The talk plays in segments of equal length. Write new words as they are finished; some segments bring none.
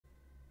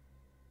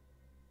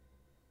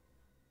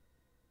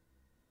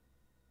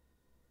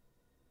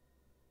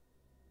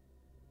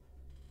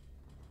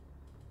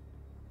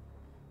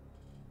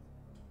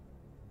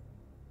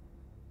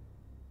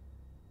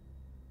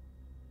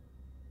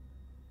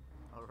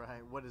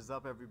Alright, what is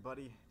up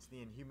everybody? It's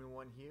the Inhuman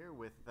one here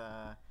with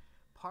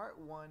part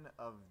 1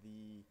 of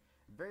the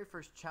very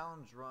first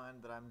challenge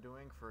run that I'm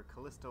doing for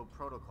Callisto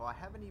Protocol. I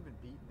haven't even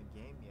beaten the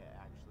game yet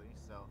actually,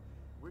 so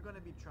we're going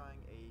to be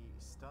trying a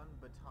stun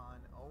baton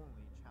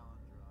only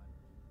challenge run.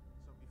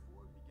 So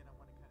before we begin, I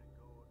want to kind of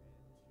go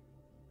into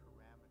the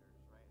parameters,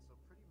 right? So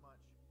pretty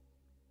much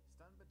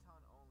stun baton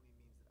only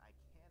means that I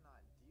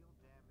cannot deal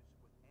damage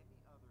with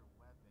any other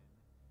weapon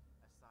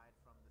aside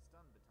from the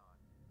stun baton.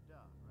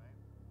 Duh, right?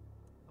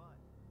 But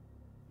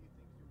a few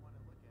things we want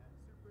to look at.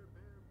 Super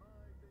Bear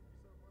Mike, thank you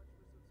so much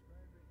for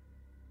subscribing.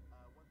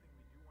 One thing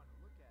we do want to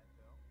look at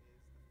though is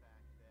the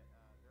fact that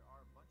there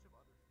are a bunch of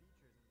other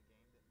features in the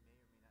game that may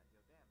or may not deal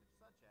damage,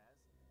 such as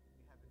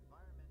you have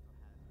environmental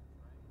hazards,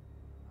 right?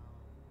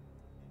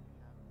 And you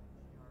have the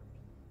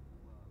GRP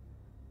glove.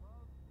 The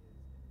glove is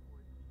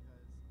important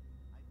because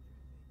I do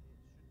think it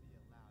should be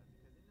allowed,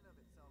 because in and of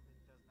itself it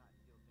does not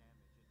deal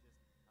damage. It just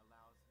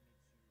allows me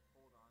to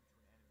hold on to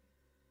an enemy.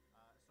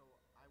 So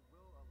I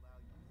will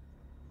allow usage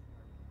of the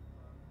GRP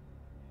glove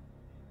and damage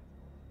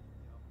only being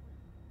dealt with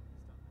the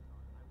stun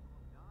baton. I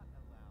will not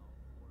allow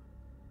for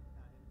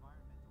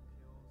environmental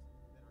kills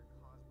that are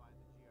caused by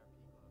the GRP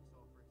glove.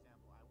 So for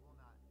example, I will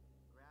not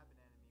grab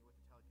an enemy with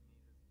the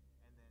telekinesis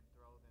and then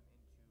throw them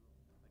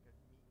into like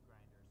a meat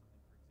grinder or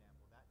something, for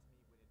example. That to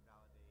me would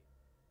invalidate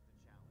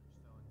the challenge.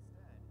 So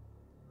instead, we're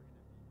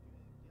going to be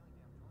dealing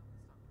damage only with the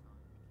stun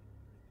baton. We can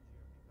use the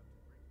GRP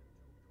glove to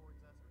bring them towards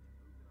us or to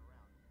move them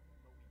around.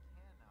 But we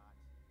cannot,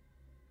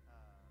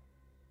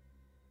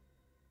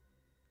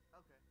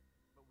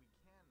 but we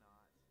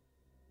cannot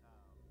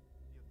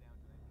deal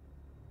damage with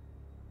anything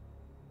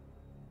else.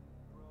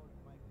 Bro,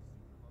 your mic is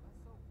super low.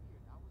 That's so weird.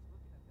 I was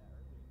looking at that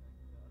earlier.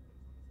 Okay, so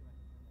let me see if I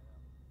can turn that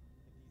up.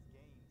 Get these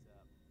gains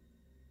up.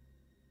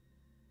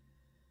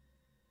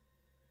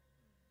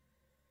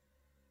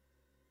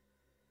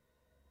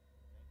 Thanks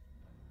for that.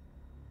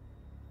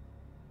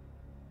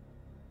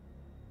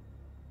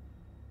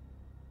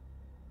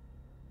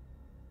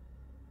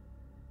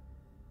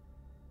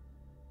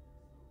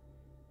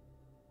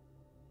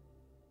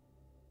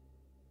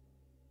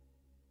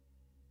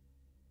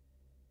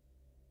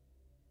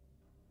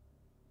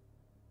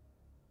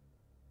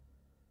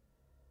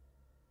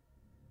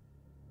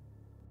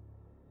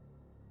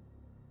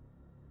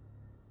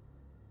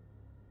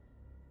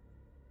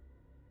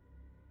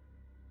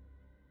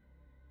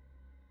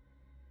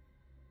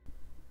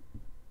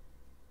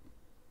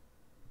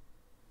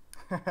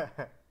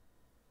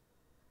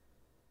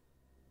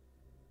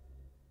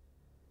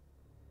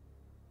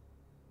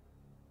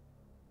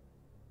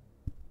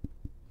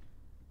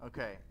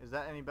 Okay, is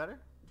that any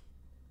better?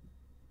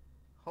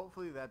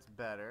 Hopefully that's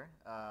better.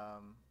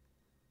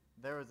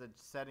 There was a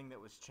setting that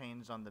was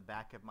changed on the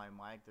back of my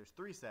mic. There's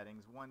 3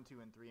 settings, 1,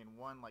 2, and 3, and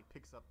 1 like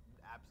picks up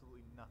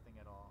absolutely nothing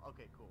at all.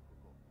 Okay, cool.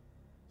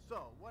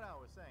 So what I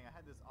was saying, I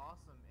had this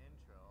awesome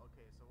intro.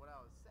 Okay, so what I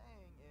was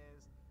saying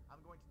is I'm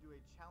going to do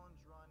a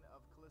challenge run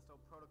of Callisto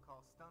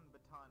Protocol stun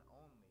baton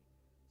only.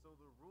 So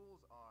the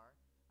rules are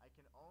I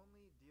can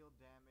only deal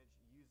damage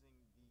using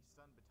the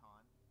stun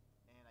baton,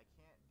 and I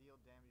can't deal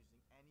damage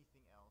using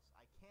anything else.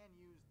 I can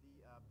use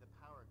the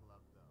power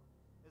glove though.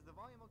 Is the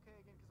volume okay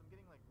again? Because I'm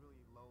getting like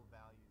really low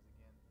values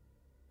again.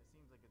 It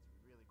seems like it's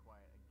really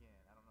quiet again.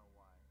 I don't know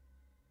why.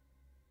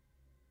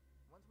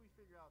 Once we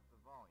figure out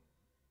the volume,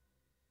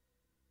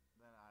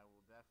 then I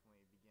will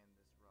definitely begin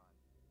this run.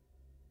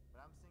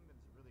 But I'm seeing that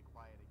it's really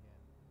quiet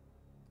again.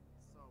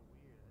 It's so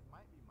weird. It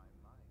might be my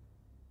mic.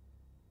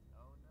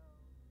 Oh no.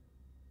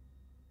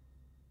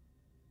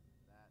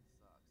 That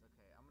sucks.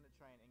 Okay, I'm gonna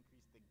try and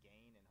increase the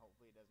gain and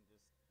hopefully it doesn't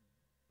just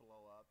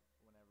blow up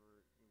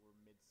whenever we're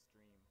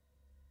midstream.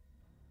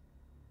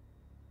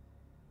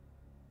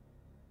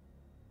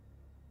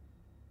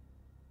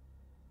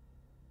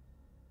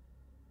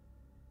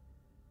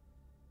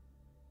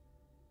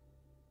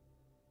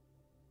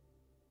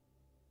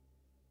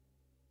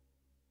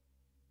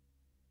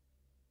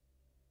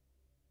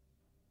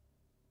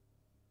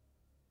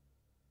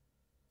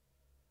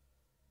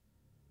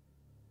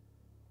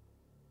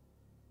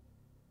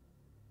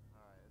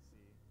 Alright, let's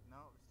see.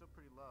 No, it's still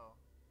pretty low.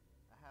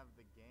 I have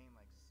the gain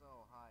like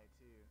so high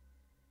too.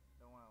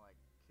 Don't want to like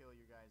kill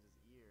your guys'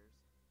 ears.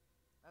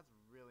 That's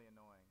really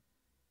annoying.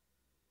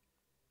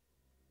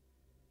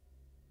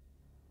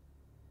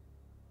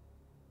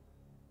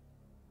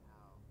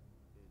 How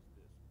is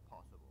this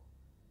possible?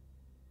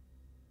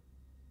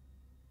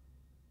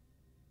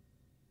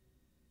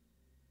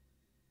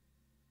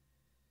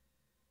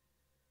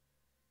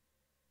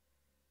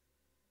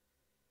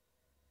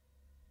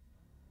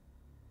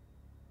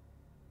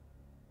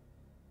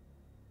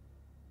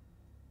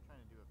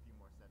 Trying to do a few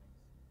more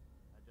settings,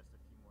 adjust a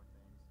few more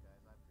things,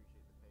 guys. I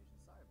appreciate the patience.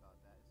 Sorry about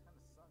that. It kind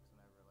of sucks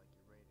whenever like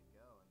you're ready to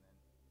go and then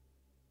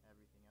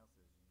everything else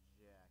is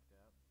jacked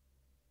up.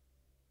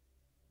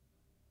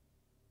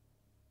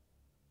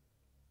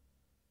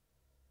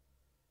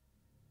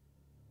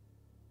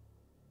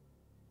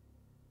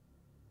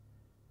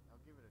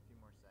 I'll give it a few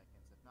more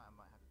seconds. If not, I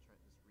might have to try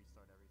just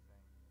restart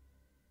everything.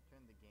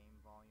 Turn the game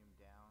volume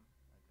down.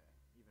 Okay,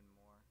 even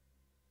more.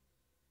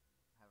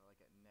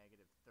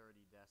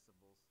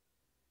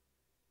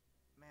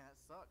 Man, that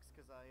sucks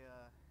because I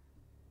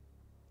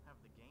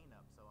have the gain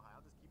up so high.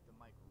 I'll just keep the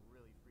mic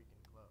really freaking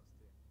close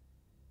too.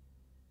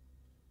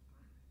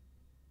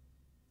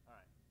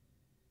 Alright.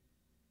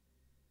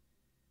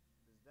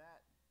 Is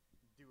that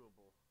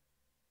doable?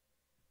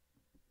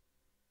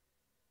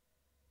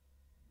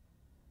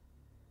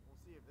 We'll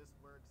see if this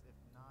works. If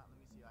not, let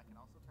me see. I can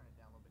also turn it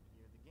down a little bit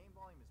here. The game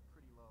volume is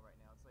pretty low right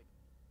now. It's like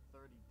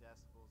 30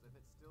 decibels. If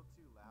it's still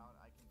too loud,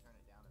 I can turn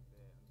it down a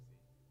bit. Let me see.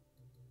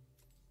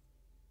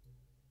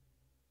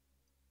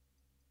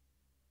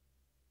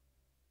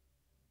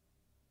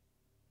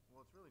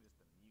 Well, it's really just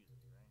the music,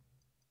 right?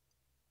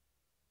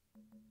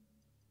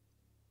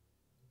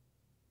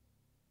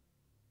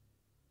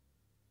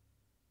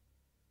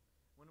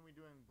 When are we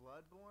doing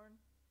Bloodborne?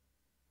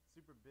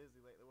 Super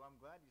busy lately. Well,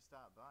 I'm glad you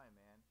stopped by,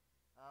 man.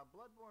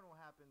 Bloodborne will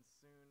happen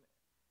soon.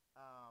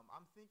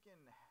 I'm thinking,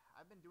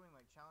 I've been doing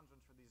like challenge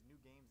runs for these new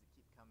games that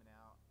keep coming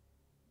out.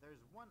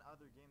 There's one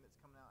other game that's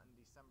coming out in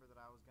December that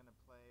I was gonna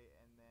play,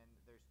 and then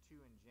there's two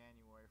in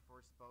January,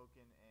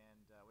 Forspoken,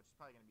 and which is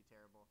probably gonna be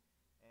terrible.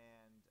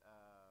 And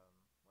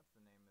what's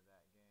the name of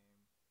that game?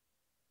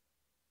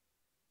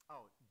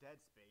 Oh, Dead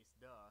Space,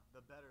 duh,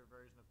 the better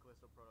version of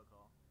Callisto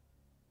Protocol.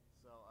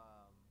 So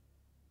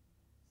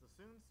so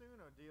soon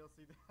or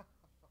DLC?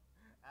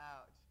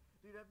 Ouch,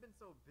 dude, I've been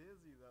so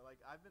busy though. Like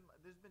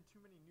there's been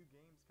too many new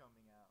games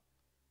coming out.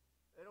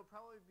 It'll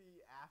probably be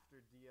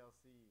after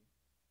DLC,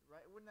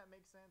 right? Wouldn't that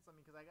make sense? I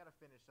mean, because I gotta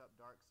finish up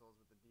Dark Souls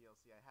with the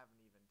DLC. I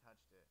haven't even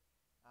touched it.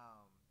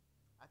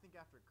 I think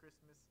after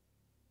Christmas,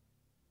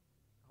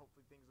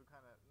 hopefully things will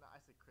kind of, no,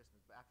 I say Christmas,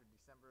 but after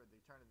December,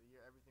 the turn of the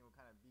year, everything will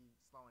kind of be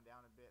slowing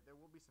down a bit. There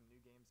will be some new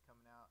games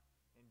coming out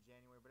in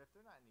January, but if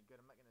they're not any good,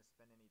 I'm not going to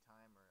spend any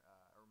time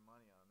or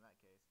money on them in that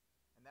case.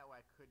 And that way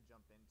I could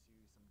jump into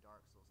some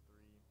Dark Souls 3.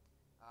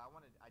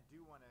 I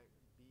do want to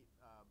beat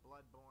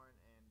Bloodborne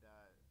and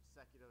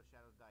Sekiro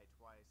Shadows Die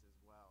Twice as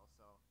well,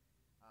 so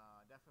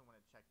definitely want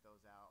to check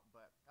those out.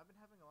 But I've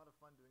been having a lot of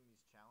fun doing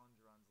these challenge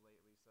runs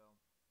lately, so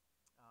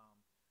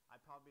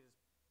I'd probably just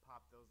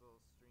pop those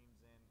little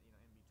streams in, you know,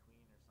 in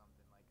between or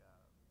something, like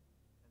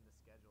in the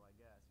schedule, I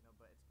guess, you know.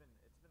 But it's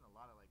been a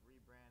lot of like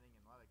rebranding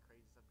and a lot of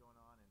crazy stuff going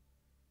on, and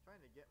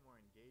trying to get more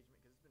engagement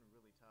because it's been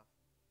really tough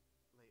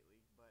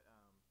lately. But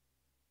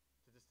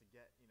to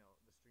get, you know,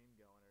 the stream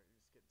going or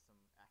just get some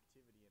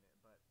activity in it.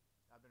 But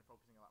I've been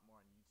focusing a lot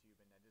more on YouTube,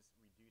 and I just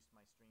reduced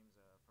my streams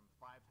from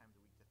 5 times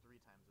a week to 3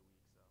 times a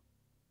week. So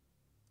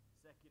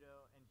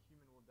Sekiro and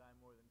Inhuman will die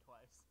more than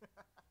twice.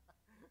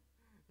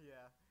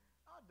 Yeah,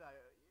 I'll die.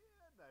 Yeah,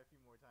 I'll die a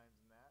few more times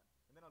than that,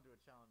 and then I'll do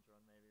a challenge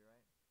run maybe,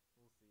 right?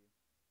 We'll see.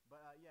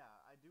 But yeah,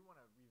 I do want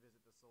to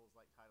revisit the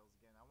Souls-like titles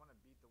again. I want to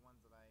beat the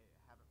ones that I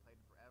haven't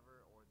played in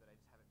forever, or that I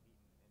just haven't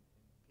beaten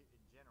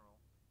in general,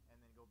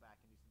 and then go back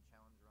and do some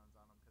challenge runs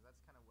on them, because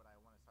that's kind of what I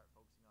want to start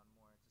focusing on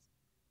more.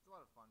 It's a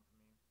lot of fun for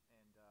me,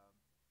 and I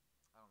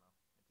don't know.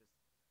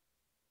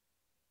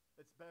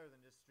 It's better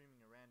than just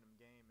streaming a random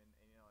game, and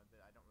you know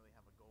that I don't really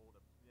have a goal to,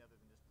 other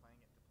than just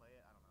playing it to play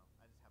it. I don't know.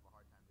 I just have a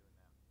hard time doing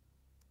that.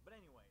 But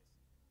anyways,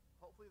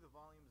 hopefully the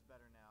volume's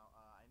better now.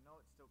 I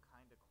know it's still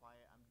kind of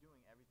quiet. I'm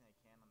doing everything I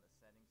can on the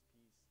settings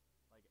piece.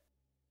 Like,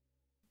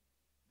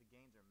 the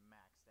gains are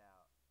maxed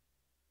out,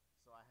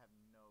 so I have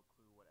no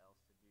clue what else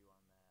to do on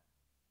that.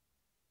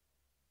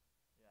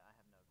 Yeah, I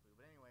have no clue.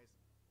 But anyways,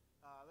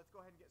 let's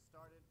go ahead and get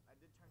started. I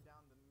did turn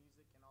down the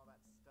music and all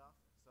that stuff,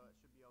 so it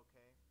should be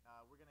okay.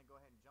 We're going to go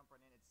ahead and jump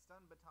right in. It's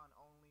stun baton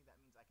only. That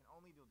means I can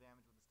only deal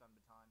damage with the stun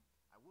baton.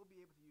 I will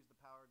be able to use the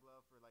power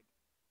glove for, like,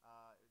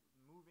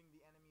 moving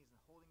the enemies and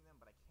holding them,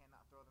 but I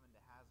cannot throw them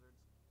into hazards.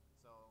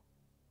 So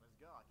let's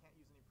go. I can't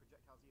use any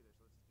projectiles either,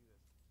 so let's just do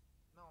this.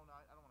 No,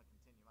 I don't want to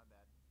continue. My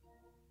bad.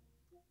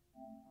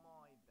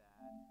 My bad.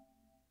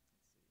 Let's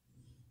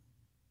see.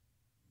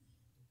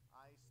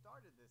 I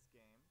started this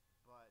game,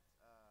 but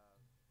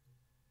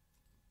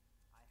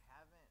I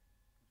haven't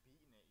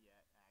beaten it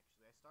yet,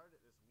 actually. I started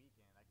it this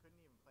weekend. I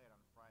couldn't even play it on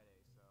Friday,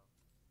 so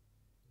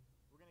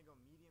we're going to go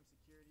medium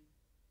security,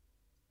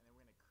 and then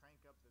we're going to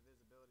crank up the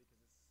visibility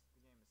because the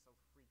game is so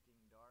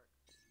freaking dark.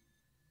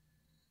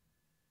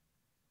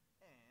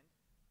 And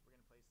we're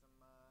going to play some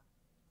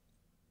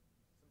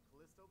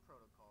Callisto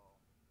Protocol.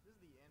 This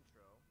is the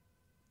intro.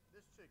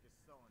 This chick is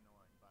so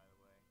annoying, by the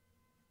way.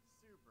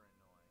 Super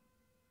annoying.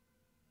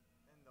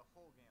 And the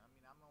whole game, I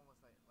mean, I'm almost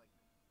like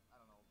I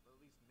don't know, at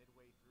least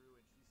midway through,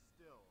 and she's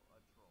still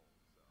a troll,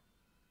 so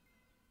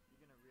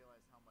you're going to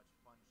realize how much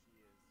fun she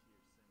is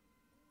here soon.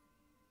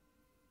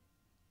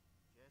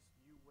 Just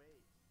you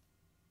wait.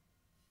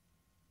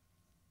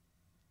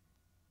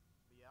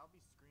 But yeah, I'll be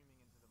screaming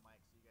into the mic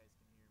so you guys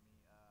can hear me.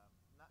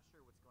 Not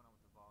sure what's going on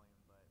with the volume,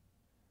 but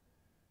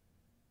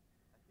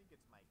I think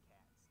it's my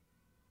cats.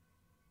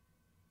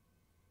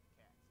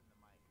 Cats in the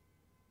mic.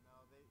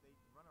 No, they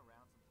run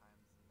around sometimes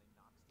and they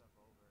knock stuff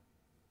over.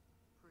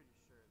 Pretty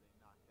sure they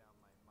knocked down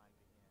my mic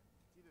again.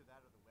 It's either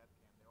that or the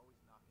webcam. They're always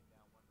knocking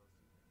down one of those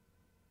two things.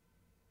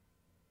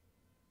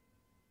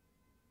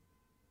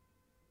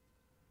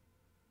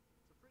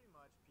 So pretty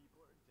much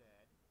people are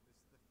dead. This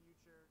is the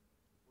future.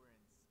 We're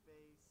in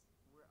space.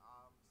 We're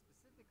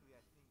specifically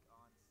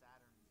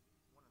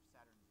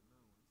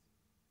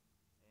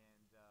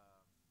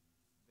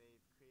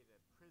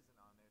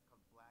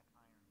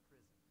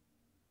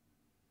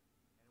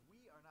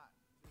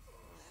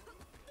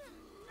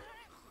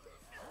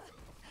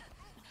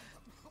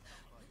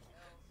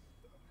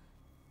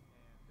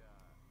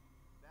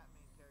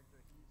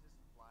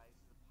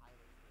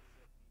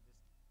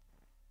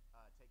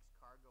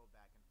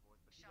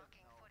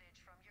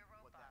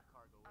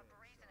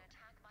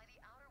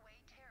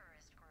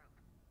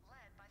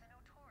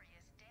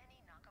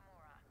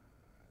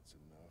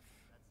That's enough.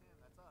 That's him,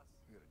 that's us.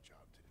 We got a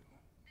job to do.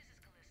 This is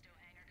Callisto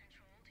Hangar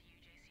Control to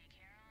UJC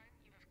Caroline.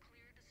 You have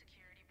cleared the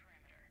security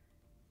perimeter.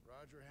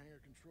 Roger, hangar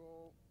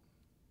control.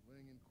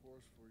 Laying in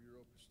course for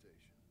Europa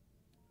Station.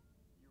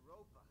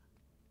 Europa.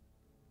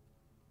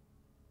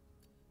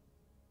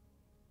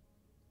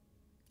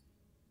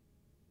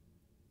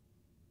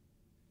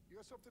 You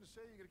got something to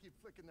say? You gotta keep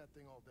flicking that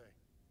thing all day.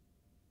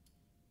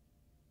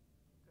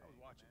 Okay, I was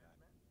watching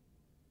that.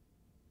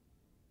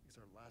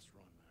 It's our last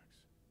run, Max.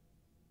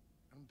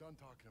 I'm done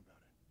talking about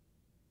it.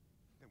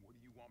 Then what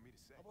do you want me to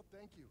say? How about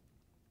thank you?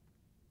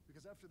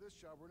 Because after this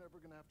job, we're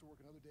never gonna have to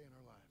work another day in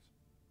our lives.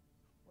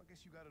 Well, I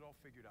guess you got it all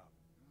figured out.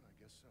 I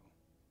guess so.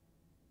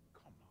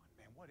 Come on,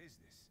 man, what is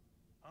this?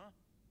 Huh?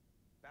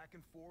 Back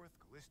and forth,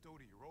 Callisto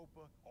to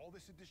Europa, all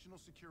this additional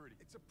security.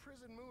 It's a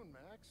prison moon,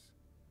 Max.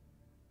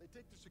 They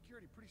take their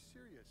security pretty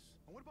serious.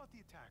 And what about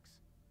the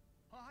attacks?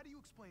 Huh? How do you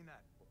explain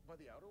that? By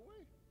the outer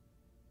way?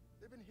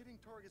 They've been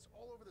hitting targets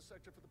all over the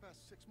sector for the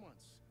past 6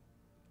 months.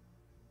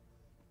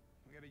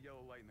 We got a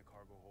yellow light in the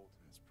cargo hold.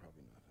 That's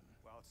probably nothing.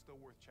 Well, it's still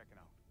worth checking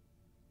out.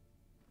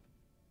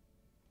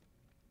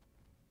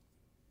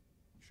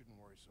 You shouldn't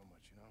worry so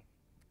much, you know?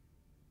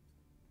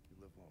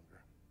 You live longer.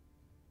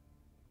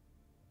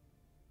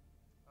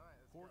 Alright,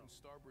 let's Port go. and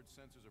starboard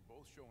sensors are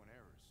both showing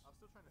errors. I'm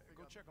still trying to Go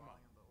figure out check the 'em out.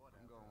 volume, but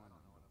whatever. I'm going.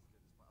 I don't know what else to do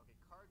at this point. Okay,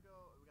 cargo,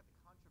 we got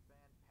the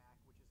contraband pack,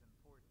 which is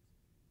important.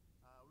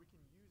 We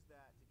can use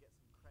that to get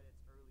some credits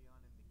early on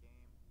in the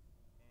game,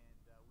 and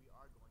we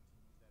are going to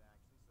use that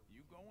actually, so we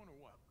You can going or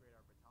what? upgrade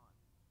our baton.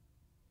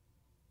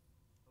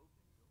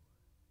 Open door.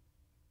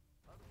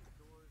 A lot of these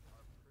doors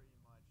are pretty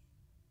much,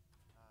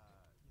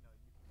 you know,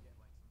 you can get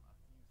like a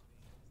few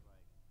things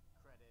like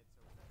credits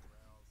or whatever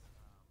else.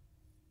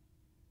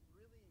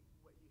 Really,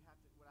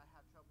 what I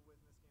have trouble with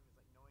in this game is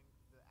like knowing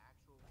the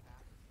actual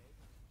path to take.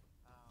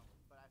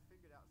 But I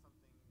figured out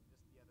something just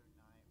the other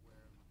night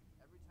where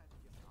every time you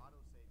get an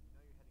autosave, you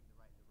know you're heading the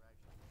right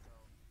direction. So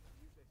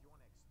usually, if you want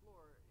to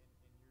explore and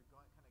you're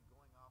kind of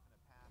going off in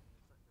a path in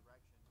a certain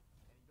direction,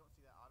 and you don't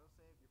see that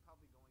autosave, you're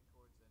probably going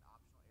towards an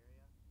optional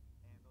area.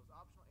 And those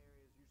optional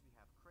areas usually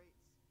have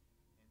crates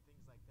and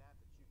things like that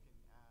that you can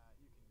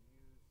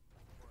use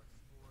or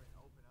explore and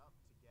open up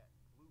to get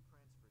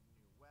blueprints for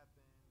new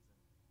weapons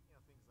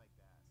and things like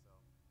that. So,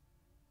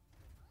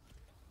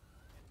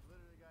 and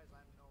literally, guys,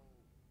 I'm no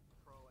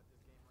pro at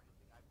this game or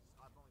anything.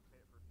 I've only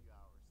played it for a few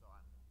hours, so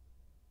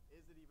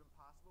is it even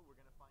possible? We're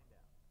gonna find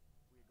out.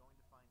 We're going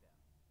to find out.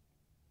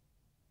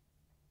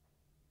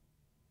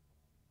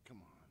 Come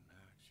on,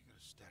 Max. You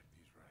gotta stack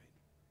these right.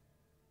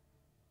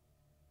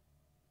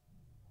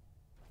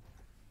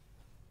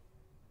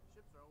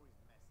 Ships are always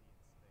messy in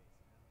space,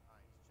 you know?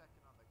 Alright, he's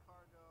checking on the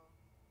cargo.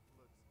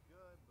 Looks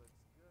good,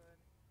 looks good.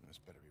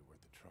 This better be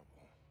worth the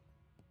trouble.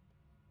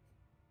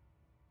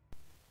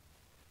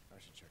 I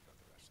should check out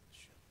the rest of the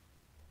ship.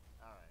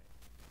 Alright.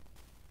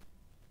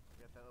 We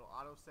got that little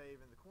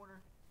autosave in the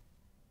corner.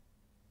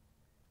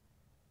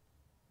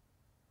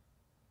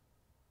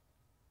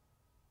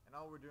 And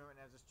all we're doing right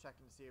now is just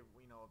checking to see if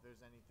if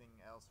there's anything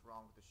else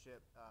wrong with the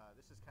ship.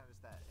 This is kind of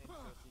just that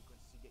intro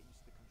sequence to get used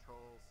to the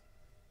controls,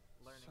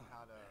 learning Son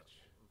how of a to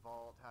bitch.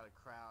 vault, how to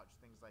crouch,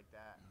 things like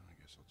that. I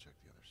guess I'll check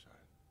the other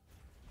side.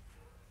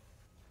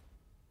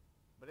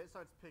 But it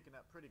starts picking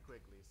up pretty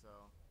quickly, so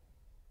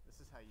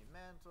this is how you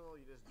mantle,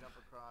 you just jump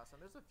across,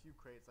 and there's a few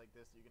crates like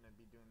this. You're going to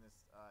be doing this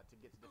to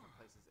get to different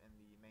places in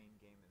the main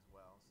game as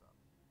well, so.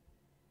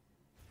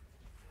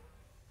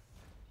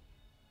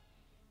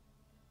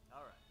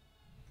 Alright.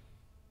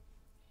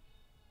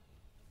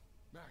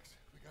 Max,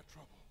 we got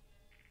trouble.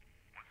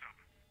 What's up?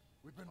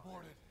 We've been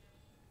boarded.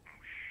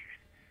 Oh, shit.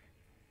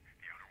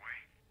 The outer way?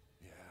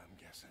 Yeah, I'm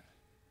guessing.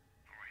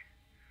 All right.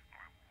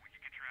 Well, you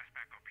get your ass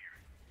back up here.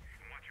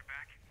 And watch your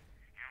back.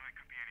 You know, it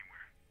could be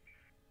anywhere.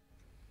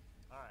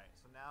 Alright,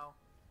 so now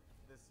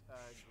this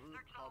group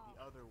Search called all.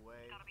 the Other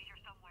Way Gotta be here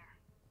somewhere.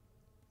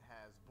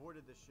 has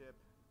boarded the ship,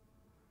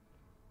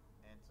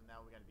 and so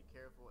now we gotta be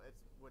careful.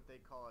 It's what they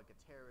call like a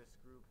terrorist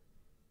group,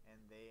 and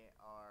they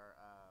are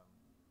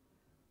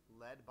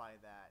led by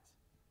that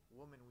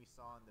woman we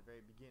saw in the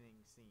very beginning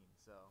scene,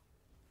 so.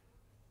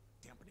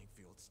 Dampening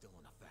field still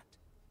in effect.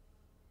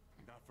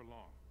 Not for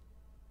long.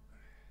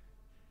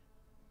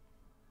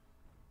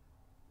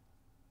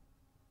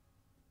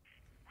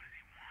 What do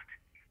they want?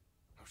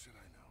 How should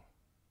I know?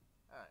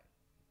 Alright.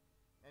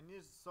 And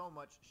there's so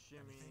much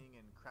shimmying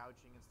and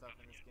crouching and stuff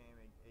in this game,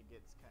 it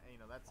gets,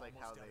 that's like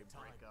how Almost out they of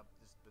time. break up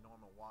just the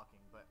normal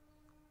walking, but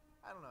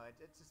I don't know,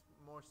 it's just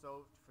more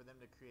so for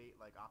them to create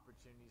like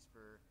opportunities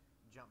for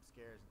jump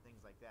scares and things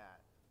like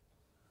that.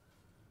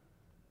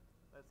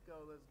 Let's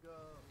go, let's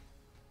go.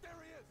 There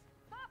he is!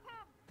 Stop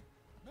him!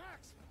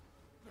 Max!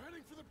 They're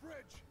heading for the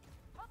bridge!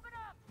 Open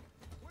up!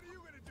 What are you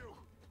gonna do?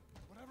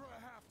 Whatever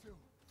I have to.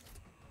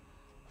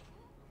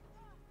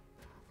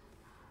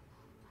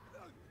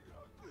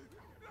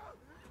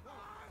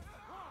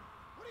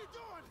 What are you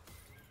doing?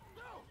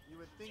 No! You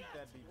would think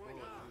that'd be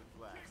bulletproof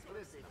glass, but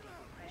it's I'm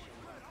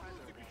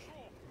losing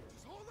control!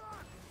 Just hold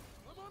on!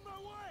 I'm on my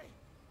way!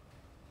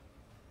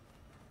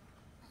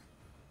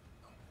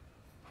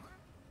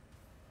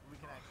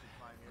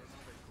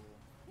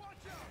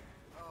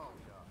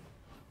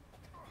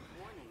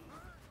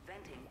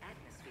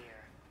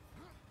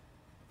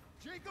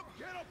 Jacob,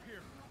 get up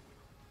here!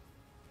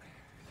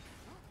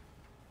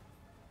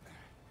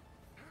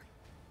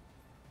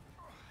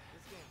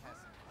 This game has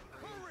some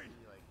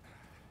crazy, like,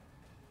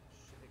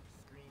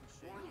 screen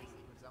shaking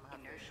sequences. I'm gonna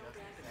have to adjust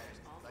the settings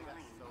because I got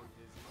so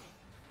dizzy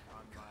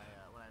on my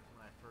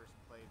when I first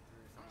played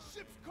through some of the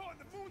Ship's games. caught in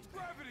the moon's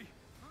gravity!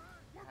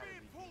 We're Had to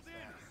being be pulled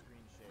in!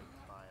 screen shake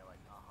by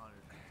like 100.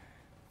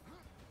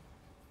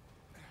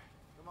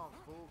 Come on,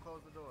 fool,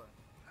 close the door.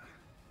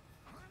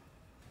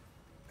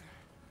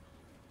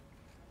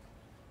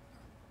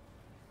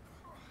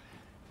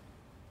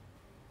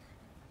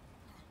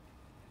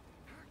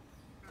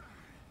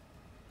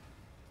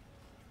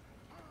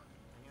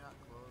 Can you not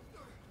close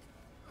the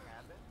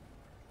cabin?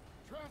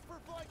 Transfer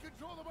flight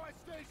control to my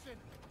station!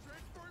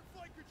 Transferring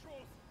flight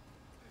controls!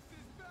 This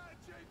is bad,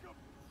 Jacob!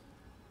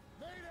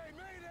 Mayday,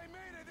 mayday,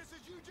 mayday! This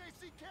is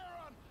UJC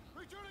Charon!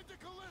 Returning to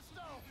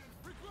Callisto!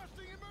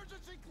 Requesting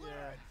emergency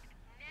clearance!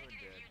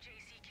 Negative, dead.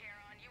 UJC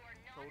Charon. You are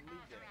not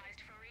Totally dead.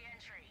 authorized for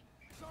re-entry.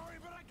 Sorry,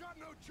 but I got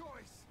no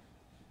choice!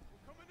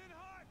 We're coming in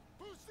hot!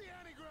 Boost the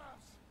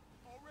antigraphs!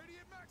 Already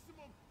at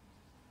maximum!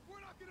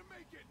 We're not gonna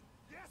make it!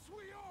 Yes,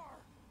 we are!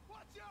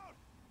 Watch out!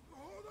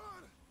 Hold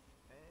on!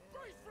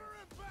 Brace for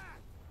And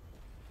impact!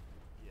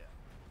 yeah,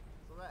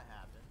 so that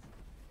happens,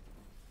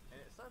 and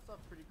it starts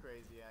off pretty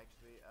crazy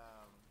actually.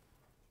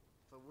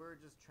 So we're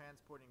just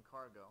transporting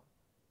cargo.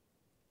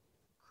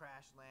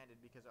 Crash landed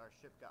because our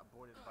ship got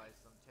boarded by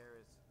some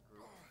terrorist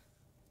group,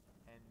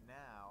 and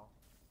now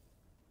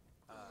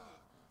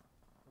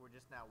we're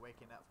just now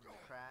waking up from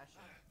the crash.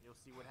 You'll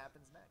see what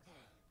happens next.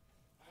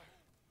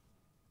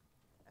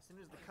 As soon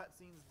as the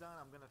cutscene's done,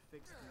 I'm gonna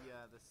fix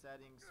the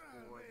settings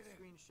for the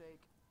screen shake.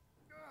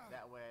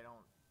 That way I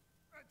don't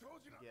I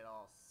told you not. get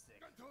all sick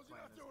I told you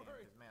playing not this to game,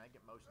 worry. because man, I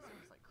get motion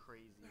sickness like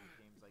crazy with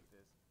games like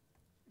this.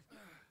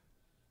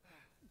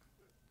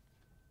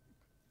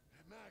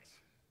 Max.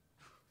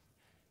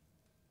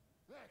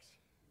 Max.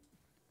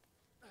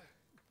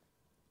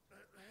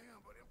 Hang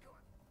on, buddy. I'm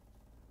coming.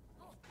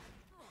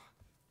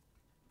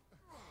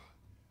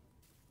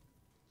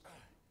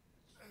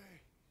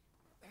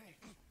 Hey.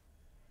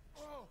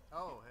 Oh.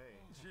 Oh, hey.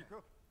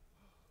 Jacob?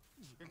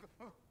 Jacob?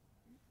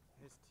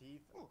 His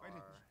teeth Oh, I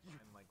didn't-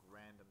 are in like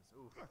randoms.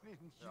 Ooh, I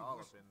didn't they're all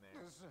up listen. in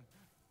there. Listen.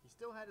 He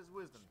still had his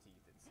wisdom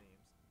teeth, it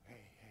seems.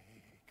 Hey.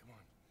 Come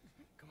on.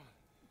 Come on.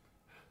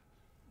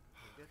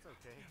 It's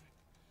okay.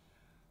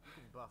 You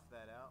can buff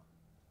that out.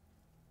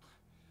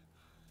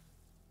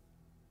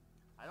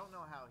 I don't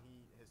know how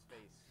his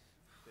face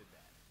did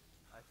that.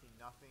 I see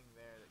nothing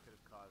there that could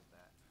have caused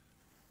that.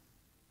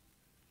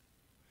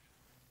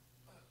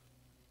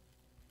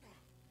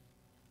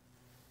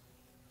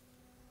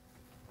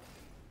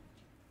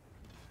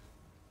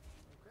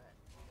 Okay.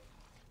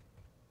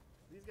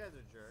 These guys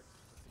are jerks.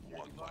 The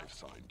One security bots, life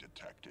sign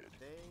detected.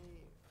 they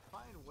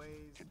find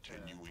ways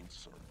Continuing to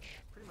search.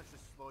 pretty much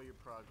just slow your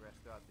progress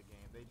throughout the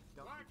game. They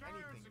don't Black do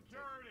Iron anything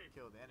Security! to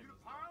kill the You enemies.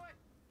 the pilot?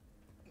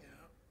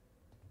 Yeah.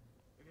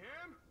 And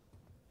him?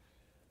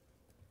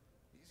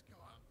 He's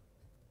gone.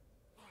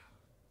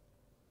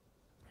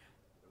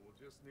 Then we'll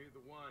just need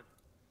the one.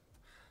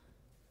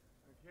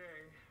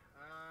 Okay,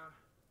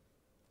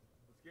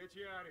 let's get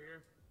you out of here.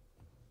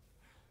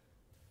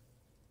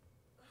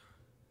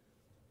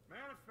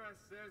 Manifest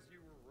says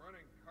you were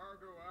running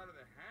cargo out of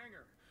the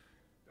hangar.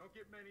 Don't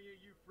get many of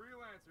you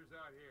freelancers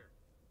out here.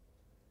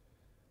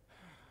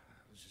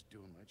 I was just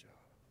doing my job.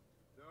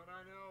 Don't I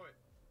know it?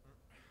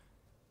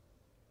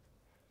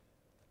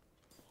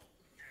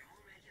 Thermal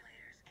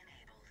regulators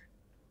enabled.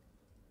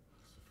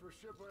 It's the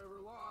first ship I ever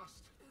lost.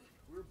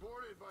 We were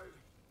boarded by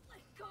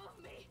Let go of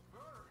me!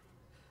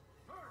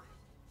 her.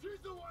 She's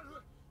the one who.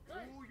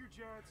 Hey. Cool your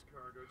jets,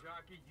 cargo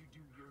jockey. You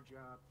do your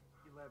job.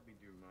 You let me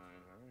do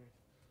mine, all right?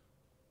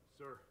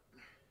 Sir.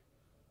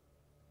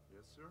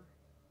 Yes, sir?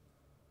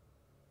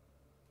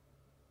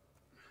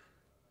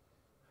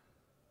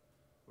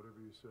 Whatever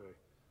you say.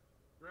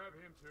 Grab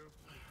him, too.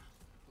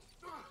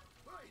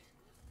 Hey,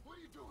 what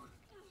are you doing?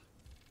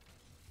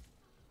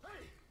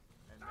 Hey.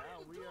 And I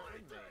now didn't we do are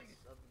anything.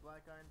 inmates of the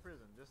Black Iron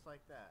Prison, just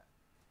like that.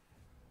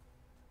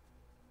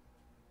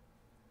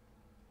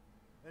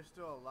 There's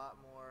still a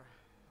lot more,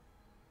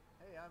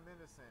 hey, I'm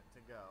innocent,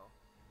 to go.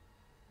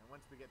 And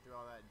once we get through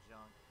all that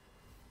junk,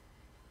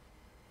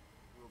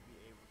 we'll be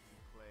able to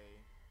play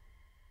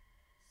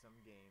some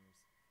games.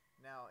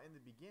 Now, in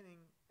the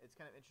beginning, it's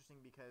kind of interesting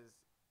because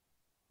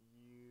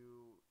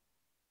you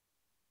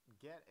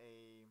get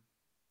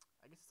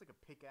I guess it's like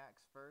a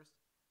pickaxe first,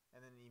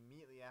 and then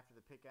immediately after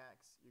the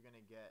pickaxe, you're going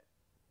to get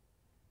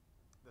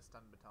the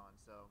stun baton.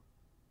 So,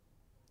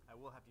 I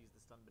will have to use the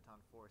stun baton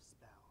for a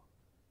spell.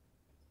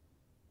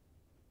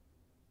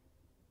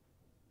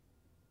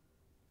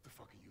 The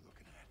fuck are you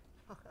looking at?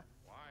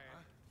 Why?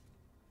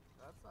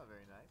 That's not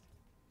very nice.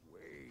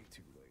 Way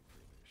too late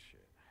for this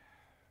shit.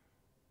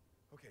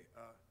 Okay,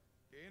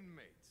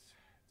 inmates.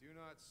 Do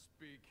not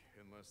speak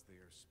unless they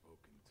are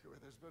spoken to.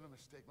 There's been a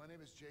mistake. My name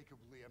is Jacob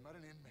Lee. I'm not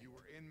an inmate. You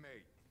were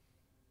inmate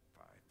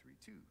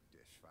 532-521.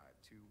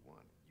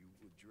 You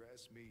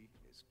address me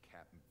as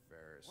Captain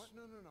Ferris. What?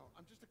 No.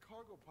 I'm just a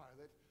cargo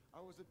pilot. I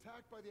was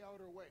attacked by the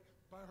Outer Way.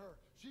 By her.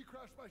 She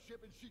crashed my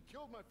ship and she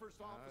killed my first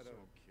officer. I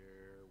don't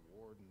care.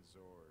 Warden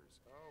Zors.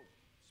 Oh,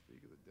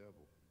 speak of the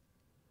devil.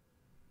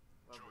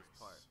 Love this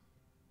part.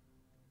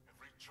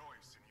 Every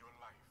choice in your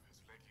life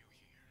has led you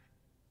here.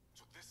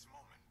 To this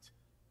moment.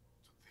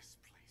 To this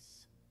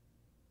place.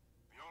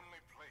 The only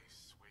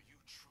place where you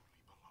truly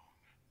belong.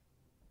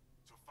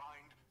 To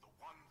find the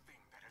one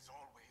thing that has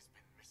always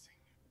been missing.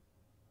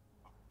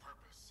 A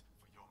purpose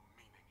for your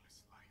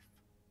meaningless life.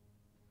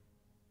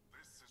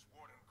 This is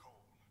Warden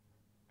Cole,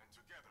 and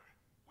together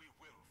we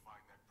will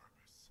find that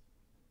purpose.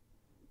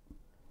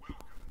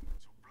 Welcome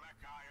to Black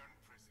Iron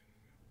Prison.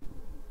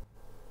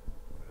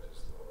 I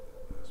just love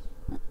that last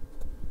part.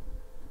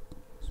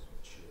 Gives me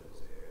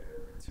chills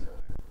every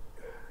time.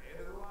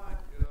 End of the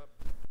line. Get up.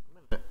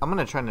 I'm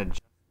gonna try to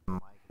adjust the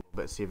mic a little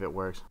bit, see if it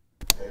works.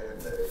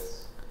 And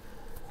nice.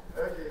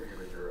 I gave you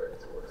a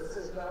direct order. This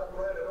is not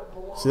right. I don't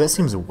belong. So that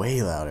seems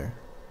way louder.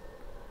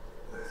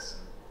 Listen.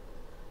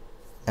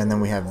 And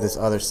then we have this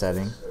other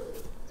setting.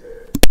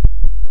 Dead.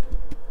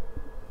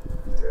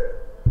 Dead.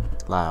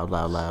 Loud.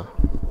 I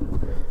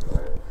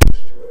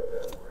pushed you out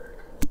of that work.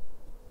 I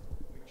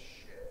mean,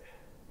 shit.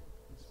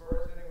 As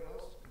far as anyone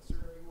else is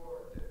concerned, you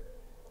are dead.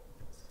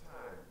 It's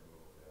time to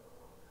move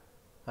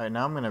on. Alright,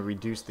 now I'm gonna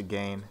reduce the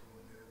gain.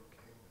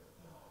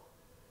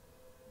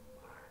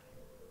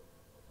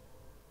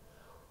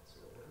 So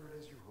whatever it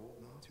is you're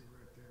holding on to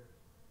right there,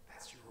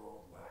 that's your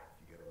old life.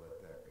 You gotta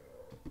let that go.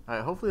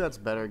 Alright, hopefully that's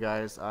better,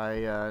 guys.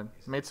 I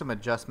made some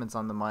adjustments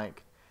on the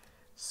mic.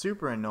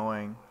 Super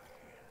annoying.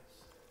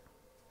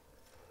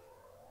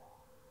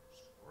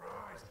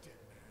 Rise, dead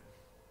man.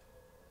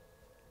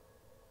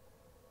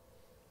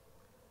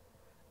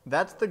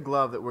 That's the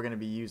glove that we're going to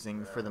be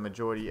using for the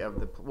majority of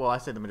the... Well, I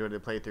say the majority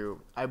of the playthrough.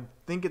 I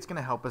think it's going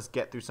to help us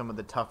get through some of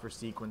the tougher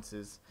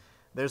sequences.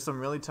 There's some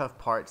really tough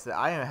parts that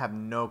I have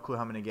no clue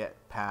how I'm going to get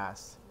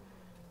past.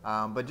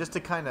 But just to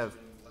kind of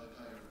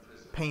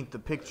paint the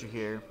picture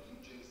here,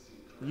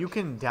 you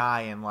can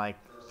die in like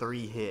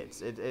 3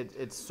 hits.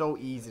 It's so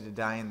easy to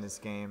die in this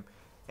game.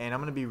 And I'm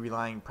going to be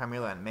relying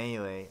primarily on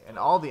melee. And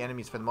all the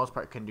enemies, for the most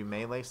part, can do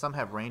melee. Some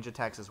have range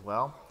attacks as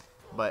well.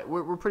 But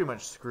we're pretty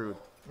much screwed.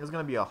 It's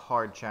going to be a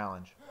hard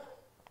challenge.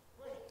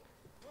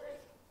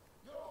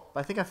 But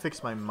I think I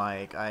fixed my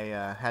mic.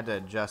 I had to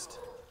adjust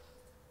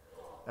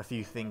a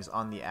few things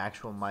on the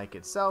actual mic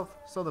itself,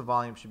 so the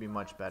volume should be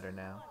much better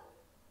now.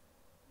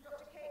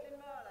 Dr. Caitlin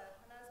Merler,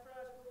 and as per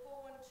Article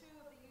 412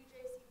 of the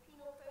UJC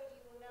Penal Code, you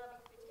will now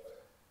be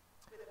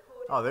fitted with a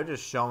cord. Oh, they're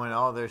just showing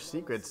all their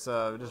secrets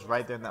just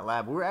right there in that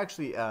lab. We're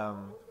actually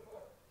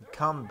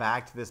come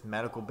back to this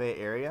medical bay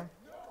area,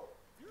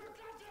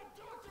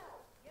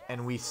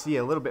 and we see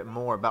a little bit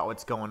more about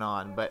what's going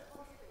on. But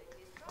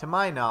to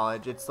my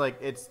knowledge, it's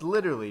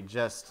literally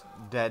just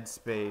Dead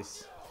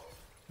Space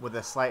with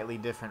a slightly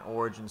different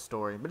origin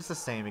story. But it's the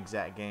same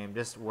exact game,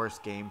 just worse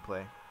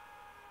gameplay.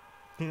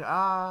 Doctor,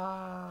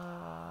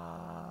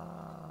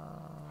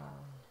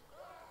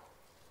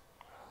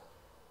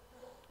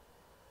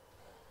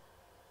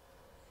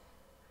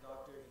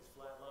 he's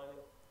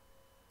flatlining.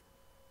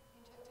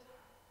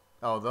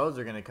 Oh, those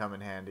are going to come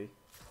in handy.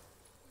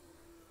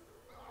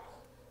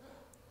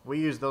 We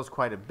use those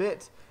quite a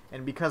bit,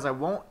 and because I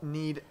won't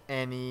need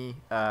any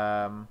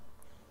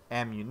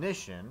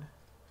ammunition,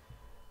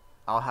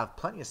 I'll have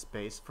plenty of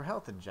space for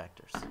health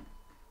injectors.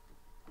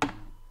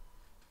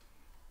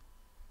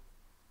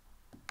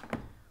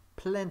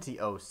 Plenty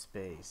of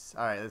space.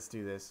 Alright, let's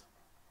do this.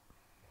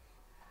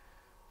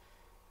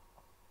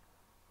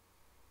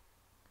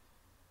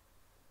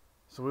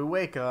 So we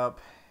wake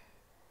up,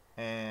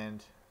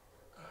 and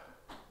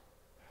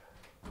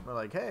we're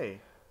like, hey,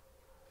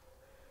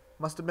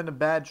 must have been a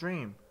bad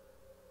dream.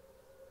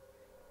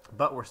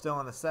 But we're still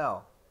in the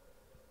cell.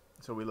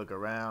 So we look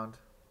around.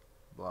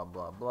 Blah,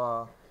 blah,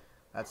 blah.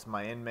 That's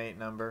my inmate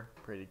number.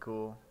 Pretty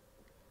cool.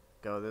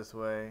 Go this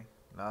way.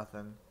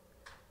 Nothing.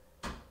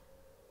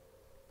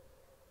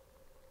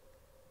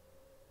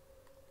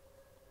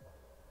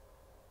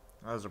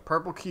 There's a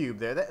purple cube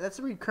there. That's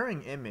a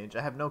recurring image.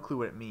 I have no clue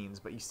what it means,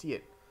 but you see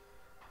it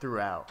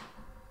throughout.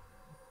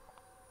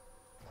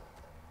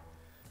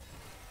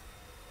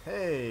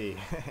 Hey!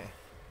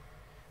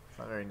 It's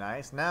not very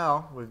nice.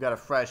 Now, we've got a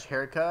fresh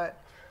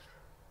haircut.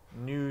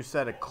 New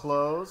set of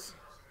clothes.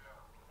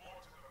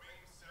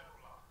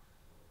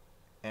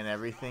 And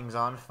everything's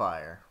on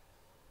fire.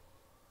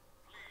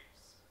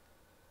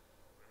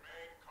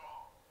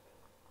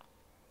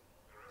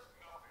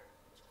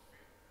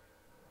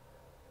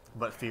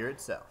 But fear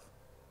itself.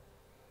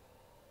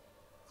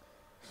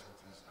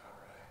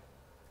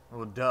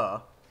 Well, duh.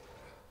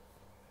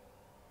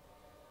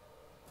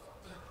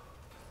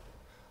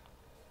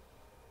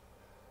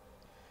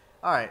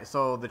 Alright,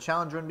 so the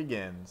challenge run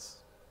begins.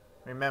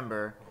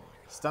 Remember,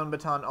 stun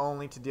baton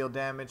only to deal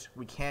damage.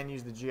 We can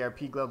use the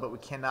GRP glove, but we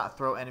cannot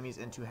throw enemies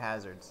into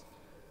hazards.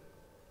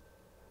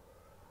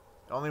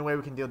 The only way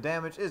we can deal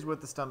damage is with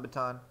the stun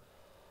baton.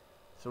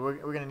 So we're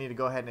going to need to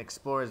go ahead and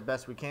explore as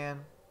best we can.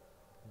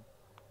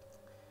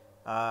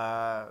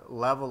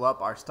 level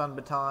up our stun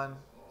baton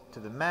to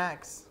the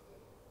max,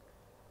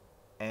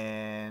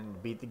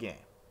 and beat the game.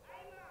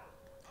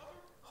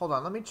 Hold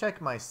on, let me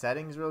check my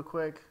settings real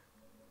quick.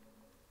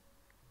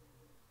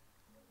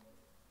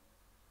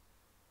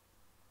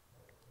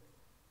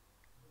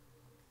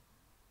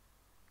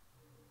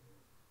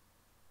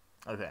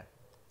 Okay.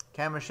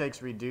 Camera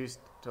shake's reduced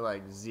to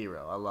like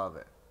 0. I love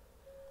it.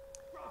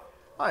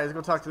 Alright, let's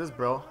go talk to this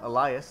bro,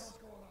 Elias.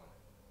 What's going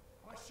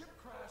on? My ship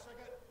crashed. I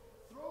got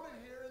thrown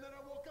in here, and then I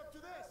woke up to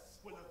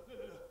this. Well, look.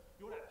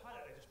 You're that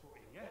pilot they just brought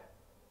in, yeah?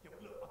 Yeah, but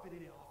look, I've been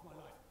in here half my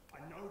life.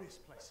 I know this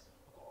place.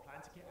 I've got a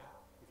plan to get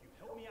out. If you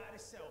help me out of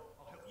this cell,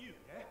 I'll help you,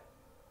 yeah?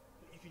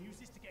 Look, you can use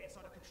this to get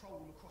inside the control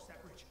room across that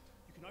bridge.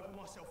 You can open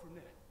my cell from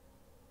there.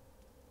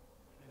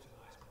 My name's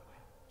Elias, by the way.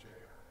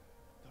 Jacob.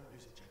 Don't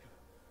lose it, Jacob.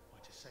 I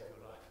just saved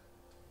your life.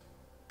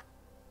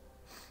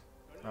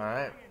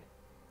 Alright.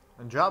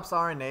 And drops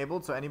are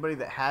enabled, so anybody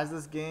that has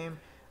this game,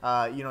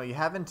 you know, you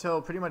have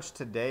until pretty much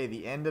today,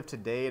 the end of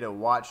today, to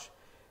watch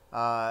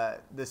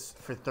this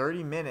for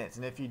 30 minutes.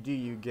 And if you do,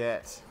 you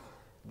get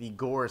the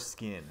gore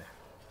skin,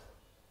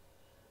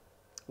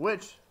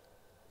 which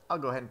I'll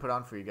go ahead and put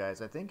on for you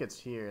guys. I think it's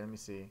here. Let me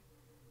see.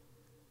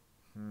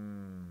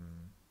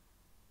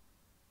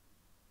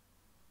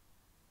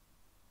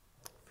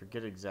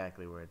 Forget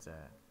exactly where it's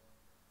at.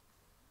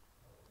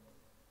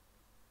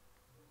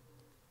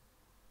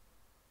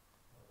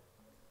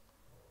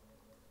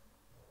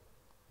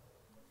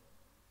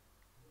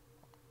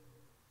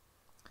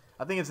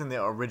 I think it's in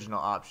the original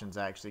options,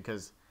 actually,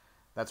 because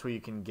that's where you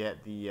can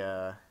get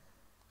the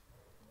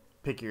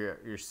pick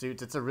your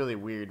suits. It's a really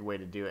weird way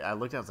to do it. I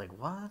looked at it, I was like,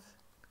 what?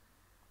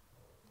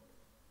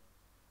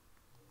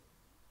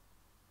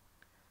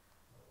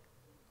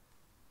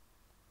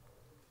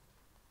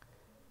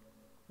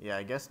 Yeah,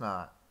 I guess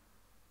not.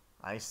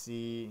 I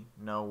see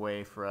no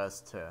way for us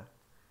to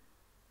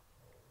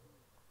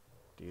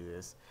do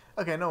this.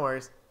 Okay, no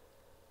worries.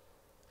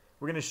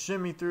 We're going to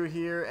shimmy through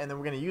here, and then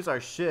we're going to use our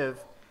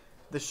shiv.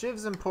 The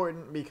shiv's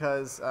important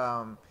because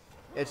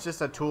it's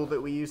just a tool that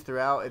we use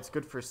throughout. It's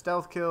good for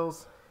stealth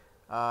kills,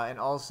 and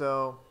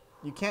also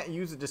you can't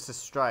use it just to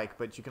strike,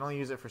 but you can only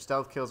use it for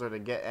stealth kills or to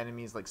get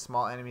enemies, like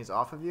small enemies,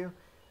 off of you.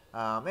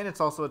 And it's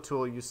also a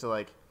tool used to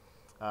like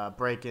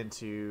break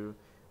into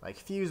like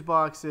fuse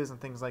boxes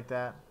and things like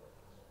that.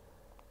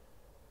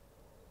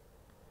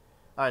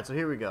 Alright, so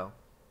here we go.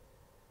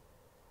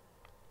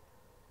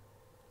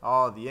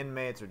 All the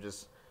inmates are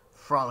just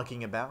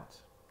frolicking about.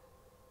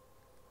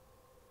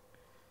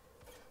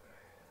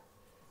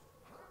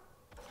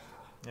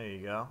 There you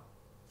go.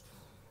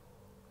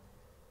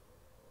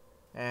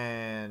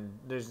 And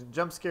there's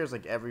jump scares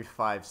like every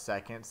 5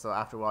 seconds, so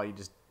after a while you're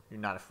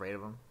not afraid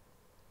of them.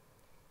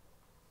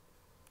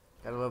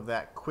 Gotta love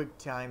that quick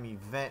time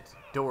event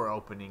door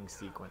opening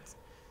sequence.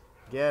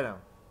 Get him.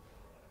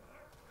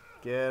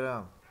 Get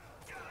him.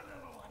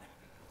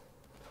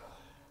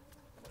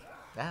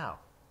 Ow.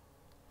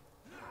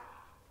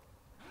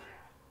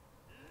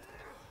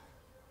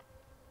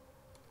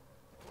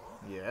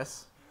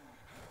 Yes.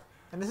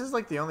 And this is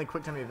like the only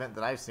quick time event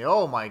that I've seen.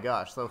 Oh my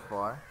gosh, so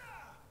far.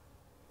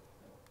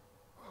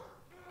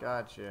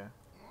 Gotcha.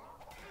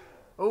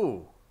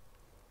 Ooh.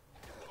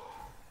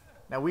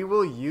 Now we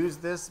will use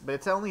this, but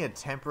it's only a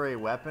temporary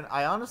weapon.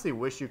 I honestly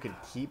wish you could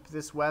keep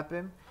this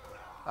weapon.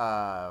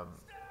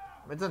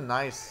 It's a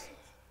nice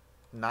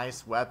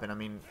weapon. I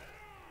mean,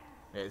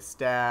 it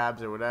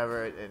stabs or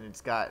whatever, and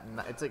it's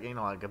like, you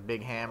know, like a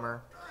big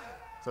hammer.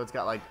 So it's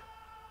got like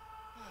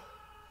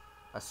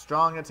a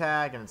strong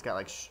attack, and it's got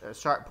like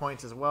sharp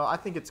points as well. I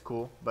think it's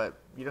cool, but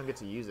you don't get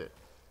to use it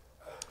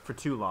for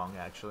too long,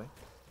 actually.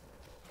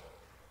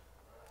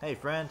 Hey,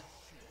 friend.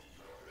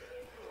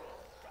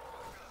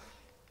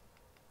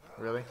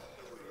 Really?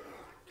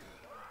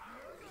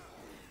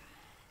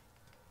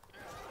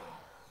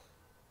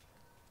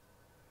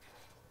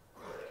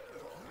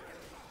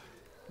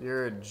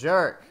 You're a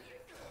jerk.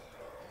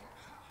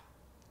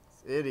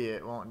 This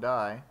idiot won't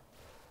die.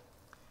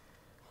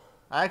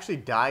 I actually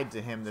died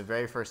to him the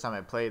very first time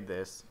I played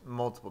this,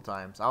 multiple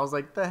times. I was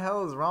like, the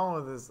hell is wrong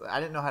with this? I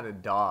didn't know how to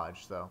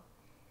dodge, though.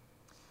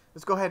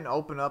 Let's go ahead and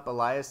open up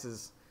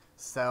Elias's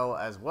cell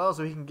as well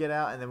so he can get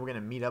out, and then we're going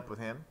to meet up with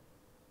him.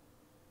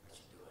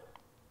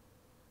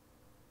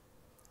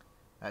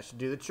 That should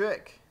do the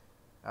trick.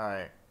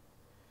 Alright.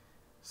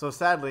 So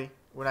sadly,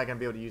 we're not going to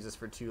be able to use this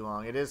for too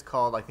long. It is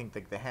called, I think,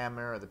 the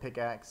hammer or the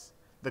pickaxe.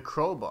 The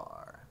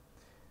crowbar.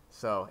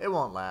 So, it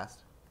won't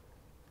last.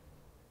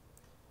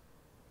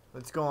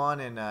 Let's go on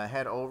and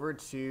head over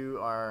to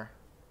our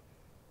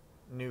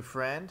new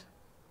friend.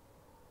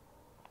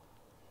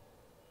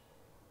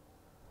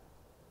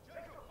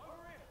 Jacob, over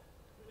here!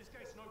 This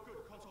gate's no good.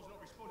 The console's not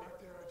responding.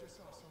 Right there, I just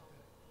saw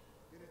something.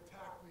 It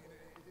attacked me, and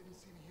it didn't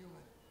seem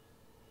human.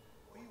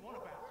 What are you on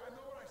about? I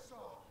know what I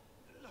saw.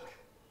 Look,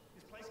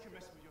 this place can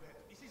mess with your head.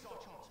 This is our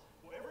chance.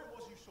 Whatever it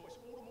was you saw, it's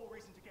all the more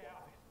reason to get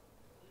out of here.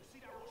 You see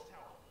that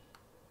watchtower?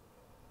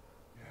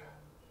 Yeah.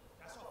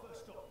 That's our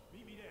first stop.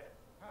 Meet me there.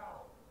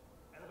 How?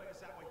 Elevator's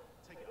that way.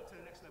 Take it up to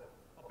the next level.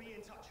 I'll be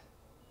in touch.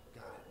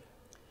 Got it.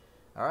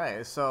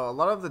 Alright, so a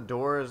lot of the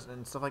doors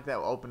and stuff like that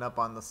will open up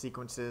on the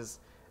sequences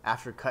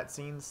after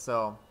cutscenes,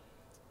 so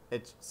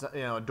it's,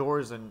 you know,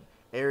 doors and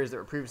areas that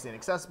were previously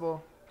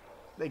inaccessible,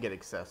 they get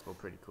accessible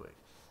pretty quick.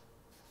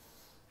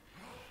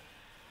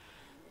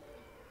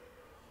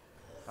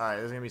 Alright,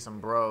 there's gonna be some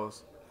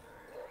bros.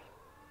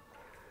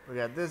 We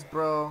got this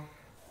bro.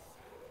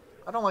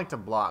 I don't like to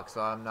block,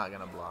 so I'm not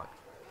gonna block.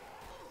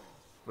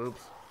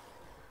 Oops.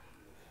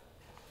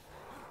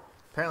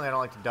 Apparently I don't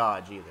like to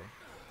dodge either.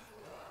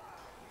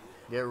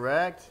 Get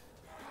wrecked.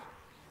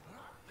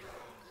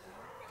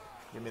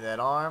 Give me that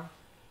arm.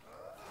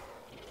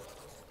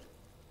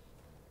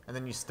 And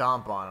then you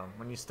stomp on him.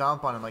 When you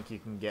stomp on him, like, you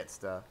can get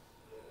stuff.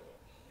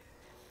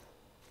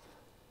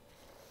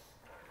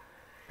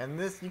 And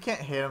this, you can't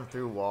hit him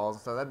through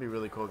walls, so that'd be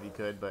really cool if you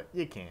could, but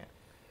you can't.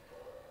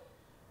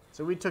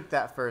 So we took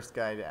that first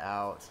guy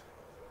out.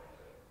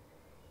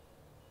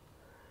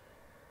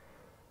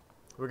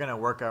 We're gonna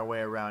work our way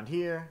around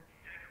here.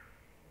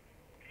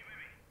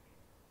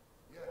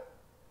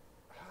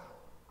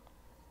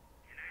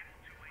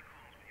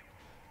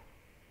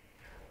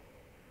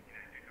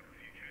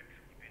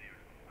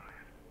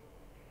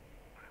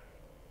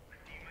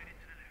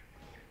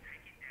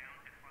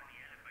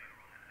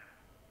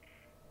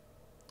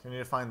 We need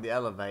to find the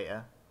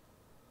elevator.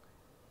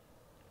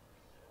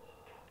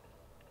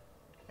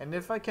 And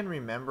if I can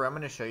remember, I'm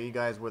going to show you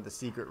guys where the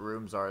secret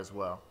rooms are as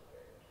well.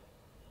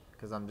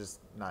 Because I'm just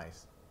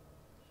nice.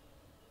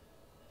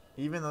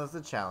 Even though it's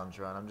a challenge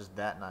run, I'm just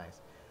that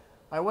nice.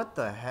 Alright, what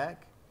the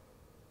heck?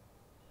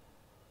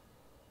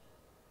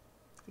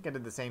 I think I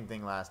did the same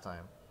thing last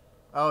time.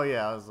 Oh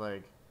yeah, I was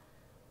like...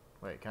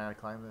 Wait, can I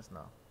climb this?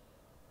 No.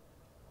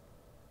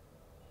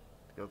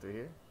 Go through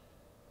here?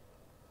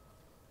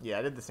 Yeah,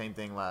 I did the same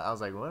thing last. I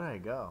was like, where did I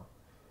go?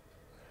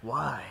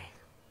 Why?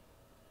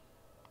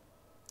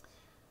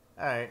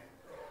 Alright.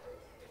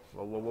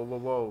 Whoa, whoa, whoa, whoa,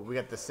 whoa. We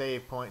got the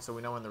save point, so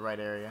we know we're in the right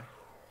area.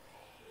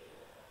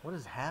 What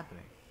is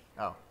happening?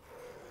 Oh.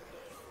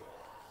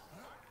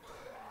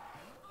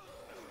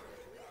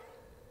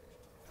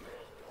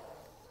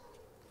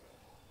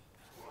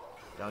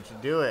 Don't you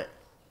do it.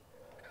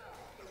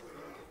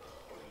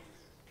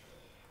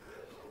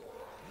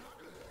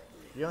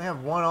 You only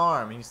have one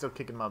arm, and you're still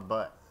kicking my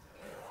butt.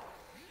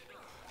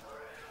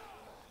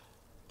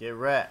 Get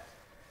wrecked.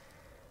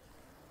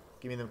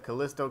 Give me them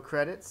Callisto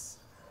credits.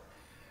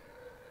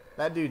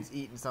 That dude's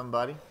eating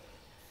somebody.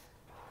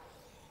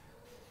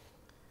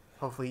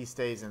 Hopefully he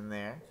stays in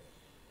there.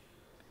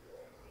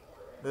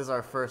 This is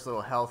our first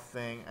little health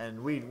thing,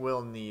 and we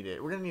will need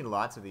it. We're going to need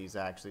lots of these,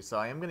 actually. So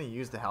I am going to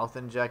use the health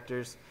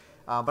injectors.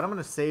 But I'm going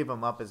to save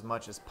them up as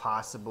much as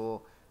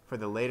possible for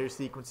the later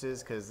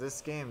sequences, because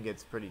this game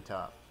gets pretty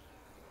tough.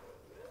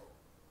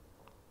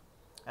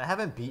 I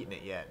haven't beaten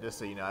it yet, just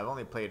so you know. I've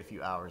only played a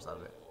few hours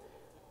of it.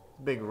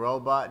 Big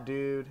robot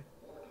dude.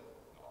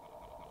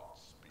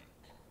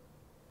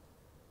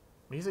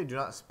 Did he say do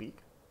not speak?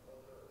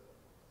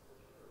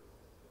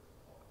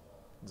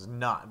 It's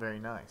not very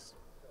nice.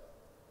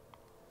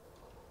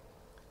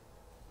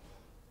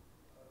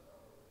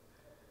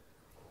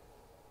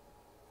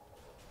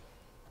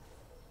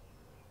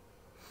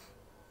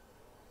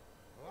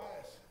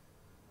 Elias,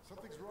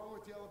 something's wrong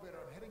with the elevator.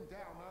 I'm heading down,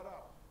 not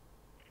up.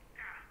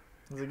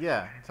 He's like,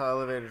 yeah, that's how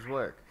elevators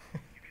work.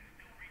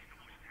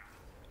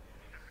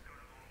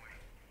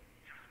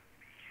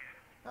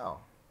 Oh,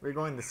 we're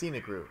going the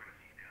scenic route.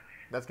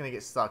 That's gonna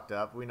get sucked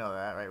up. We know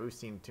that, right? We've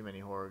seen too many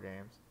horror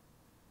games.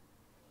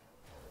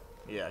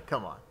 Yeah,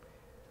 come on.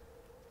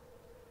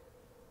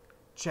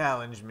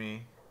 Challenge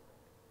me.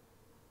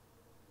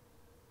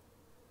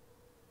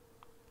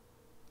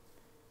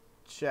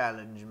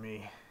 Challenge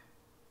me.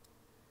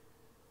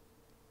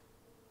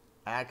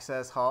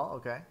 Access hall,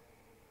 okay.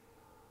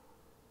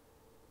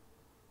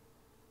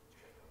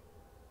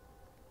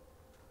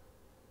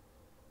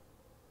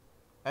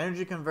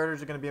 Energy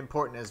converters are going to be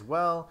important as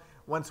well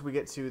once we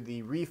get to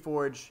the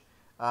reforge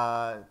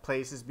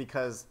places,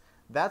 because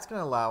that's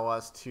going to allow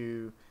us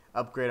to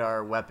upgrade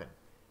our weapon.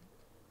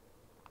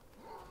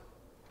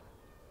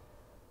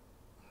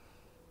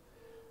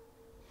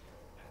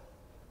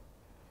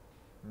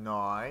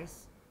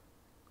 Nice.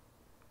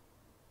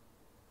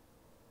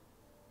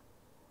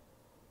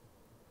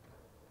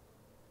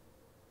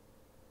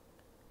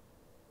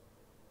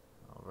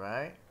 All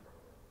right.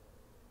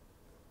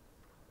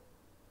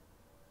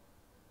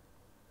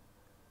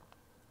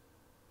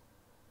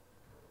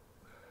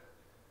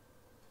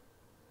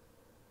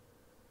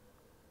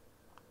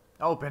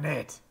 Open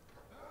it.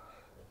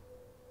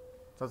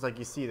 So it's like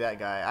you see that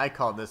guy. I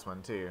called this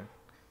one too.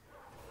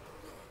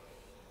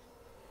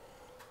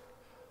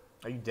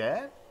 Are you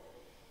dead?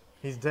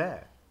 He's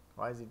dead.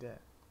 Why is he dead?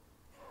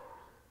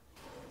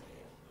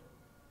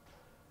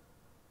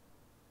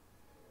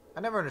 I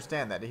never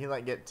understand that. Did he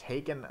like get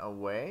taken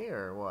away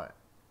or what?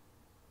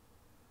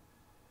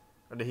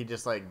 Or did he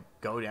just like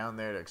go down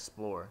there to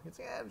explore? He's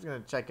like, yeah, I'm just gonna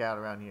check out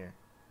around here.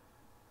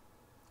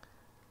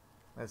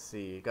 Let's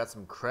see. Got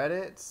some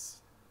credits.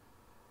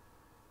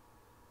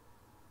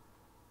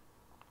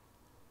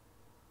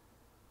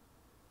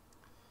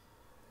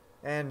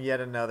 And yet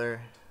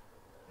another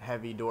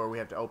heavy door we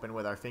have to open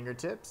with our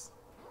fingertips.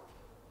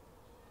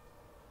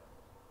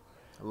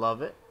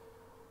 Love it.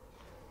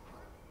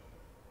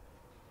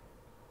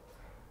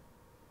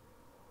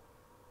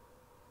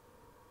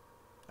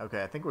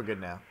 Okay, I think we're good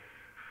now.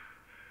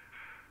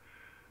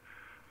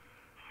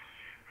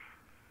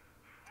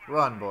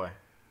 Run, boy.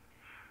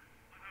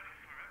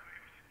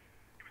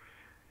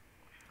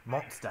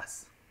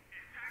 Monsters.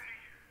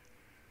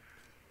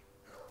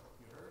 You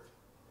hurt?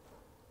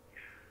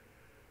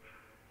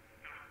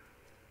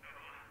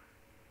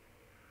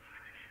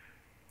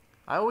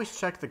 I always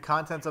check the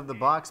contents of the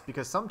box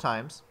because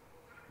sometimes,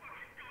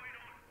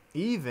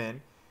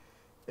 even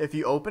if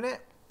you open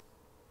it,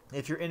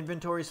 if your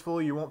inventory's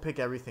full, you won't pick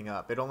everything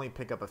up. It only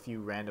pick up a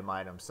few random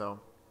items, so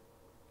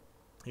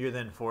you're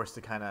then forced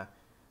to kind of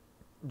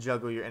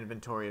juggle your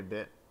inventory a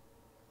bit.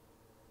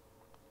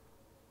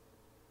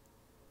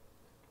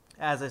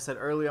 As I said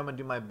earlier, I'm going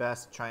to do my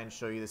best to try and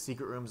show you the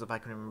secret rooms if I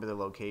can remember the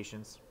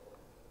locations.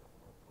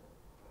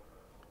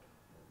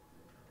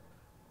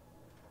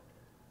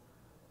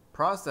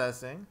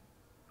 Processing.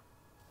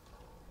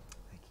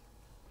 Thank you.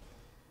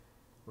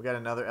 We got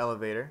another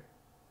elevator.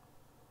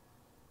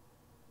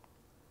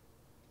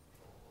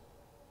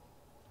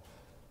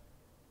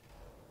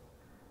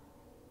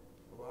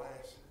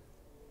 Elias,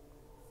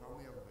 found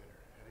the elevator.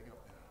 Heading up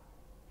now.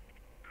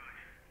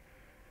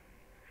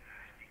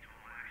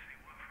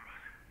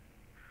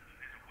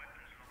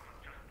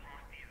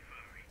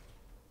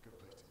 Good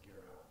place to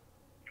gear up.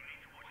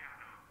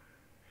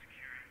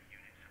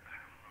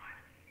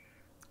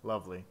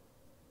 Lovely.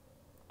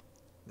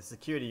 The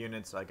security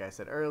units, like I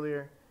said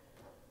earlier,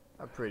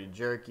 are pretty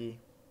jerky.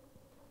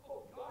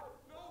 Oh God,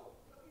 no!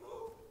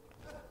 Move!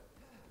 No,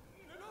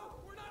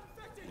 we're not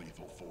infected!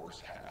 Lethal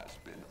force has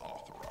been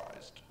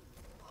authorized.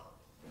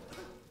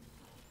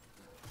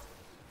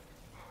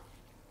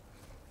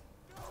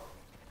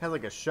 Has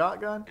like a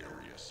shotgun.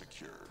 Area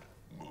secured.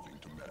 Moving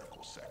to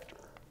medical sector.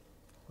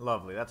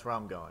 Lovely, that's where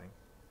I'm going.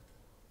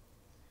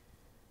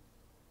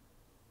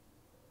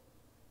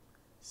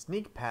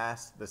 Sneak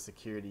past the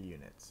security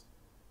units.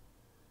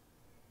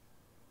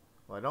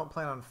 Well, I don't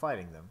plan on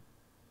fighting them.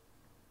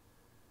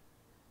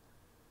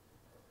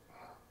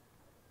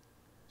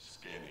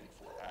 Scanning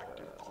for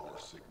active core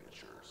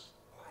signatures.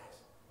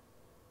 Elias,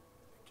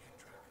 they can't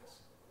track us.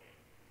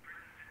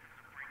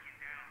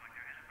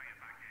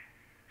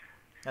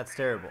 That's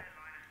terrible.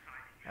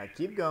 Alright,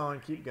 keep going,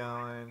 keep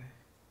going.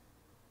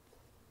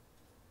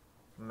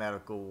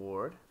 Medical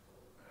ward.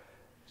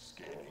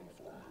 Scanning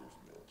for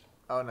movement.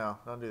 Oh no,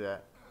 don't do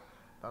that.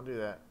 Don't do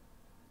that.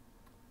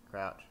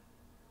 Crouch.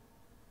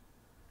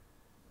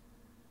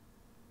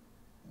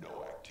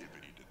 No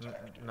activity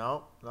detected.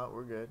 No, no,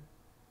 we're good.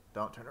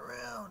 Don't turn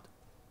around.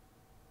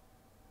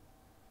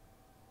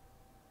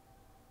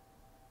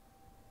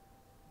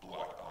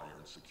 Black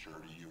iron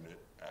security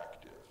unit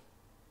active.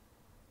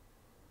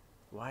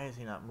 Why is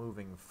he not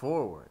moving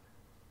forward?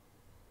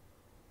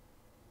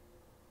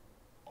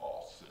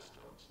 All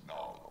systems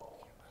nominal.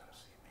 Can't let him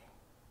see me.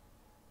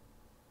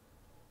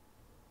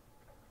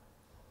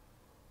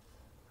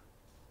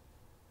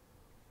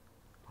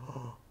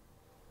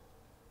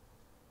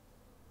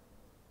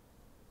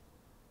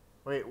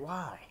 Wait,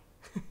 why?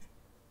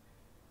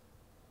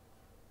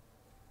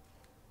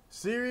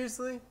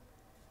 Seriously?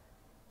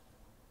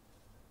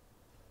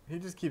 He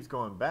just keeps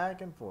going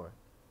back and forth.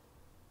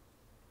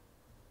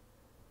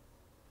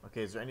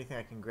 Okay, is there anything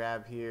I can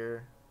grab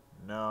here?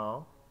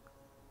 No.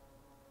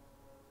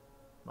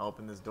 I'll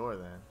open this door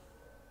then.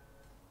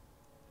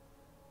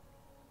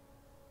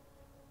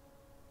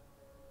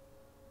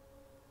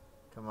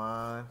 Come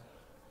on.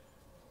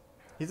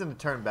 He's gonna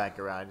turn back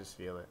around, I just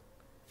feel it.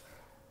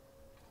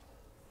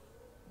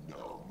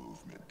 No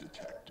movement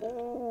detected.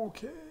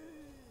 Okay.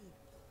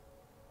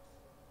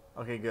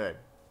 Okay, good.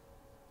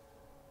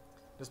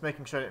 Just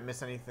making sure I didn't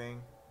miss anything.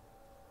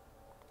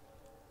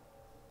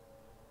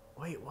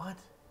 Wait, what?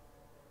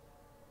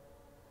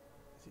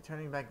 Is he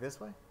turning back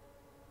this way?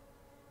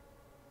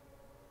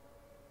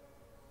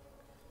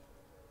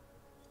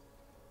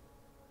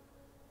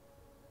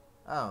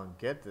 I don't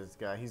get this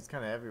guy. He's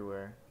kind of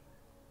everywhere.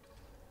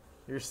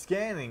 Your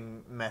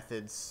scanning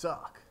methods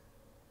suck.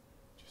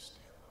 Just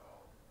stay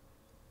low.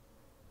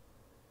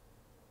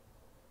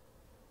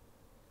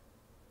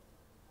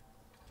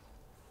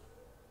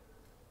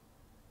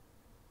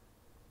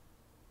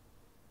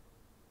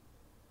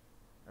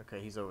 Okay,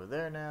 he's over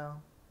there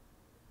now.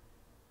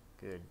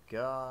 Good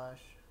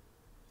gosh.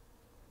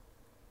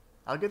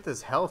 I'll get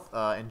this health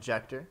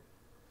injector.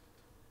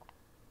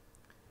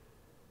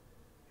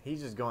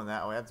 He's just going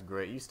that way. That's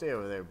great. You stay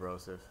over there,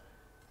 Broseph. Looks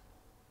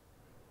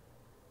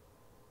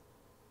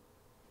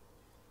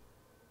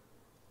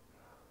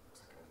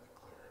like I'm in the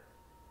clear.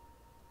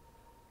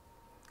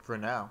 For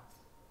now.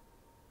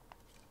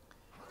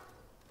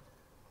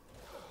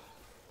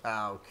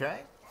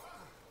 Okay.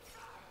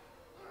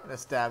 Gonna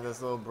stab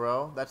this little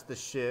bro. That's the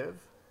shiv.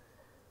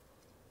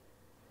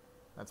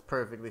 That's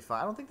perfectly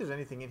fine. I don't think there's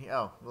anything in here.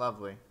 Oh,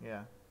 lovely.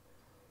 Yeah.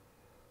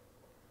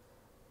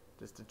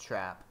 Just a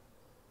trap.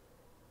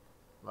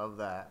 Love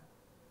that.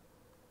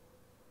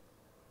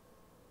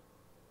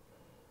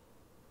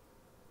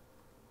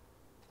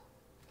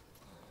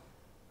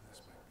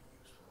 This might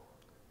be useful.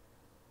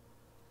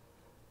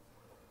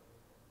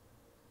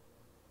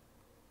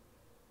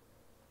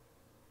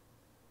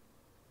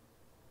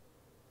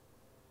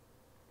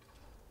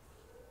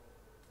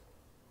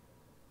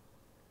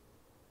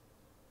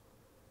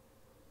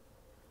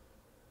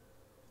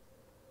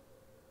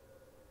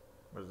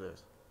 What is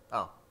this?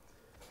 Oh.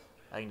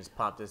 I can just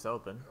pop this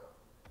open.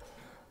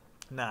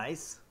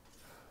 Nice.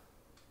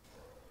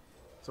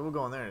 So we'll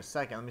go in there in a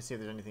second. Let me see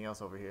if there's anything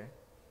else over here.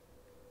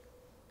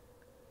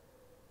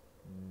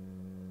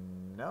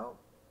 No.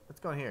 Let's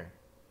go in here.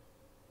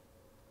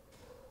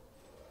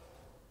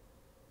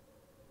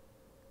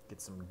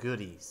 Get some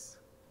goodies.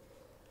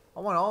 I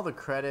want all the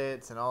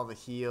credits and all the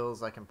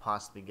heals I can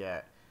possibly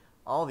get.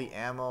 All the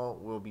ammo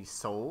will be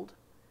sold,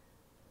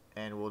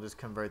 and we'll just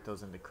convert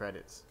those into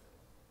credits.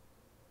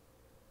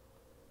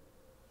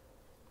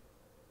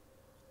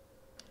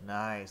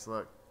 Nice,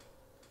 look.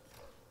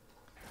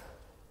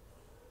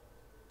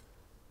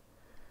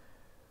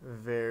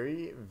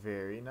 Very,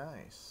 very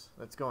nice.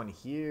 Let's go in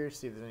here,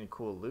 see if there's any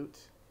cool loot.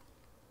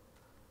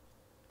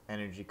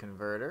 Energy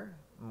converter,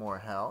 more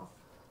health.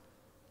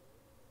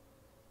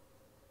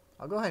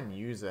 I'll go ahead and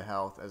use the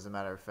health, as a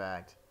matter of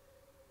fact.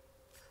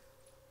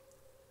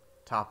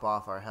 Top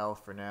off our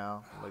health for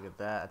now. Look at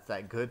that. That's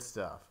that good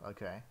stuff.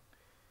 Okay.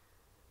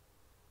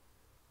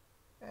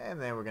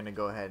 And then we're going to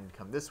go ahead and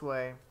come this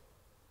way.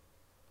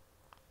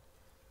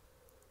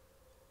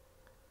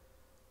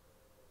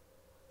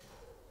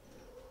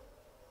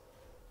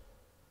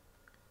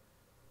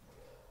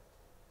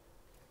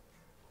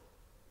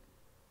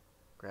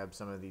 Grab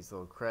some of these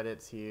little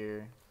credits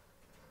here.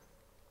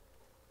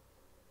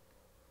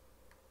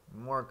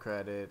 More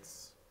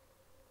credits.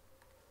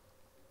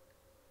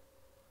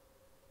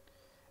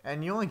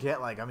 And you only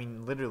get like, I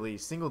mean, literally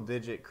single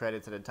digit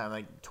credits at a time.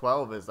 Like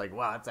 12 is like,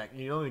 wow, it's like,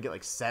 you only get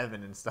like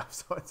 7 and stuff.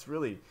 So it's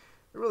really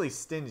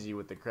stingy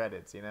with the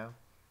credits, you know?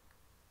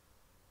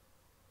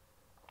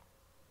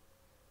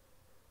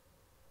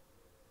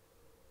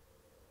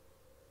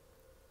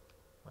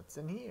 What's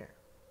in here?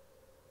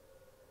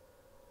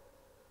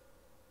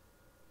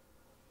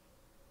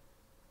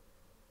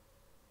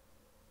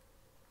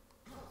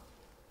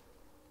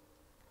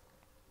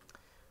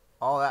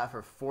 All that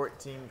for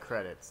 14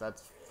 credits.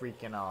 That's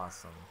freaking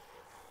awesome.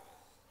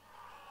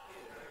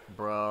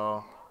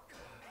 Bro.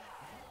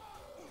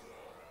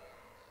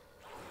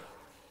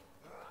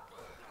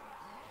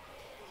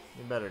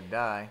 You better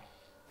die.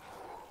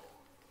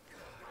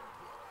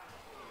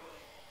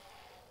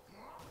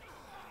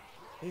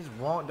 These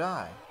won't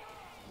die.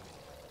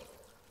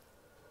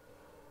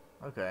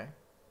 Okay.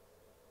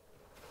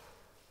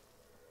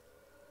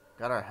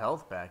 Got our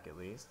health back at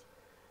least.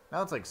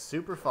 Now it's like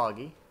super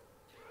foggy.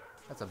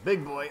 That's a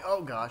big boy.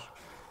 Oh, gosh.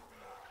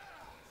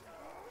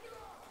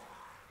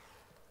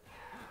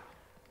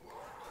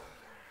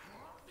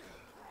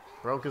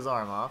 Broke his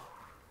arm off.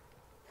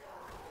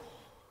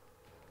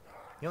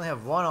 You only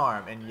have one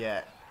arm, and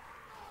yet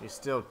you're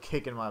still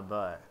kicking my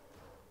butt.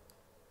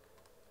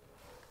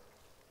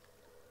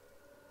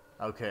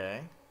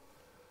 Okay.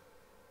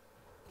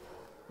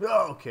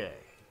 Okay.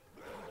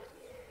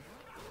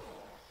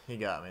 He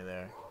got me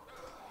there.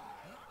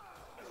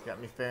 Got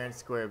me fair and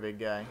square, big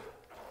guy.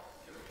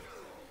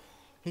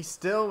 He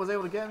still was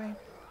able to get me?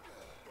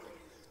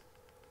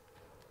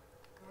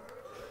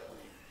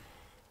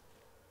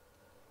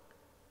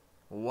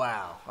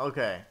 Wow.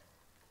 Okay.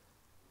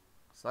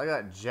 So I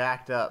got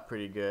jacked up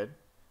pretty good.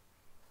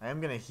 I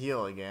am going to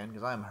heal again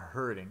because I'm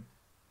hurting.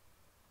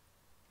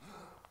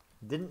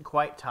 Didn't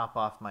quite top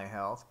off my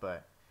health,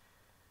 but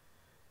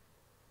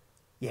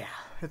yeah,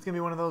 it's going to be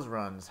one of those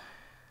runs.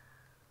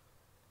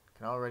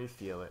 Can already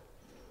feel it.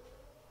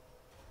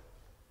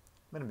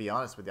 I'm going to be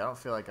honest with you. I don't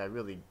feel like I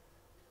really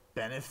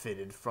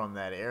benefited from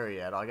that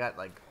area at all. I got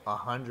like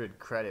 100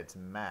 credits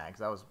max.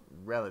 That was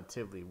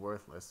relatively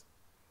worthless.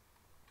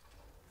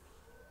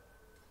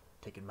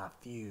 Taking my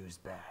fuse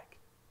back.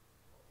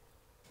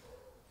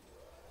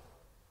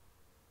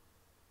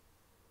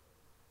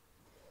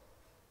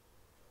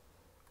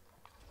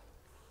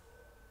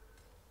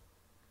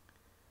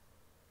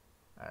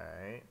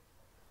 Alright.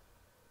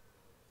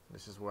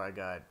 This is where I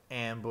got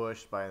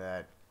ambushed by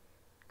that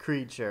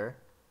creature.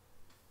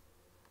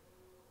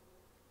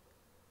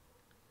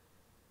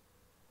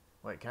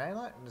 Wait, can I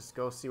not just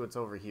go see what's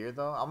over here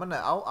though?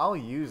 I'll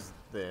use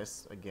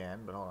this again,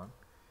 but hold on.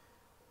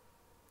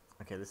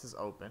 Okay, this is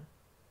open.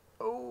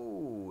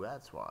 Oh,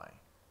 that's why.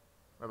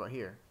 What about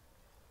here?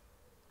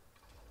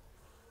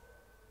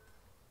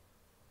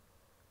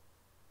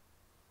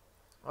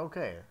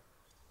 Okay.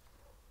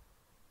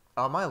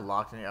 Oh, am I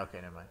locked in here?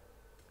 Okay, never mind.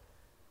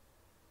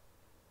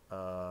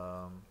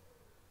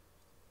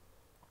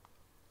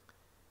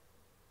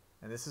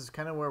 And this is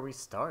kind of where we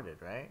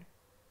started, right?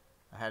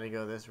 I had to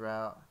go this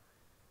route.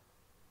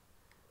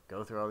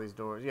 Go through all these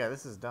doors. Yeah,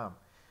 this is dumb.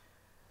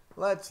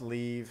 Let's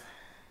leave.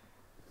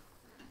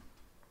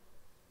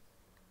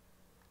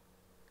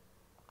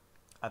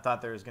 I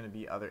thought there was going to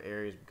be other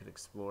areas we could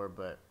explore,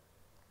 but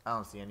I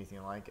don't see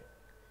anything like it.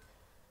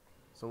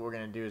 So what we're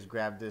going to do is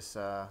grab this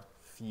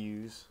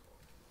fuse.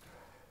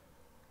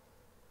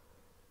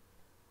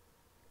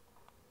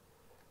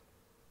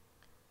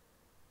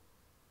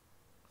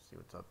 See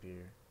what's up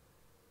here.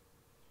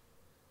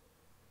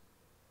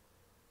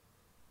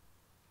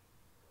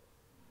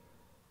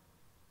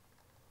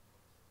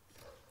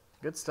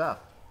 Good stuff.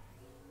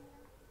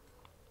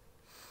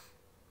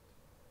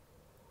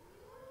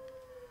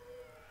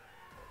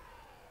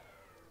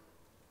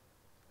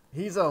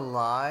 He's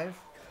alive.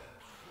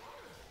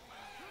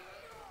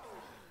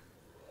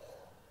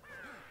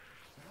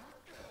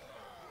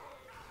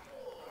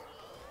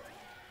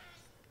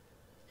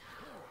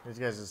 These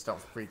guys just don't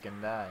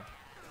freaking die.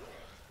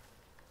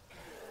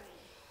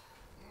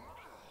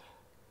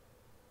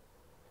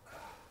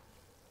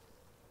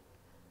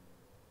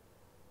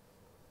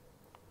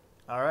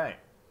 All right.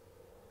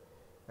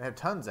 They have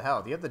tons of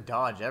health. You have to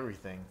dodge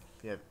everything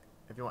if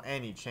you want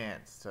any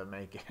chance to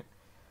make it.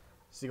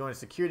 So you go into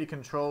security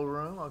control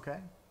room, okay.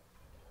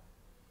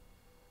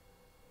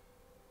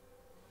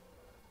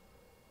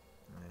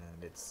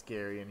 And it's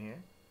scary in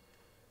here.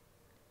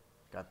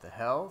 Got the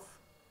health.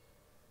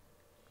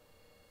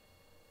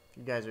 If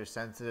you guys are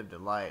sensitive to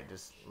light,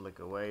 just look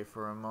away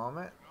for a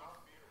moment.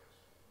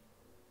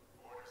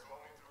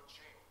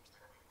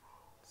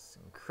 It's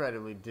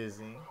incredibly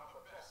dizzying.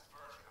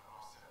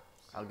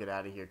 I'll get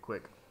out of here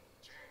quick.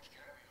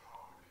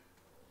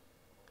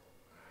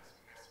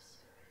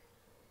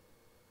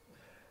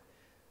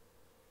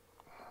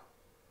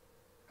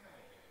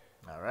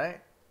 All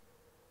right.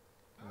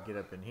 Get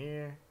up in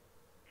here.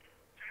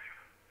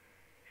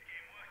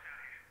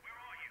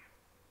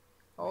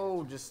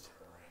 Oh, just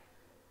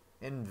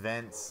in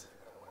vents.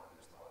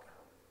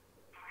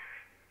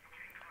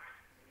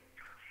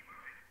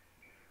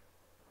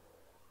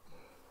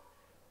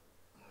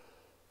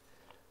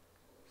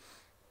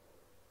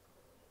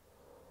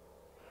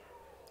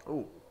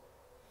 Oh.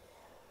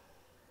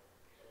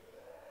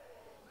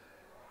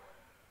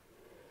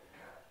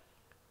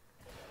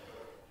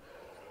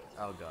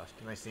 Oh gosh,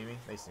 can they see me?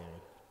 They see me.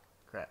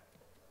 Crap.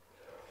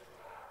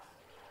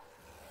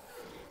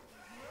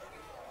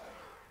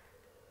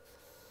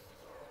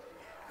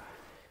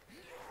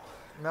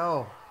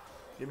 No.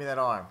 Give me that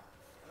arm.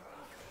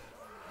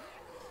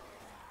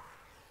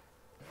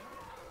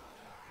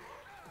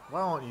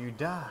 Why won't you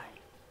die?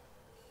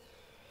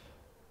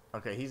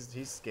 Okay,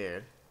 he's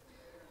scared.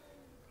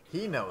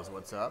 He knows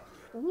what's up.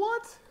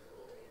 What?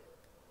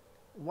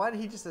 Why did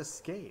he just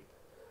escape?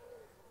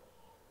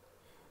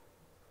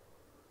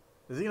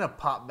 Is he gonna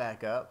pop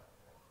back up?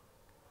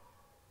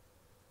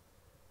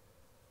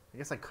 I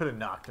guess I could have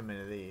knocked him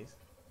into these.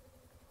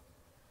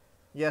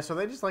 Yeah, so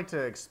they just like to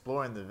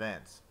explore in the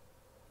vents.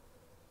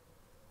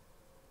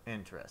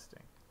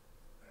 Interesting.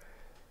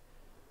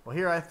 Well,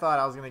 here I thought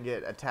I was gonna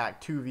get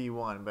attacked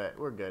 2v1, but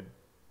we're good.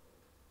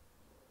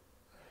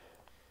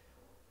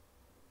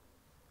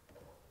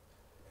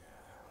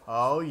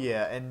 Oh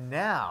yeah, and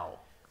now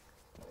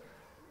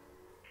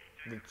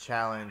the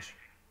challenge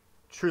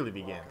truly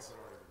begins.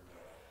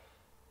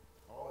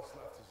 All that's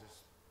left is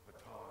this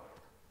baton.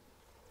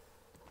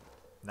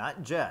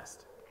 Not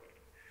just.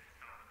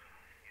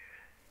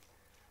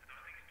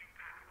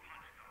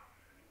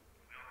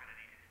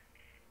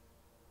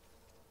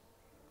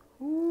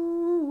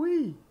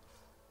 Ooh-wee.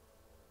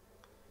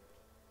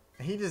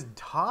 He just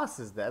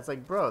tosses that. It's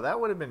like, bro, that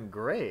would have been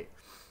great.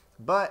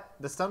 But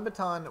the stun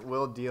baton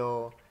will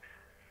deal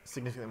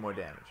significantly more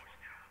damage.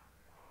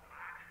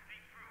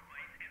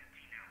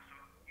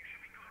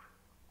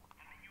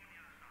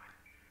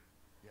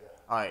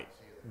 Alright,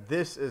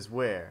 this is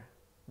where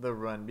the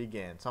run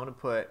begins. So I'm going to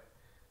put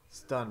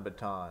stun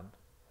baton.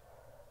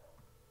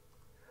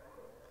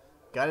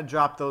 Got to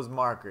drop those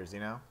markers, you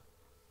know?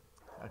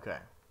 Okay.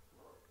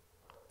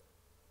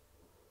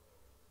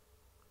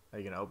 Are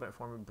you going to open it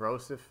for me,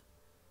 Brosif?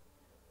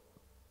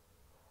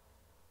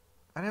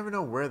 I never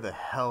know where the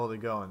hell to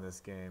go in this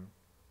game.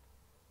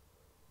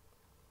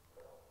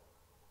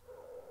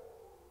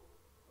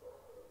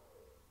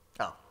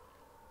 Oh.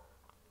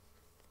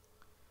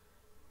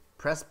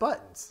 Press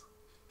buttons.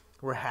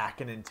 We're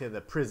hacking into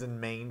the prison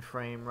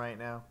mainframe right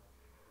now.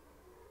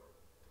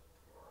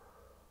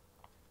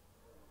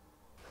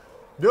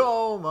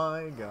 Oh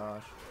my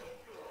gosh.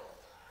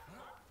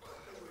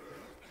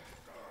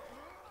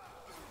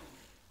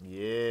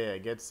 Yeah,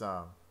 get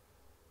some.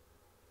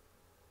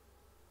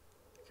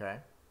 Okay.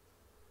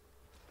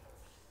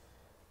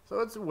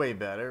 So it's way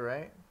better,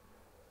 right?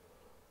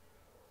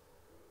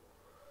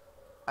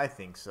 I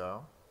think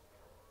so.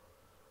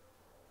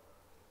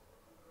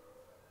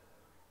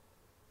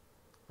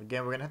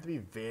 Again, we're going to have to be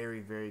very,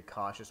 very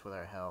cautious with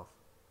our health.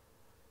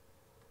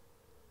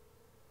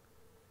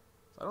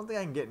 So I don't think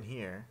I can get in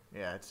here.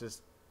 Yeah, it's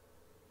just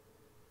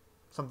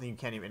something you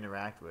can't even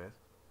interact with.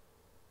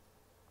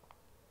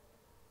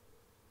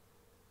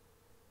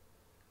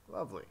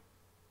 Lovely.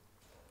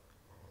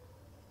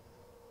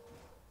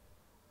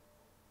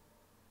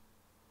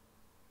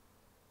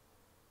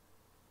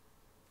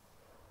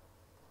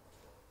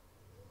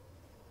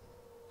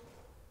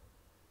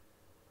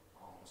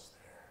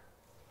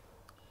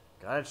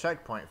 At a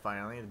checkpoint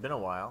finally. It's been a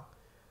while.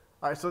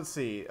 Alright, so let's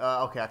see.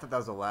 Okay, I thought that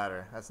was a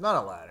ladder. That's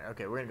not a ladder.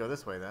 Okay, we're gonna go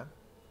this way then.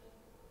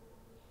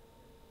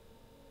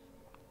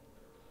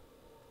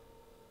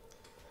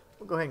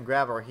 We'll go ahead and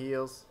grab our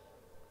heals.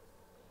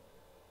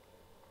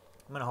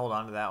 I'm gonna hold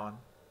on to that one.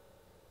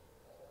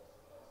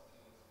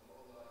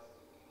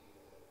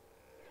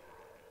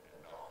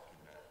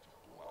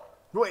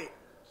 Wait!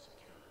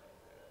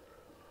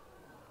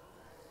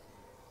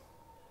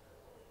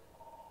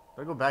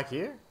 Do I go back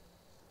here?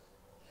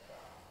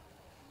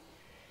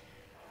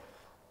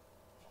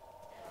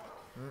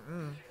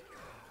 Mm-mm.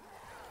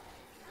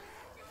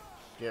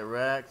 Get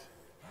wrecked.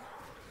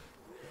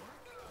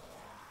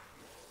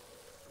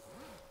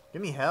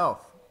 Give me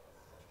health.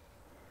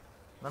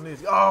 None of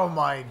these. Oh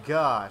my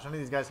gosh! None of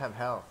these guys have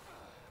health.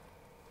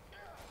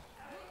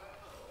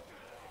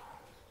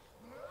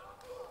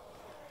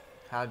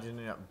 How'd you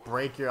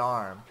break your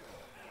arm?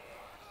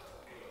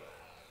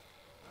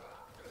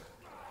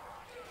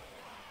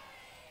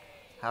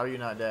 How are you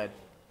not dead?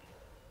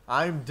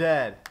 I'm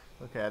dead.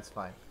 Okay, that's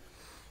fine.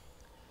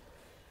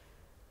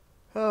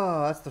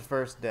 Oh, that's the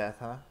first death,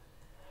 huh?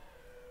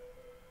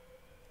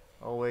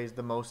 Always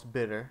the most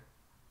bitter.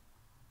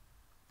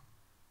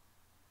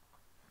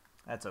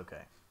 That's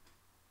okay.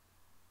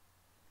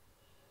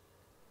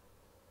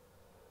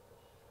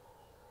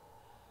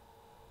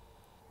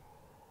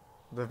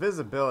 The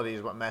visibility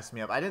is what messed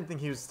me up. I didn't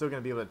think he was still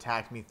going to be able to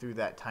attack me through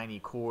that tiny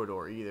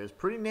corridor either. It's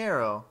pretty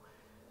narrow,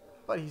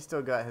 but he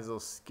still got his little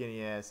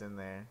skinny ass in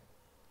there.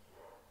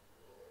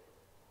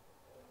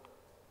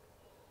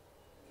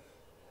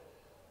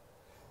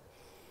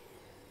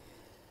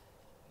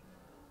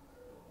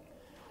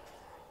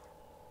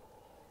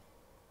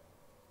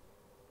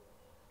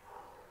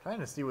 Trying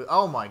to see what...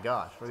 Oh my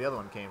gosh, where the other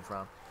one came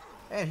from.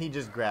 And he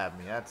just grabbed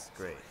me. That's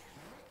great.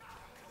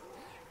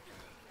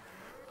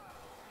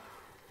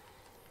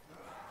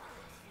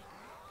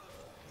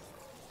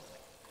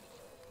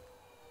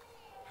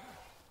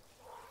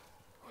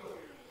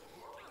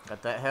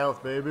 Got that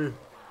health, baby.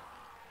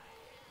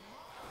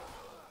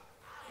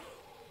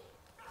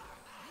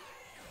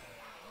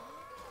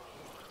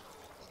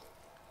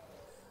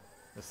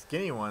 The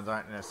skinny ones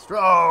aren't in a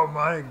strong... Oh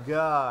my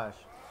gosh.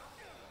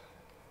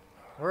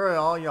 Where are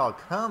all y'all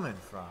coming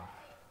from?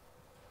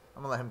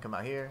 I'm gonna let him come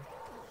out here.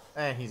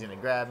 And he's gonna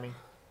grab me.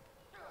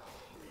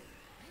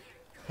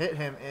 Hit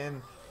him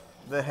in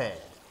the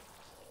head.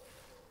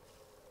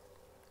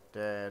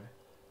 Dead.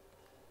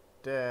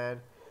 Dead.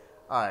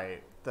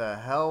 Alright. The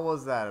hell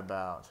was that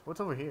about? What's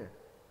over here?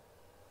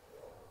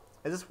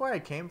 Is this where I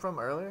came from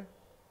earlier?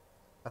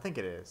 I think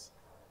it is.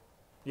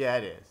 Yeah,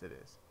 it is. It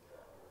is.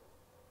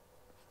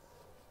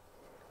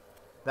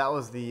 That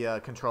was the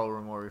control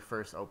room where we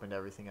first opened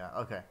everything up.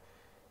 Okay.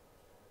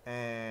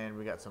 And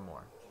we got some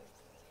more.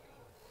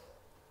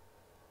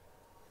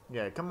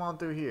 Yeah, come on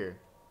through here.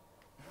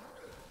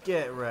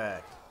 Get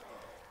wrecked.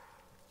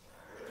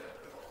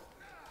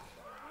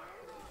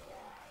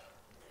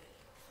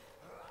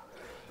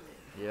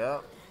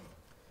 Yep.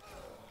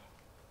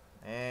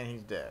 And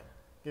he's dead.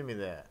 Give me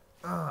that.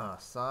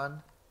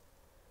 Son.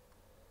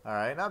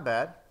 Alright, not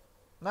bad.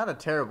 Not a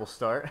terrible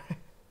start.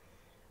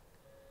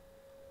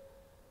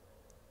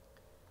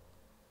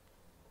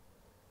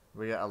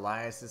 We got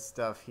Elias's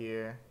stuff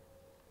here.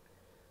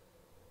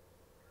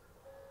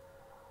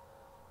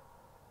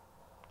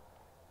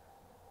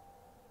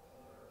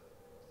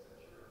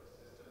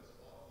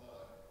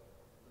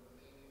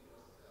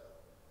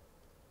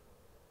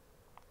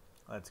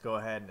 Let's go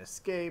ahead and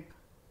escape.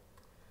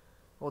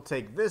 We'll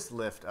take this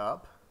lift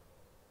up.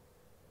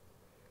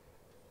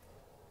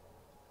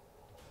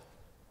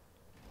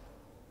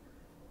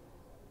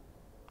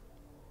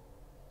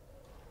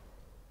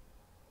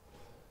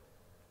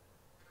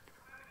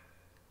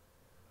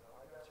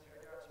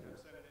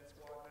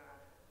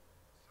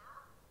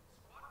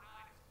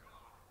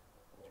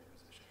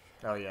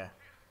 Oh yeah.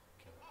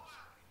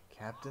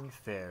 Captain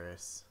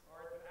Ferris.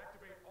 Alright, then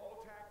activate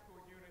all tactical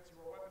units.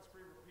 You are weapons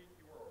free. Repeat,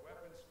 you are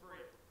weapons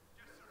free.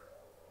 Yes,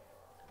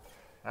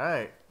 sir.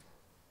 Alright.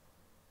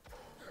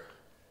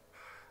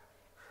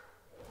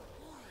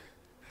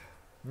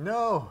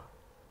 No!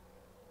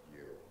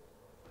 You.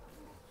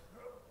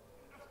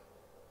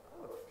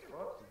 How the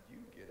fuck did you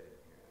get in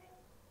here?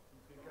 You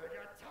think I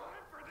got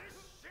time for this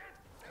shit?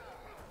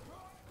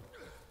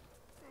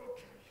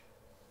 Okay.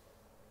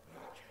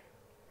 Okay.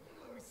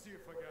 Let me see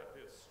if I got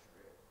this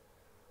straight.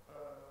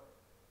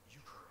 You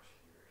crash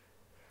here.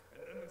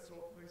 And then this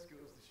whole place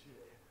goes to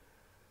shit.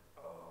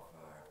 Oh,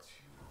 5,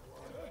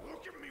 2, 1.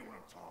 Look at me when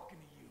I'm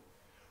talking to you.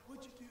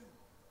 What'd you do?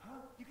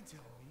 Huh? You can tell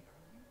me.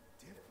 Are you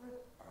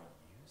different? Are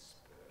you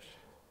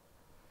special?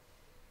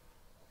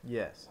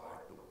 Yes.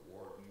 Like the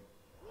warden?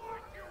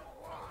 Like your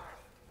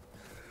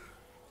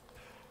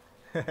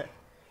wife!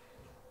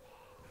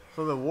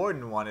 So the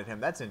warden wanted him.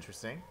 That's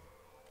interesting.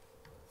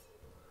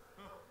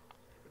 I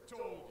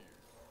told you.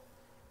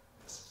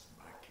 This is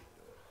my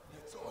kingdom.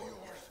 It's all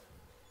yours.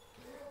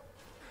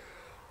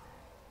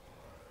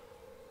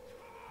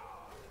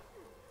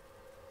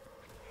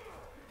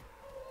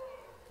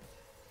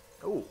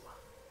 Ooh.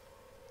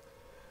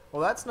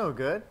 Well, that's no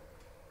good.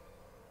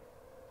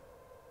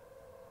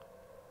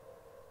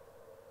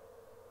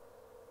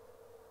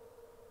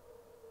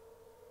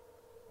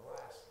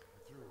 Alas, we're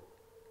through.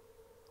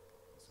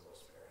 And so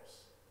was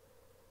Ferris.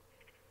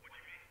 What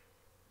you mean?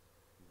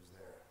 He was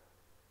there.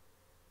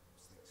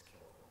 Those things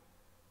killed him.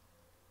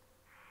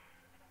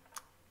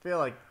 I feel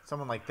like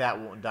someone like that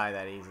won't die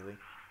that easily.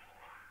 Just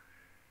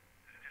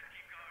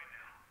keep going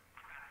now.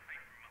 I've got a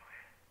safe room up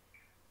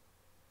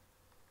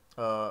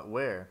ahead.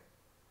 Where?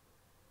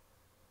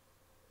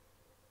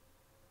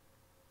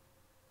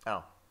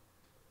 Oh.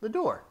 The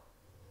door.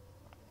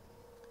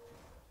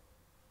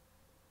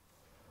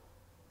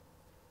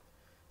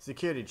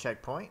 Security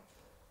checkpoint.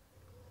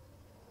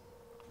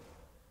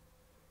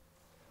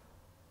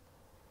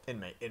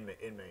 Inmate.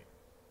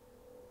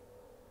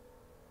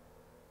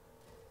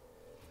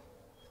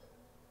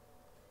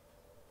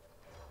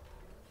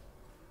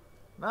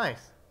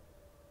 Nice.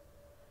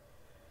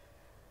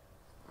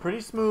 Pretty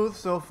smooth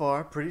so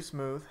far. Pretty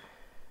smooth.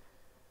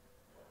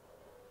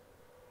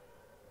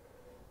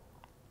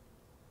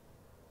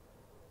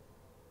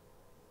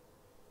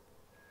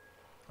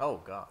 Oh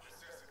gosh.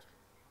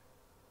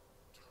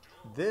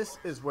 This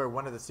is where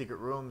one of the secret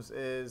rooms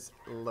is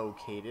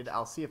located.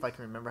 I'll see if I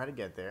can remember how to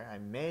get there. I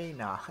may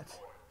not.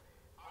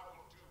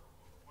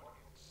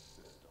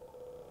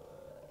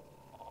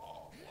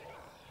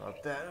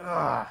 About that.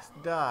 Ugh,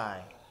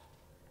 die.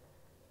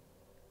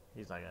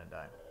 He's not gonna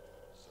die.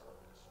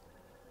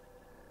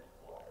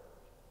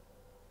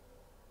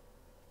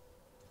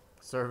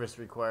 Service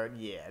required?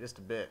 Yeah, just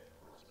a bit.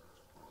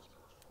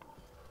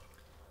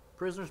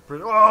 Prisoners.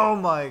 Oh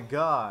my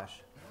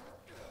gosh.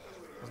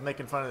 I was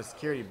making fun of the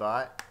security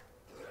bot.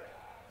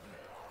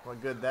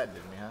 What good that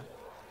did me, huh?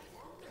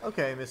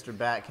 Okay, Mr.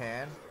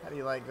 Backhand. How do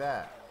you like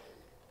that?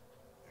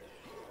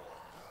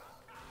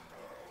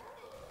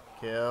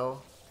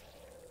 Kill.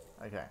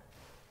 Okay.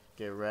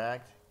 Get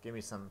wrecked. Give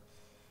me some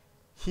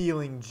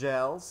healing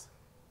gels.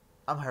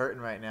 I'm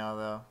hurting right now,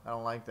 though. I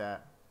don't like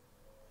that.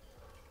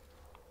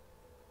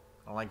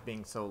 I don't like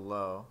being so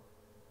low.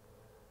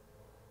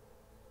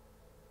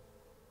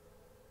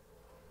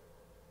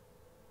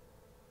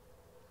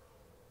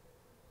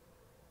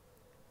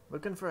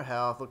 Looking for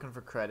health, looking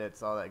for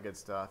credits, all that good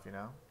stuff, you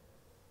know?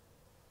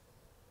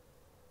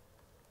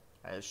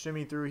 Alright, let's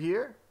shimmy through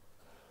here.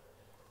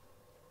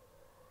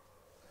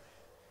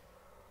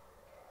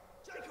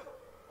 Jacob,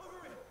 over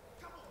here.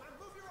 Come on, man,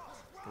 move your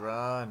ass.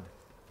 Run.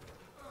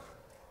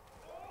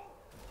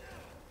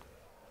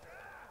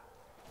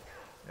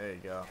 There you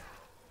go.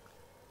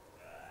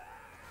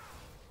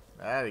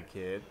 That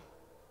kid.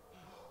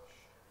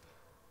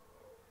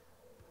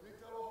 Think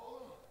that'll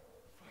hold him?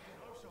 Fucking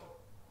hope so.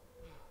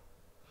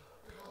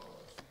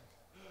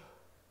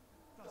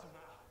 Doesn't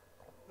matter.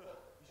 Look,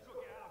 you just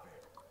gotta get out of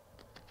here.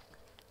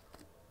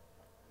 You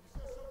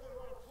said something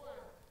about a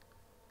plan.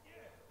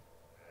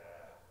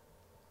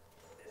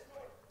 This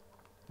way.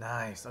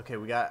 Nice. Okay,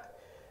 we got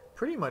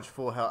pretty much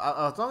full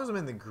health. As long as I'm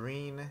in the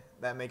green,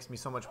 that makes me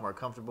so much more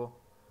comfortable.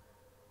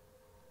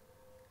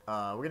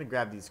 We're gonna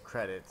grab these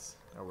credits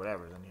or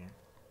whatever's in here.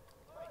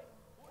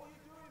 What are you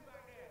doing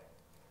back there?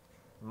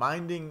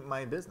 Minding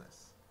my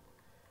business.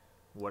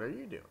 What are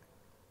you doing?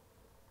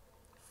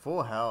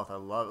 Full health. I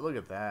love it. Look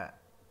at that.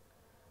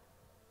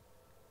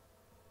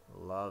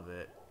 Love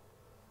it.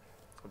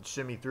 Let's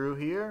shimmy through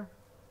here.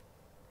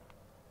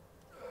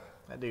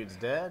 That dude's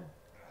dead.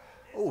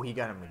 Oh, he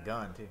got him a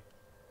gun too.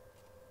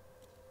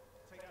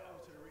 Take that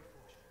over to the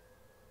reforge.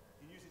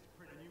 You can use it to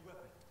print a new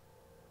weapon.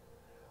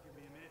 Give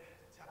me a minute to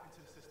tap into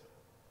the system.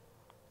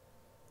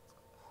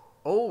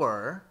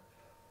 Or,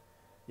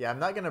 yeah, I'm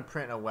not going to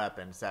print a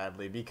weapon,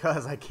 sadly,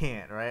 because I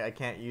can't, right? I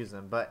can't use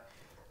them. But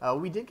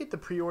we did get the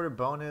pre-order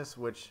bonus,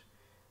 which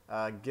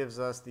gives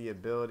us the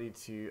ability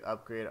to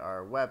upgrade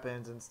our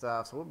weapons and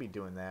stuff. So we'll be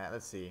doing that.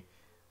 Let's see.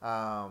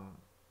 Well,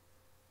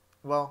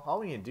 all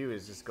we need to do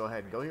is just go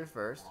ahead and go here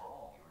first.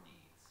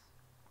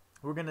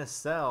 We're going to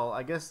sell,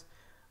 I guess,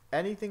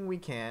 anything we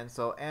can.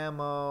 So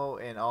ammo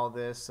and all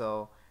this.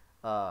 So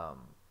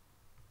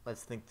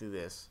let's think through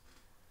this.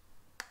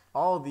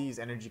 All these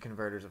energy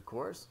converters, of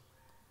course.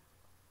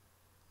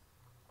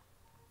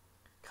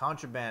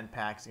 Contraband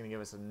packs are going to give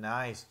us a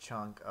nice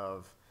chunk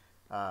of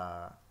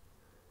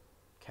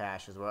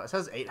cash as well. It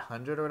says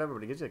 800 or whatever,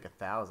 but it gives you like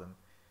 1,000.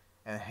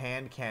 And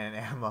hand cannon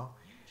ammo.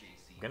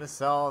 I'm going to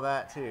sell all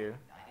that too.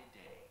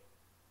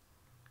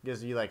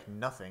 Gives you like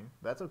nothing.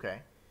 That's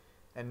okay.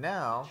 And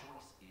now,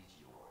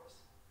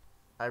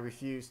 I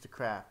refuse to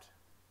craft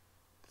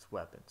this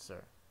weapon,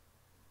 sir.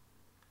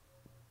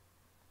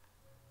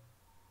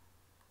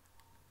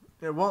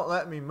 It won't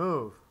let me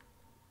move.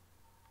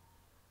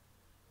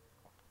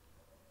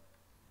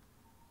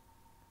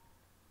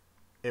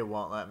 It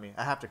won't let me.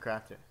 I have to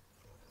craft it.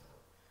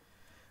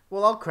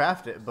 Well, I'll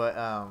craft it, but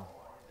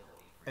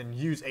and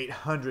use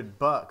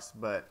 $800,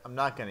 but I'm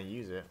not gonna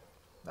use it.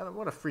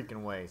 What a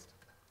freaking waste.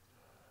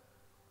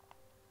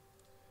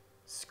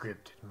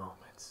 Scripted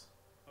moments.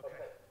 Okay,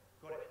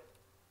 got it.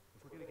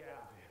 If we're gonna get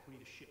out of here, we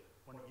need a ship,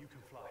 one that you can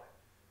fly.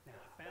 Now,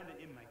 I found an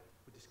inmate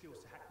with the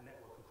skills to hack the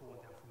network and call one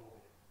down from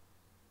orbit.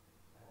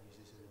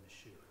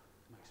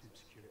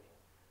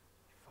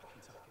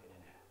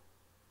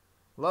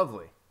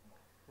 Lovely.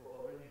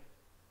 What, really?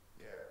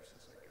 Yeah, ever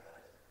since I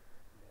got it.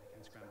 Yeah, it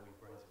can scramble your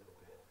brains a little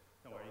bit.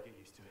 Don't worry, you get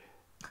used to it.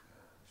 I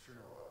sure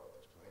know a lot about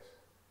this place.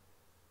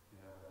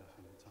 Yeah, I've had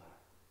nothing but time.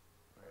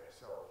 Okay,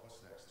 so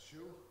what's next? The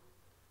shoe?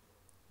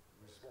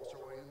 Are we supposed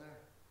our way in there?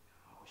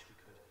 I wish we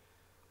could.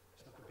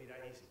 It's not gonna be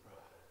that easy, bro.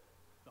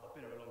 Look, I've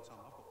been here a long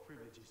time. I've got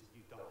privileges that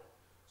you don't.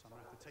 So I'm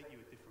gonna have to take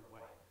you a different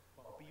way.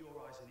 But I'll be your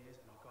eyes and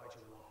ears and I'll guide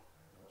you along.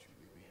 Don't you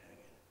leave me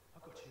hanging.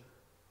 I got you.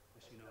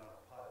 Unless you know I'm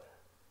a pilot.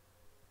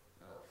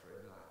 No,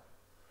 afraid not.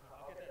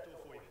 I'll get that door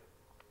for you.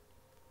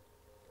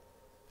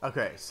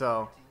 Okay,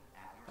 so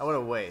oh, what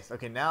a waste.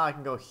 Okay, now I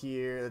can go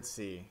here. Let's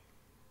see.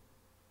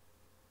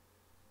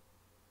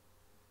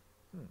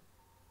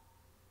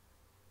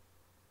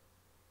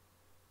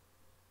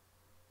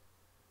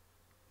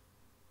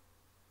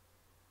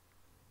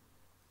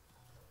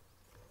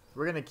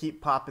 We're going to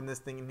keep popping this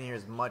thing in here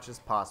as much as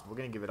possible. We're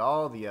going to give it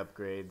all the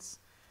upgrades.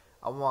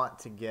 I want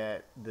to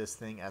get this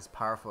thing as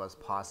powerful as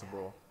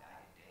possible.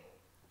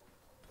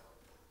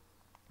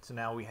 So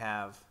now we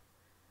have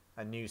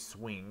a new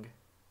swing.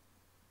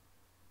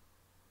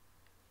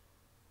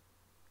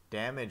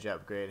 Damage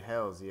upgrade,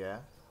 hells yeah.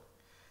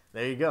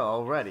 There you go,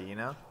 already, you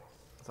know?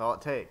 That's all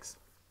it takes.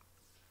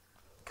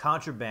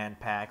 Contraband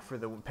pack for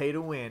the pay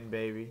to win,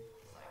 baby.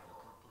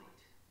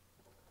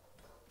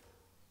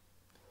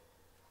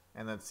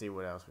 And let's see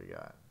what else we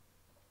got.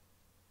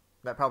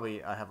 That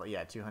probably I have,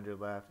 yeah, 200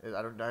 left.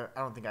 I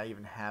don't think I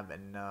even have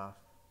enough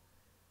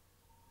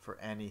for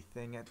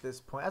anything at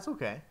this point. That's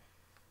okay.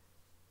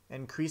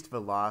 Increased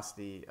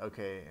velocity.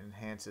 Okay,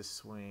 enhances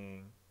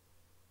swing.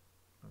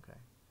 Okay.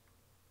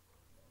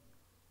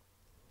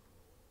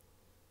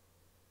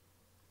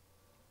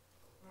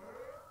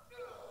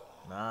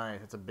 Nice.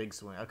 That's a big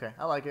swing. Okay,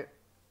 I like it.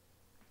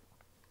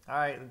 All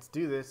right, let's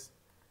do this.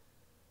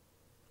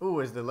 Ooh,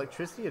 is the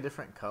electricity a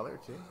different color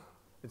too?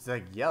 It's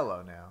like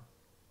yellow now.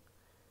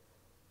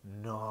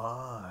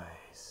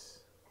 Nice.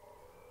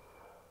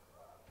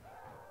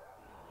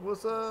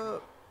 What's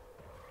up?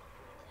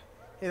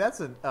 Hey, that's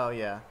a... Oh,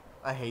 yeah.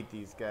 I hate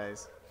these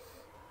guys.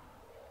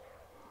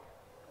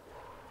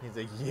 He's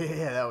like,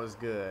 yeah, that was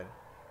good.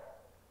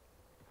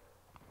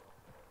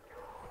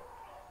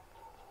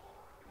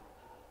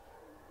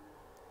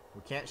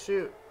 We can't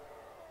shoot.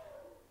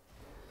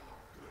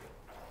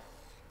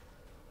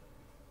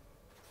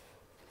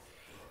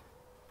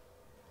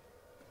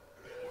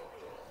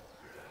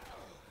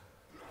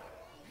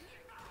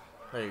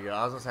 There you go.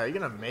 I was gonna say, are you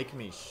gonna make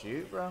me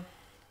shoot, bro?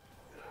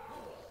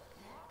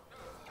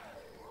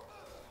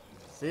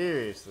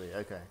 Seriously,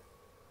 okay.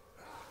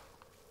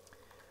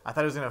 I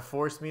thought it was gonna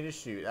force me to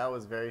shoot. That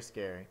was very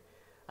scary.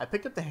 I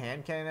picked up the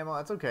hand cannon ammo.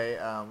 That's okay.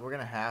 We're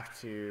gonna have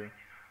to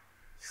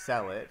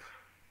sell it.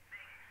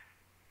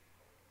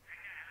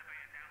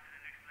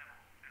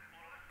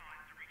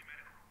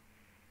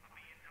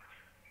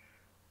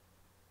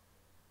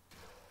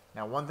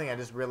 Now, one thing I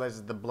just realized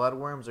is the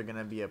bloodworms are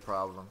gonna be a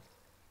problem.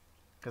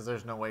 Because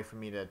there's no way for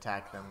me to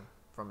attack them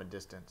from a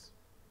distance.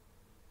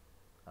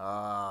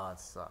 Ah, it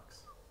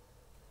sucks.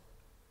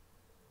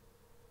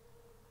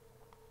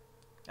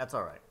 That's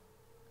alright.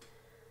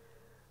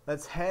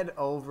 Let's head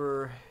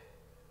over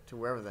to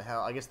wherever the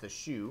hell, I guess the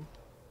shoe.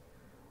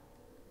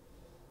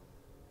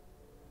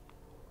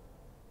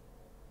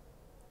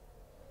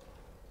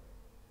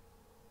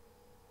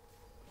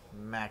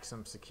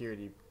 Maximum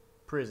security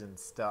prison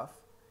stuff.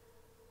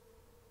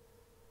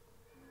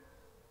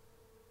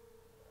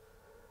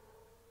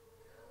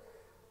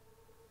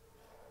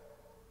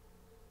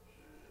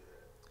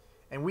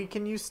 And we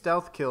can use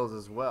stealth kills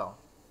as well.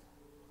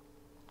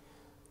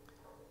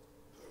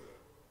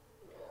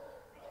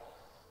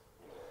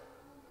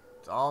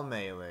 It's all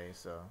melee,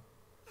 so.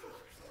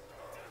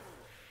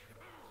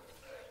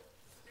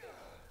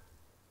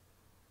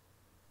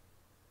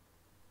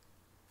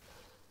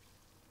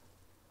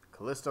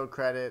 Callisto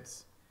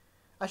credits.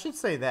 I should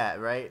say that,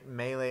 right?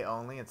 Melee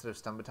only instead of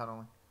stun baton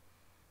only.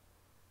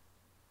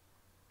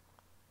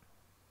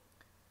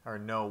 Or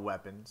no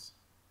weapons.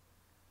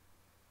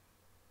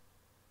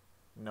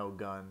 No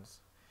guns.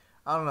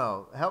 I don't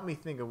know. Help me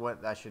think of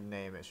what I should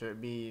name it. Should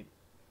it be...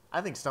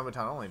 I think stun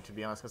baton only, to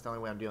be honest, because that's the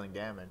only way I'm dealing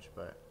damage,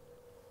 but...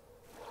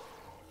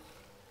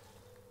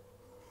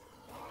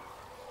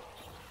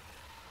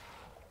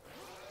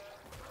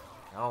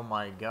 Oh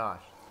my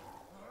gosh.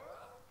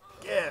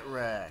 Get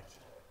wrecked.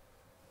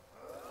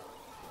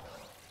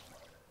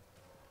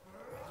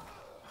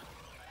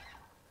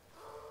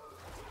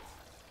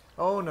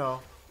 Oh no.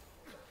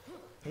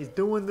 He's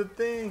doing the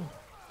thing.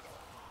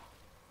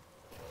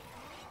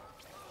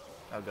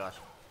 Oh gosh,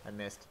 I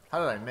missed. How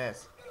did I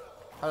miss?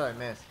 How did I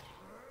miss?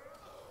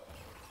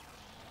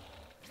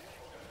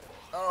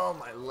 Oh,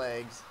 my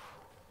legs.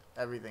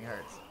 Everything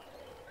hurts.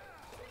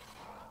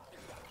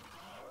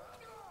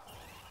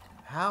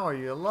 How are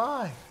you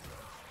alive?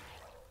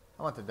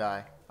 I want to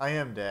die. I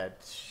am dead.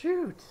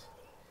 Shoot.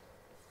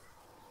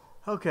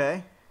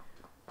 Okay.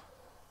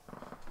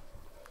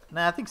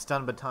 Nah, I think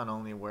stun baton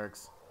only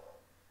works.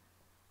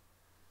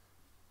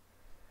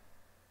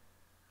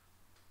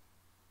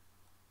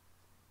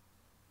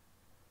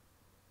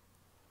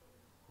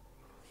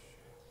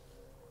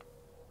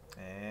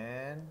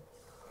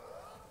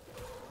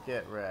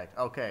 Get wrecked.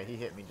 Okay, he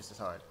hit me just as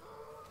hard.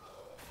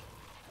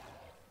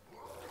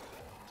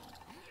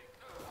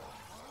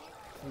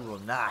 You will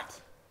not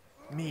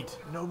meet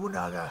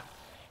Nobunaga.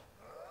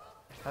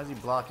 How's he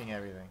blocking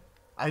everything?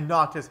 I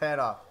knocked his head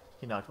off.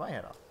 He knocked my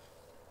head off.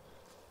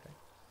 Okay.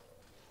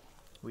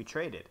 We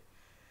traded.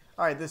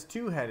 Alright, this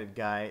two-headed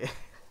guy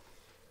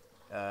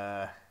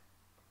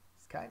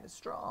is kind of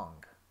strong.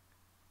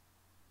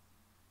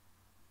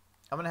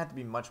 I'm going to have to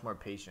be much more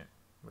patient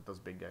with those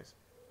big guys.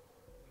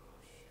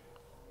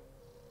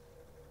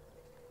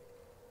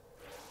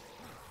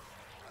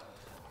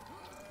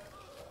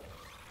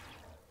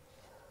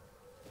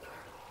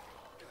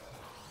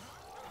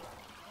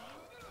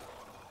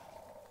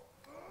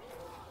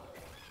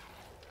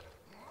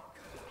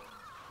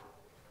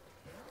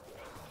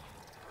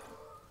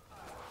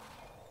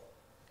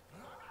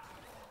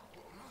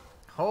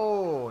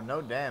 Oh,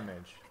 no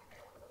damage.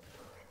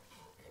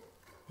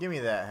 Give me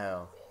that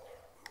health.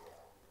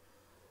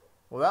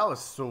 Well, that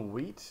was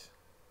sweet.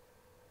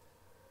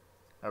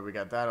 Alright, we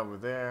got that over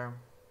there.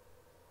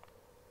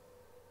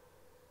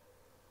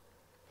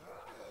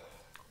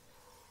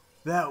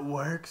 That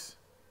works.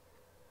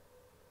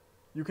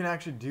 You can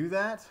actually do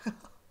that?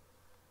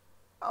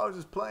 I was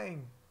just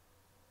playing.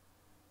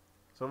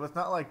 So if it's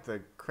not like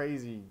the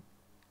crazy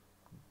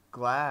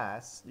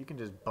glass, you can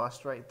just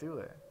bust right through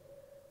it.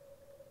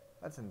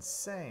 That's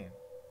insane.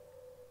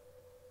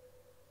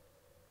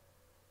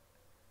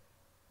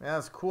 Man,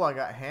 that's cool. I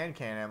got hand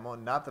cannon ammo.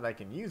 Not that I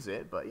can use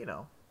it, but you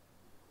know.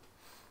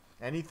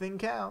 Anything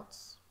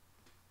counts.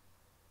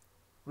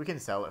 We can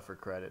sell it for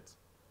credits.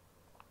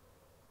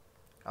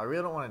 I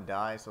really don't want to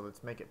die, so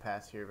let's make it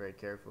past here very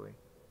carefully.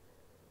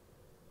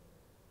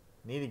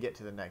 Need to get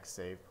to the next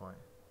save point.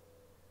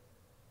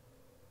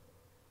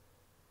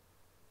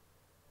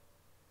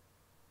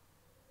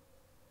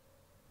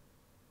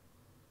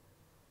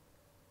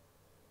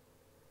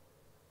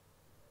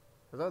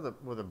 Is that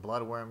where the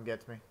bloodworm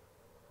gets me?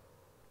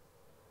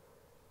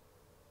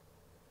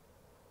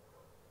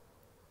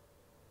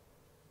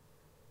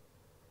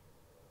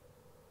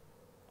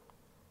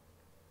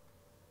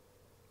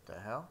 The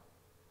hell?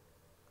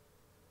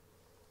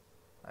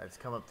 Alright, let's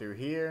come up through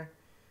here.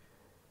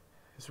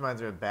 This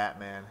reminds me of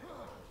Batman.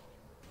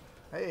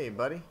 Hey,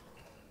 buddy.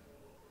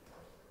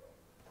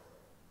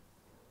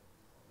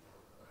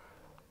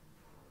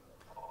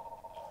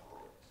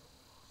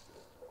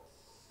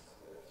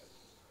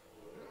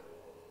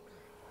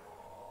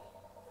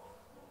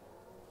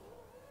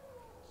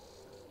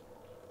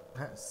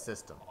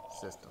 System.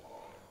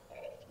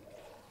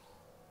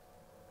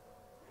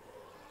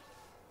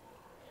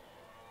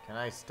 Can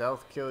I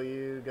stealth kill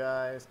you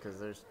guys? Because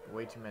there's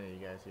way too many of you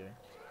guys here.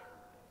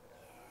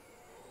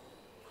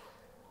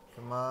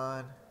 Come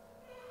on.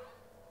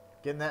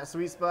 Get in that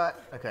sweet spot?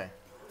 Okay.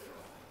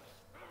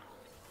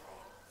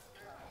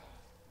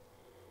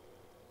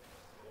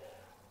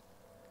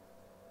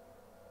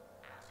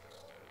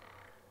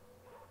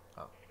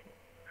 Oh.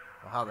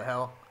 Well, how the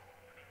hell?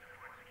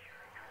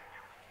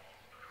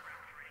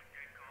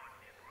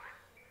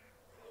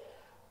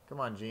 Come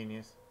on,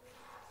 genius.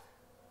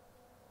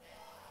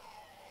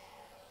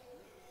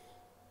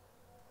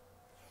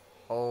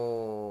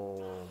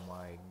 Oh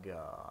my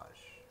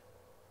gosh.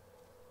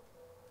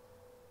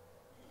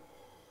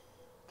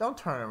 Don't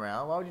turn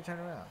around. Why would you turn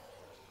around?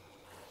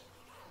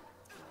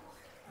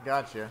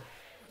 Gotcha.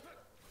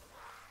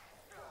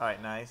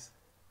 Alright, nice.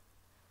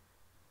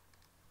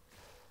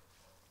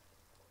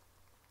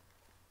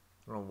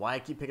 I don't know why I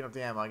keep picking up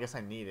the ammo. I guess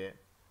I need it.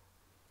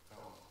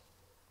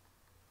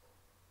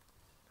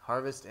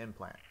 Harvest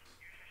implant.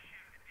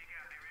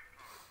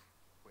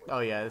 Oh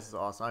yeah, this is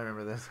awesome. I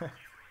remember this.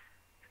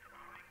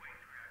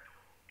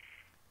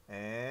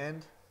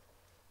 And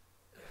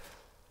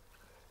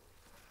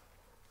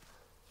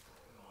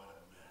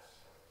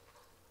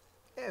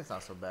yeah, it's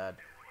not so bad.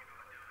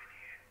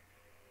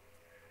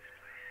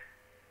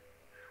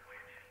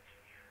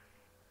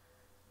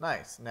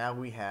 Nice. Now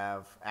we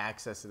have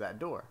access to that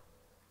door.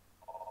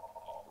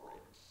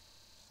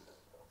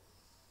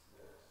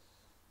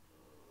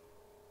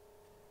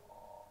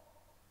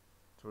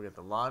 So we got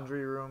the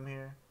laundry room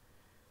here.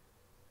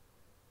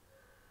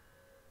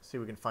 See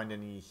if we can find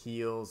any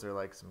heals or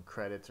like some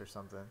credits or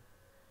something.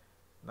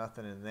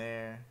 Nothing in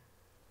there.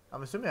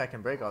 I'm assuming I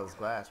can break all this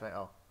glass, right?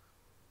 Oh.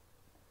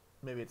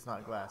 Maybe it's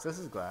not glass. This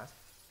is glass.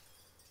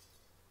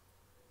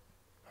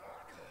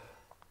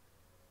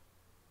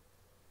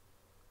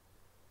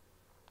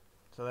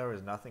 So there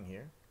was nothing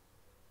here.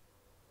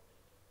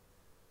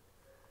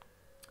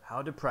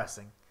 How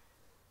depressing.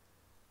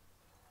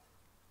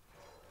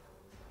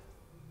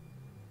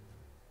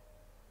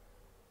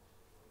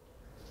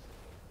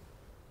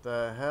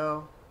 The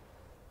hell?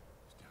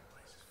 This damn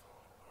place is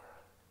falling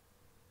apart.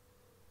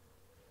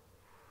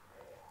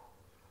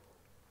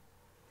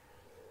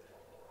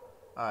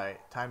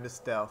 Alright, time to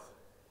stealth.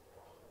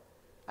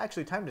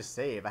 Actually, time to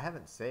save. I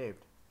haven't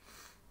saved.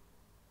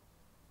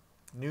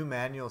 New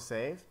manual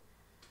save?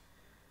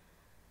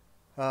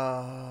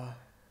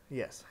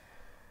 Yes.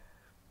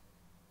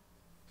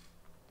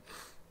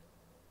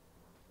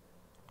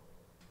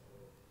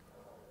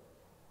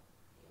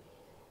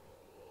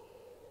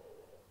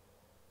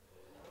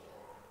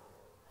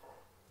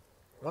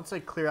 Once I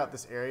clear out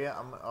this area,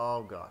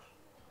 oh gosh.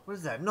 What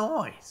is that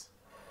noise?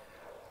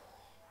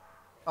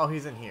 Oh,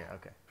 he's in here.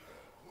 Okay.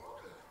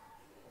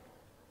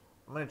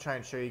 I'm going to try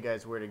and show you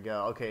guys where to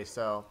go. Okay,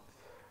 so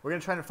we're going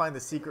to try to find the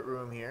secret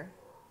room here.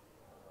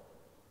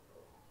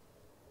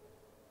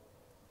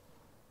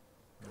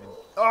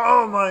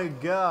 Oh my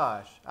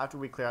gosh. After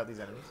we clear out these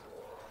enemies.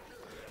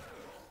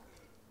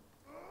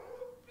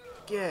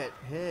 Get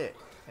hit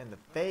in the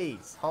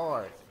face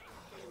hard.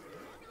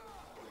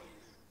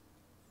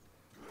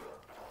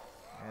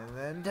 And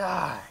then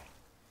die.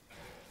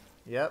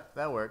 Yep,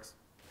 that works.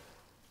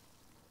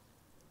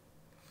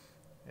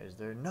 Is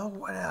there no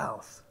one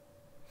else?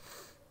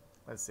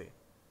 Let's see.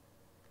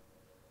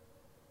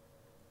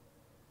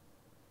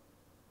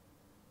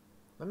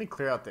 Let me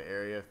clear out the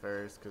area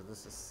first, because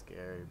this is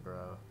scary,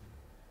 bro.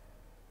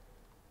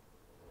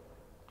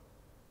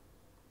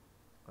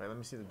 Wait, let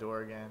me see the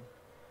door again.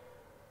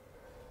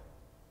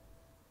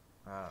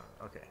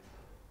 Okay.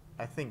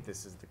 I think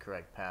this is the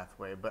correct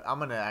pathway, but I'm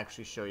going to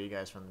actually show you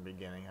guys from the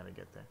beginning how to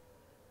get there.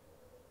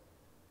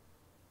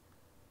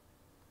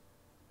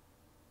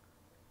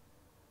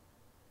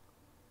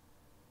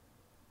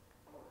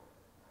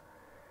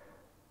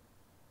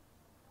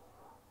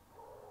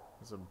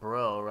 There's a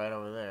bro right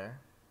over there.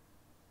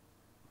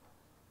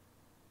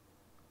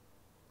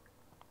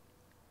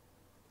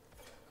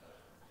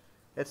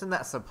 It's in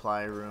that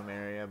supply room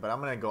area, but I'm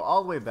going to go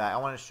all the way back. I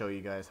want to show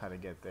you guys how to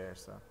get there,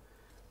 so.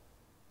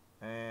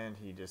 And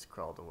he just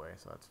crawled away,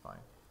 so that's fine.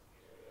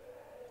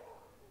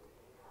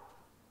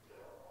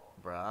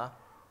 Bruh.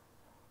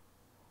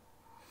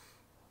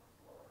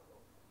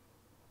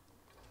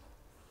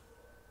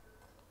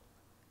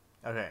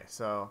 Okay,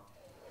 so.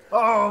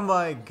 Oh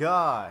my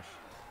gosh.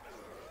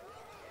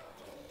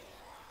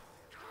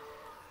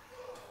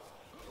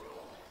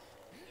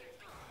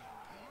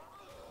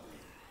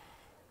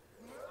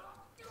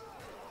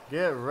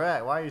 Get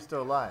wrecked. Why are you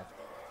still alive?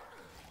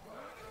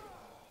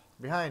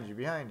 Behind you,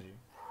 behind you.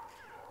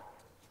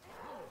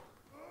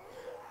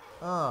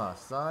 Oh,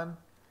 son.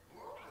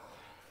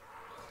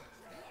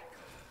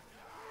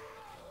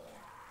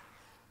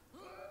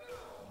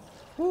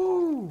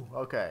 Woo!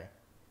 Okay.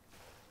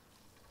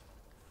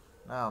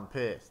 Now I'm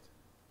pissed.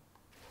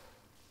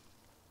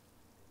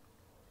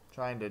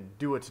 Trying to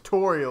do a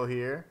tutorial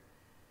here.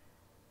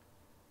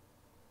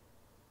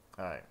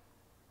 Alright.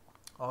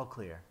 All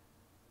clear.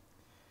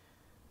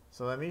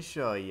 So let me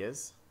show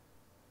yous.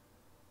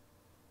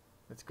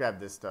 Let's grab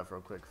this stuff real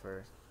quick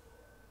first.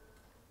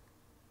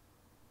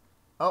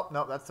 Oh,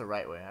 no, that's the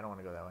right way. I don't want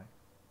to go that way.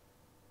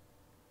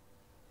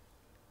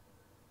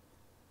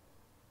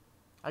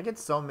 I get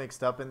so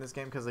mixed up in this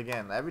game because,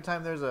 again, every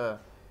time there's a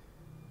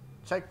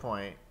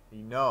checkpoint,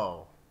 you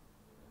know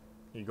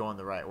you're going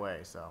the right way,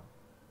 so.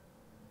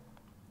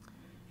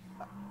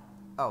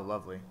 Oh,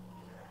 lovely.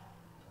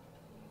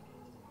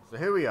 So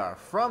here we are.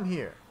 From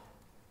here.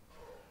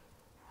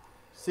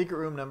 Secret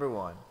room number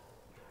 1.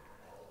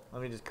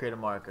 Let me just create a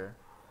marker.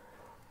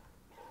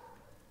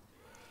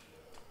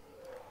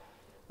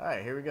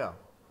 Alright, here we go.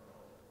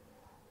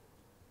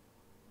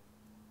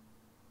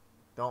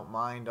 Don't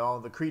mind all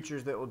the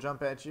creatures that will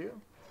jump at you.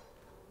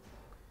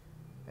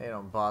 They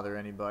don't bother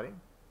anybody. You're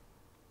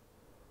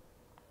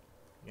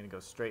going to go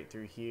straight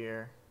through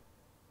here.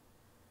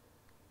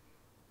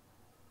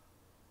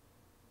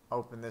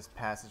 Open this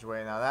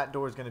passageway. Now that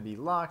door is going to be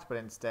locked, but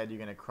instead you're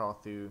going to crawl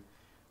through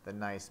the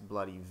nice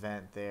bloody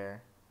vent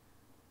there.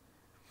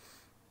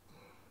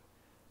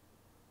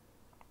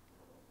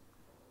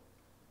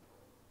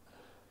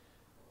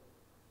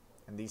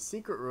 And these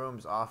secret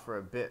rooms offer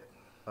a bit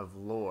of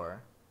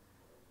lore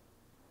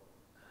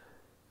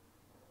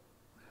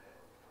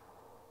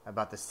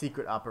about the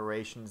secret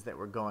operations that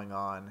were going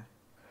on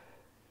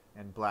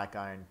in Black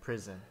Iron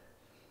Prison.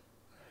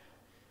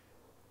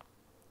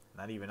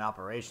 Not even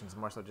operations,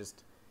 more so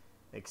just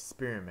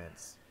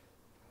experiments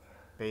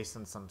based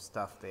on some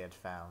stuff they had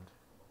found.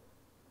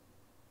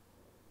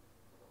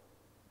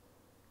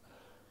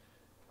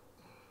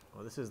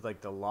 Well, this is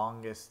like the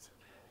longest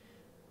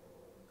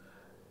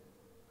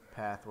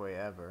pathway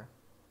ever.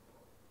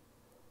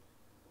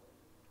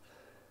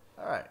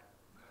 Alright.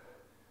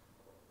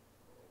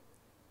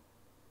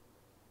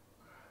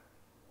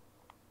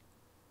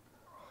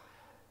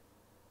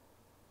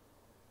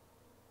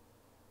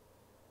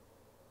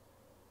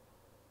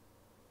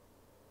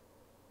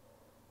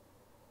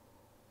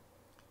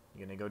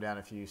 You're going to go down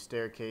a few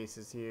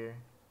staircases here.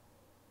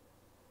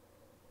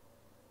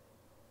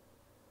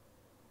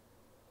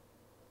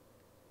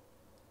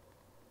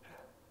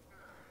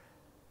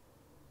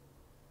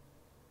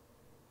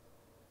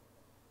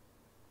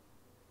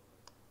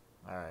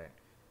 Alright.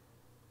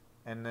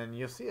 And then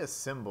you'll see a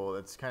symbol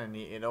that's kind of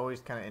neat. It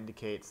always kind of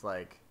indicates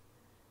like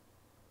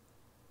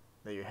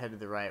that you're headed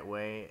the right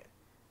way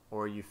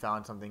or you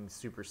found something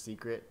super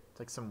secret. It's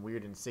like some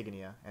weird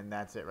insignia, and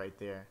that's it right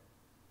there.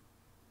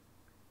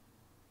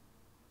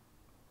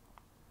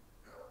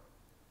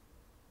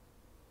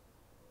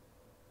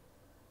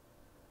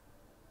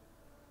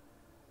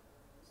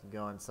 So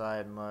go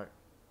inside and look.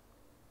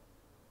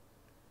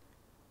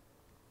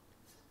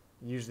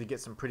 You usually get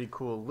some pretty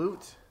cool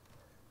loot,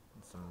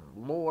 some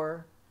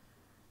lore,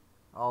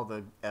 all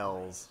the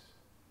L's.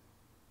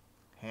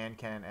 Hand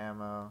cannon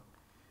ammo.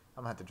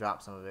 I'm gonna have to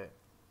drop some of it.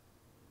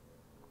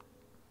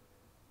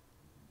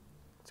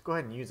 Let's go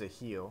ahead and use a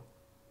heal.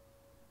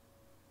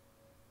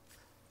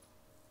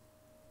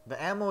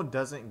 The ammo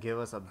doesn't give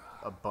us a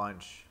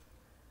bunch.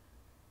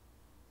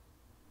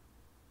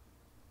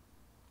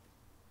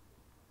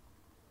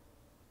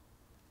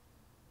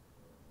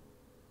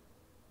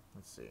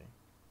 Let's see.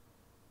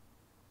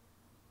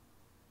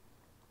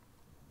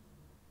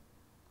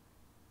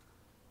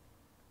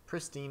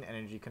 Pristine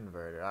energy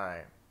converter.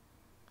 Alright.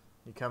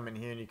 You come in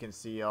here and you can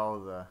see all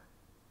the...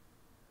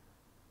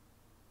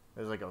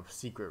 There's like a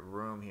secret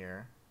room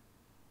here.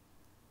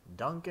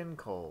 Duncan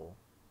Cole.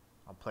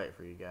 I'll play it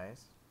for you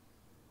guys.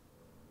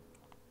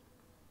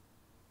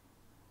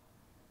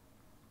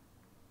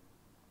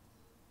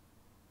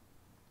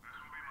 This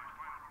will be my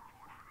final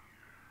report from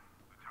here.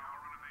 The tower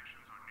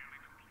renovations are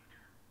nearly complete.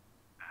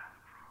 And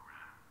the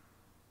program.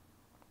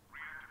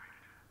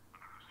 Reactivated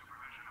under the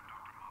supervision of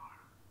Dr.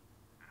 Muller.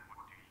 And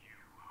what do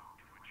you hope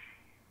to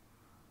achieve?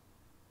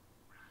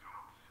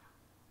 Results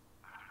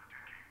after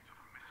decades of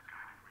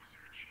misguided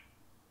research.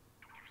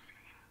 Don't you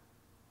see?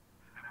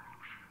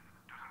 Evolution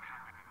doesn't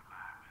happen in the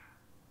lab.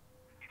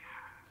 It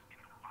happens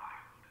in the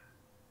wild.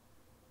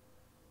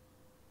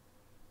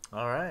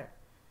 Alright.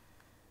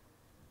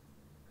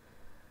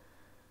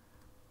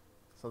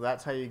 So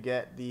that's how you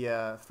get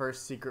the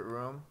first secret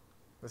room.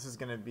 This is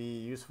going to be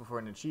useful for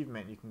an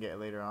achievement you can get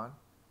later on.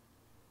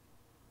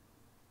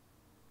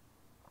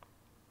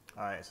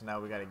 Alright, so now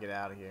we got to get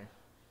out of here.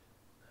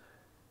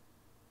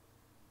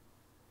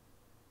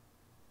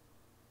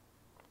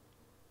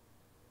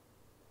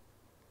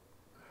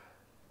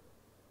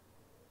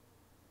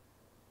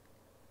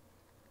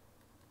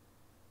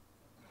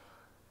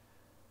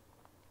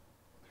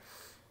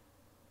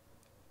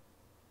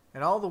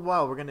 And all the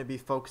while, we're going to be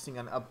focusing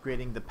on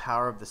upgrading the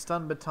power of the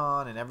stun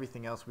baton and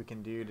everything else we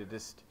can do to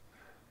just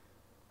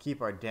keep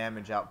our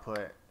damage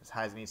output as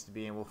high as it needs to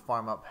be. And we'll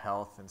farm up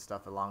health and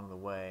stuff along the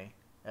way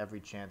every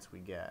chance we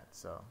get.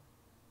 So,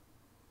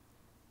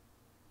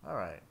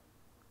 alright.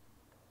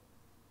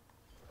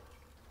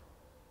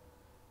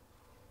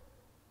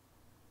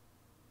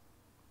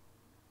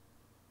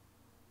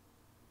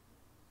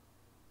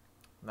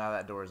 Now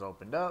that door is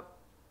opened up.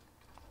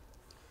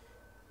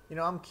 You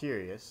know, I'm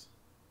curious.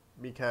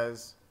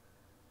 Because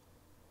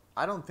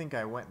I don't think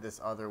I went this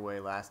other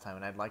way last time,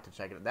 and I'd like to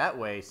check it. That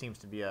way seems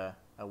to be a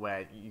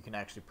way you can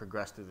actually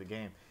progress through the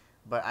game.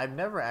 But I've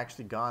never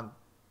actually gone,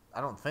 I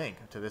don't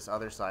think, to this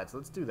other side. So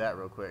let's do that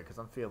real quick, because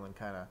I'm feeling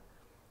kind of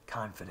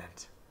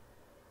confident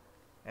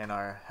in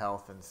our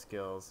health and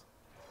skills.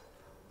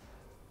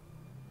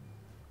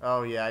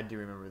 Oh, yeah, I do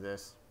remember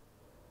this.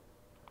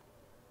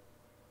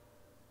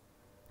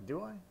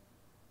 Do I?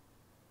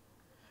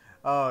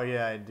 Oh,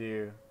 yeah, I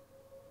do.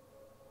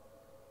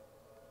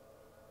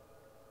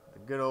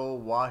 Good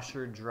old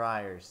washer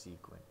dryer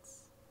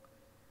sequence.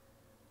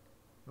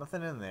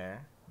 Nothing in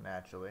there,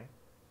 naturally.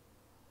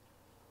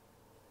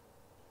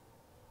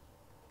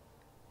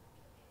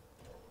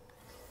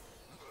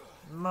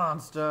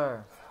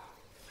 Monster!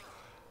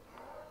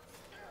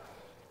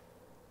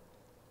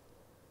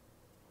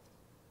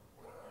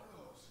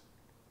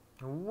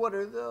 What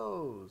are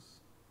those?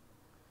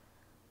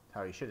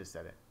 How you should have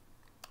said it.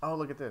 Oh,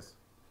 look at this.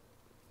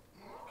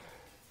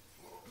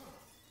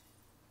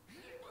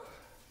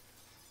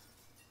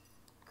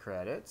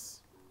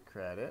 Credits.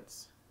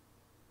 Credits.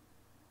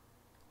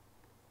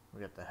 We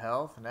got the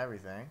health and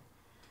everything.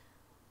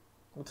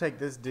 We'll take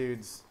this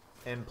dude's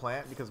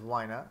implant because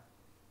why not?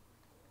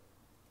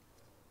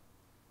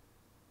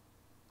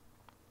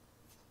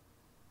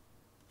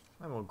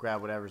 And we'll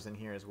grab whatever's in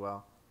here as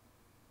well.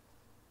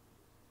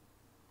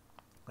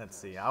 Let's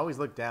see. I always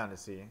look down to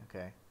see.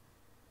 Okay.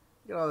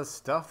 Look at all this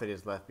stuff that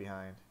is left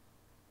behind.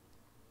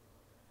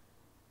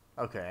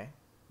 Okay.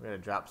 We're going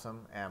to drop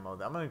some ammo.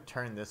 I'm going to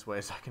turn this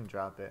way so I can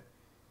drop it.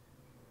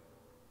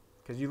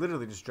 Because you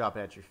literally just drop it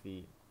at your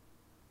feet.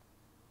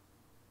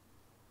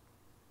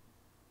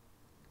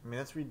 I mean,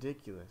 that's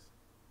ridiculous.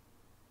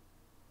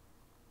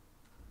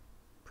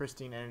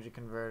 Pristine energy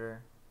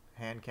converter.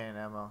 Hand cannon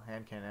ammo.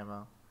 Hand cannon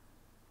ammo.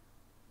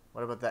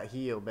 What about that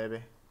heal, baby?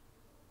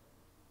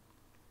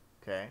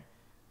 Okay.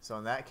 So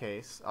in that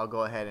case, I'll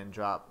go ahead and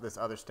drop this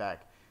other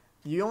stack.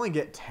 You only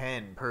get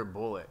 10 per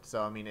bullet.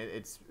 So, I mean,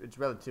 it's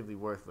relatively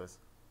worthless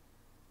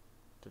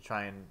to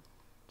try and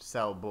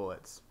sell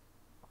bullets.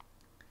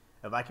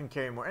 If I can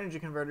carry more energy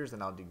converters,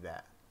 then I'll do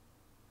that.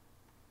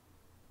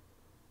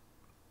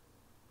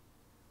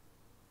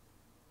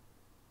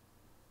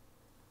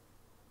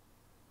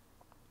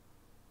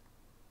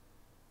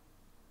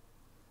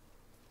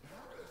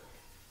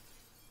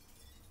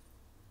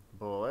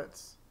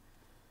 Bullets.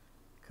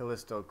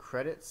 Callisto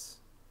credits.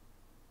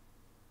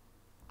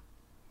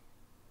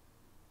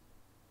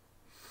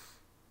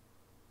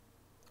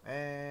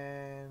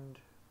 And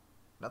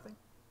nothing.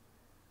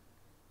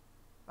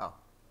 Oh.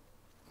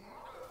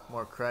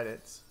 More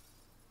credits.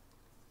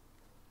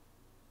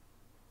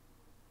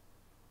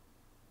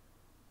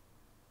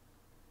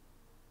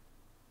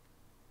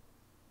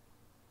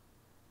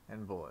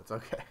 And bullets.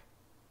 Okay.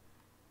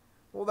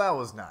 Well, that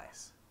was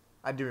nice.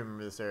 I do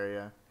remember this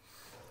area.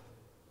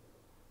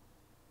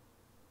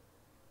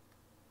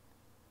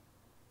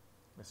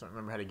 I just don't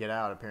remember how to get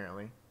out,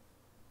 apparently.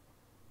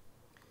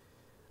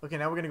 Okay,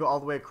 now we're going to go all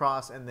the way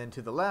across and then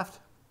to the left.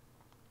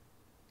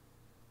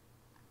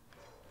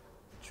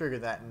 Trigger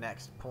that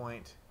next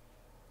point.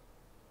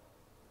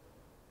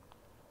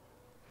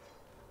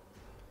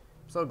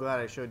 I'm so glad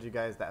I showed you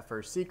guys that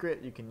first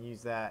secret. You can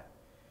use that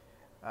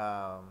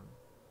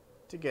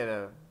to get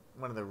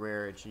one of the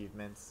rare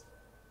achievements.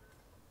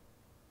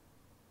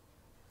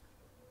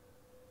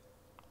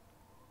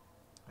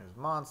 There's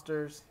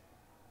monsters.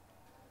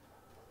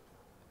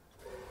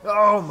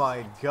 Oh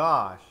my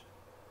gosh.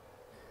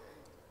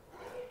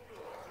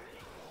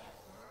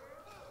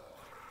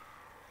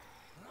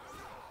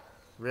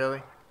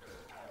 Really?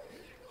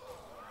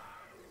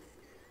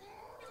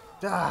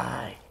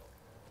 Die!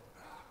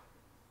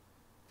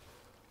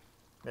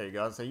 There you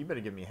go. So you better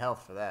give me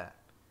health for that.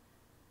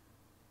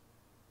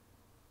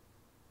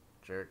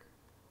 Jerk.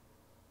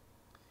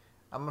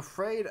 I'm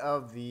afraid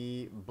of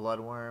the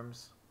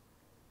bloodworms.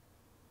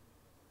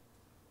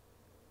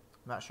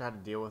 I'm not sure how to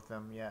deal with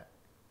them yet.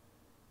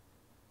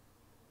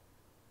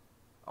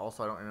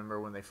 Also, I don't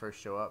remember when they first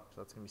show up,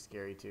 so that's going to be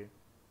scary too.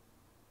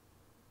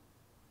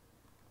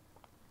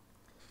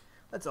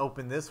 Let's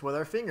open this with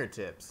our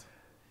fingertips.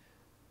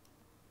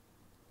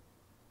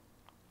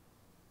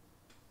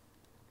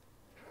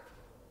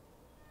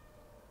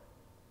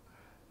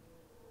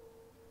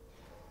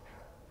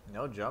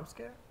 No jump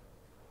scare?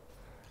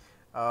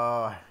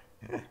 Oh,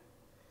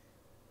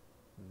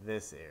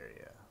 this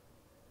area.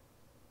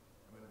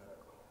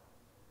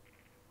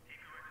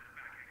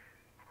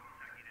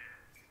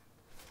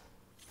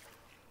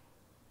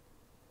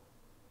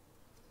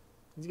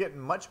 He's getting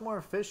much more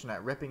efficient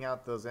at ripping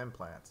out those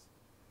implants.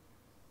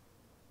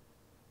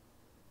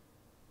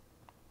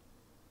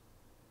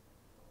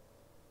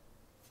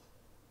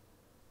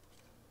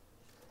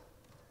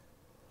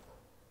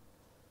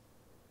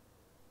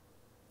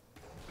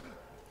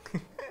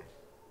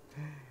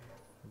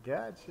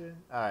 Gotcha.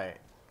 Alright.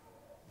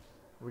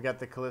 We got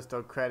the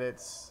Callisto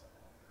credits.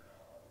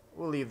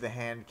 We'll leave the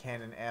hand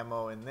cannon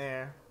ammo in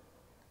there.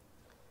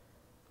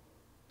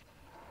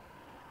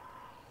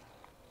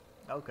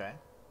 Okay.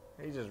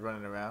 He's just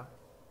running around.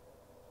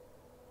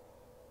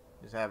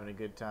 Just having a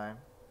good time.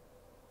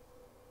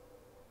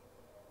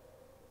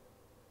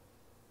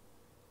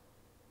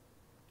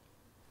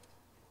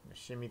 Gonna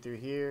shimmy through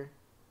here.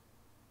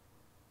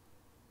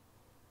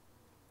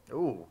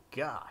 Oh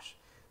gosh.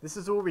 This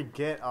is where we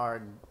get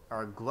our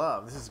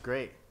glove. This is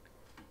great.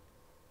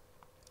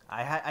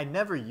 I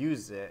never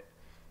used it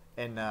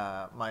in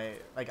I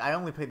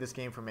only played this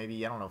game for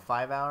maybe, I don't know,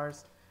 5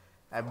 hours.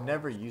 I've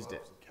never used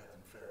it.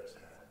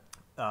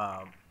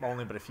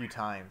 Only but a few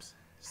times.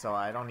 So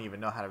I don't even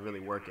know how to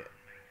really work it.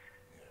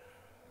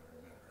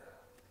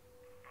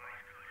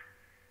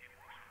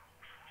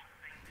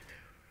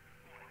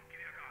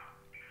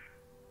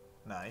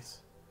 Nice.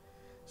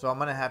 So I'm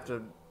gonna have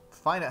to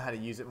find out how to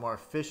use it more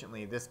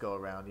efficiently this go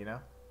around, you know?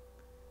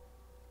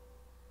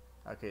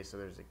 Okay, so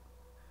there's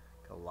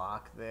a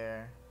lock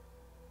there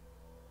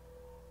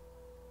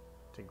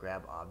to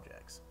grab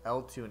objects.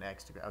 L2 and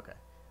X to grab. Okay.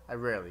 I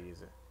rarely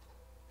use it.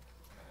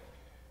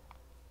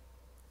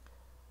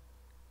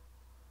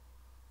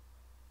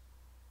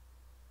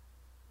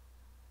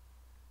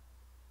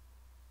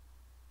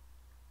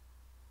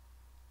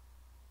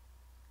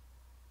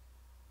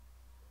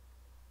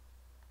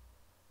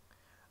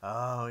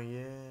 Oh,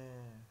 yeah.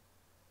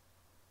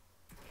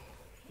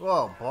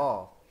 Whoa,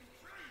 ball.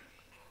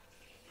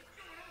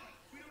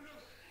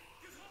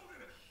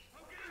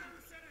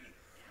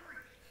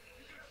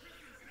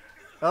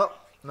 Oh,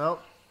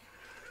 nope.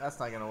 That's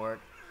not gonna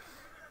work.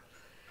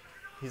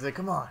 He's like,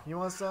 come on, you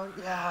want some?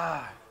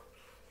 Yeah.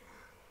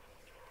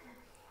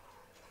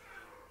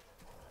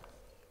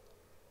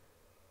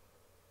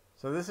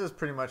 So this is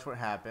pretty much what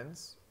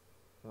happens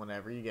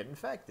whenever you get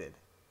infected.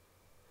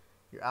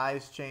 Your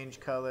eyes change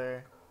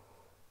color.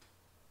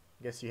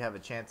 I guess you have a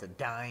chance of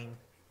dying.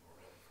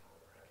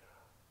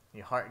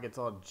 Your heart gets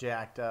all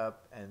jacked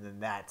up, and then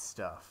that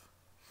stuff.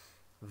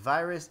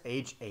 Virus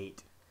H8.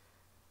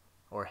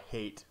 Or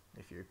hate,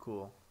 if you're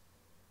cool.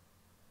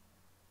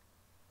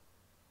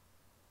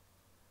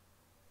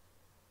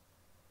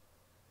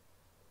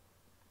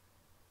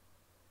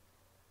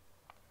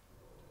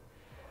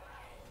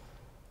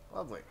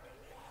 Lovely.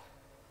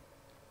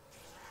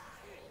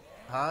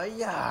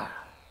 Yeah.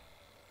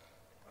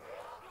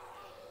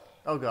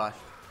 Oh gosh,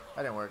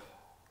 that didn't work.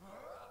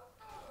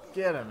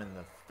 Get him in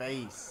the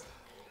face.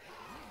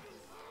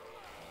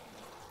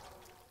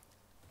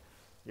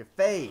 Your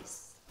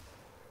face.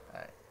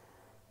 Alright.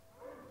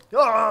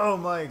 Oh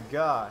my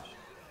gosh.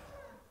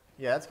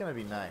 Yeah, that's gonna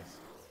be nice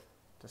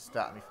to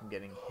stop me from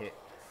getting hit.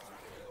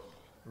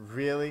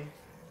 Really?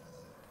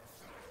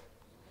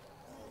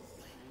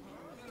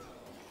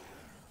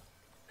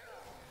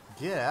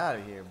 Get out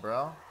of here,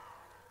 bro.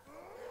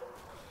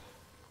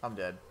 I'm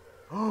dead.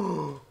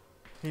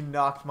 He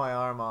knocked my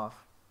arm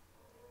off.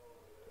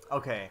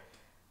 Okay.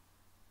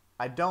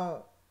 I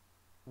don't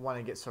want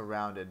to get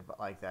surrounded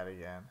like that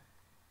again.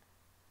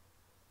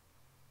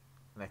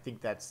 And I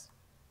think that's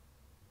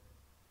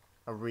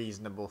a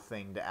reasonable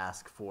thing to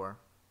ask for.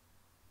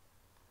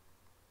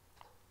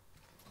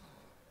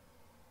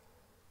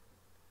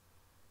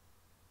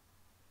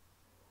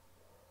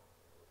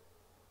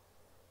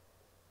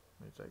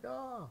 It's like,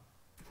 oh.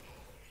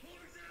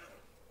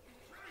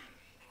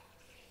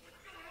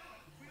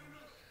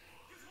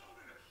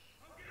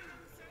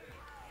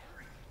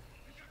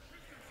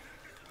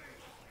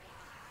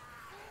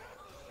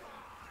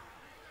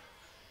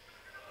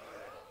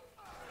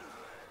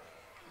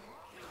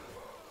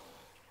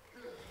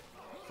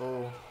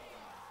 Fool.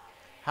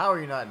 How are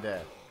you not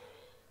dead?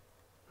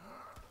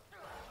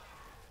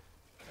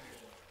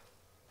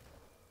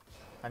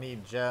 I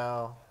need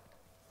gel.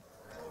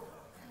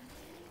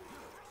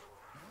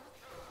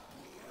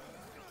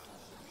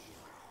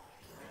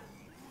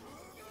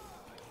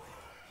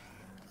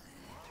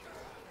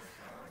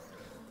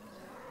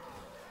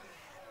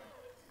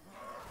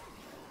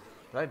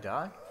 Did I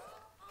die?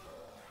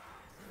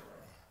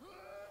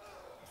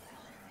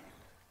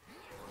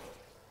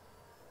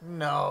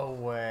 No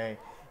way.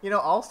 You know,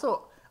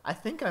 also, I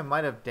think I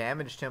might have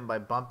damaged him by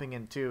bumping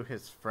into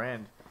his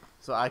friend.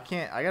 So I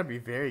gotta be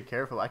very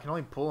careful. I can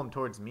only pull him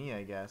towards me,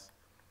 I guess.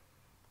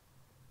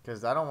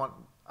 Because I don't want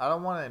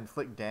to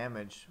inflict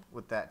damage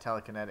with that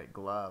telekinetic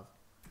glove.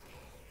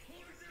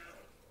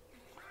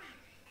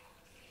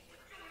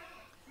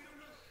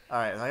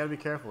 Alright, I gotta be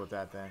careful with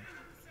that then.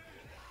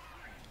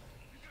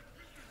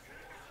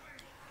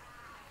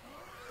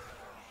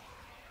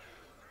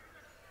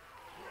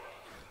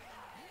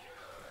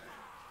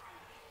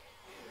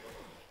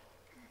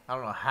 I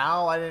don't know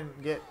how I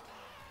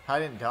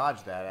didn't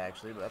dodge that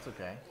actually, but that's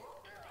okay.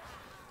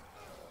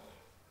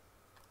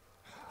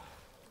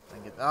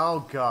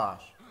 Oh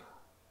gosh.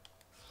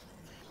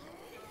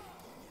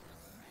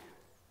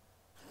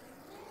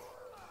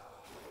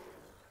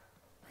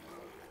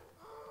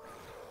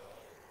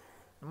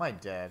 Am I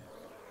dead?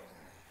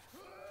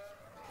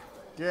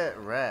 Get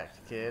wrecked,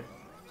 kid.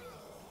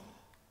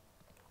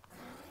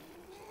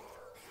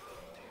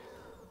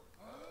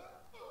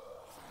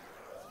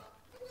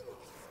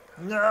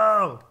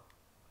 No!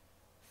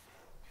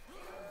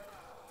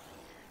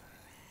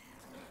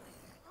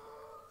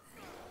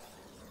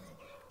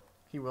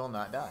 He will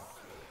not die.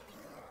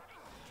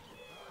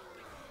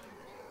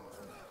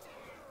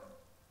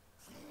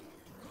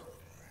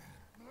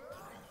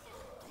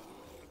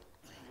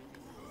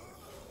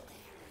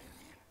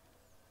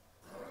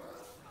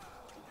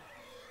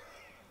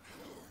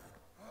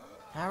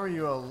 How are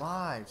you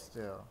alive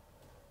still?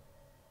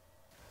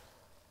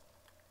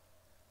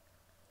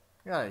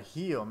 You gotta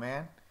heal,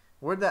 man.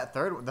 Where'd that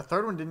third one? The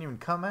third one didn't even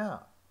come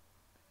out.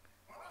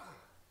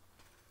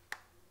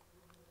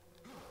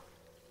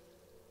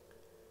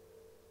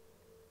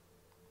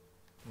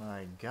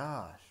 My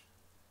gosh.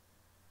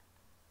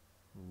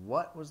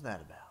 What was that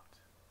about?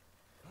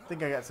 I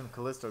think I got some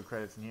Callisto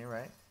credits in here,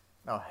 right?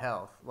 Oh,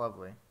 health.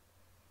 Lovely.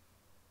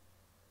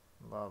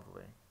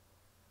 Lovely.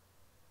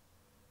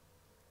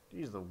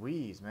 Jeez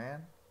Louise,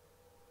 man.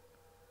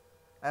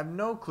 I have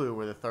no clue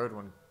where the third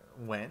one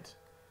went,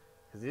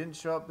 because he didn't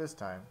show up this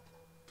time.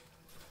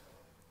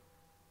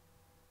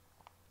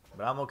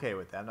 But I'm okay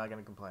with that. I'm not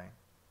going to complain.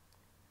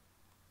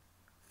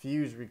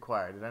 Fuse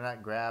required. Did I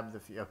not grab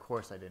the fuse? Of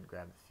course I didn't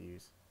grab the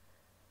fuse.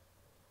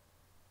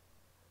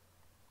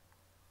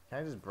 Can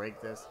I just break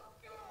this?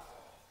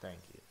 Thank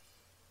you.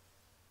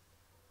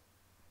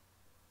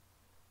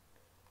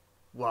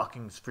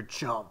 Walking's for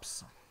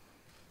chumps.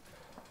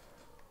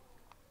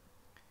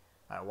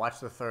 Alright,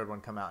 watch the third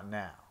one come out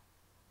now.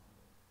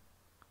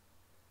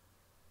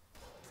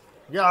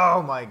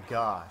 Oh my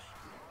gosh.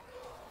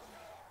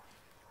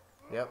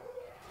 Yep.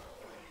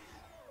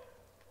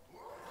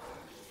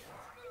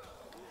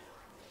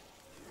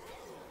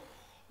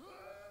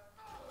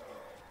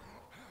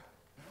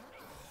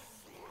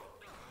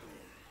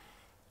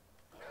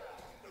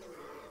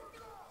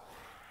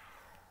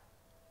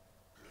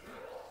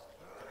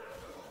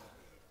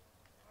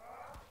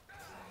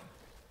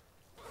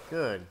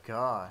 Good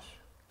gosh.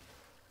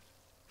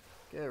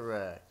 Get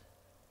wrecked.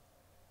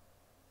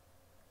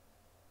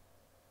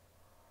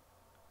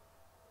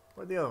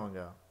 Where'd the other one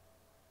go?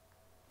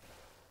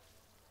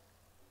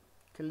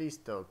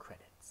 Callisto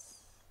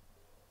credits.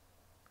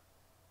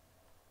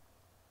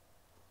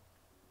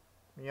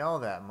 Give me all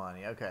that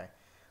money. Okay.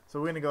 So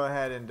we're going to go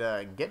ahead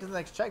and get to the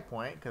next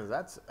checkpoint, because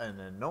that's an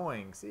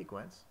annoying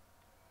sequence.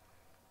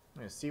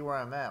 I'm going to see where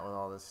I'm at with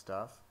all this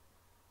stuff.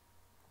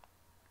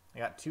 I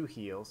got 2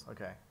 heals.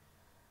 Okay.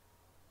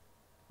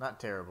 Not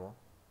terrible.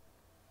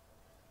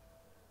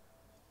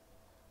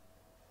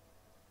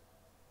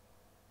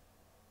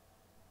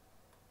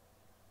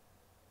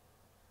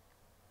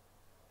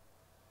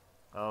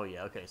 Oh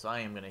yeah, okay, so I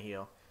am gonna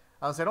heal.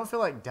 I don't feel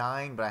like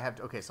dying, but I have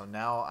to. Okay, so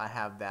now I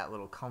have that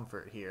little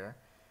comfort here,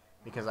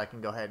 because I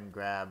can go ahead and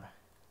grab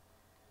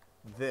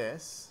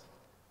this,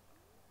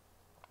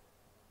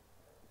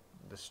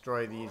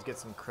 destroy these, get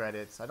some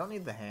credits. I don't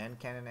need the hand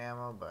cannon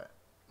ammo, but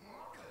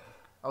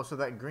Oh, so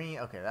that green...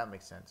 Okay, that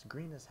makes sense.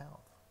 Green is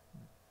health.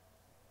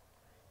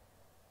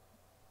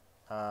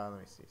 Let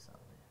me see something.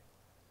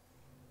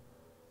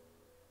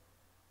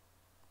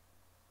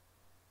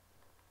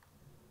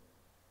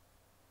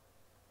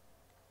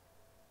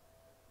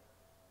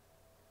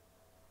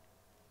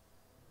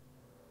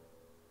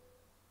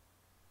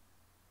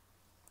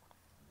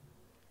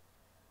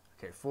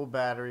 Okay, full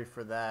battery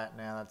for that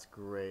now. That's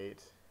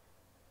great.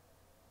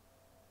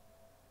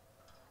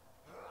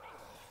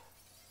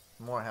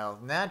 More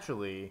health.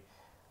 Naturally,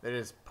 they're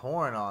just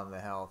pouring on the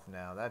health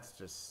now. That's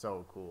just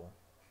so cool.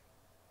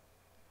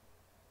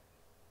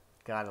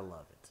 Gotta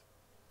love it.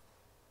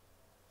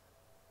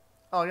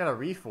 Oh, I got a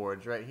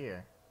reforge right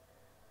here.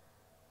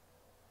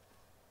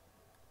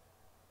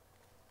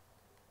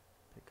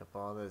 Pick up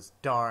all this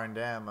darned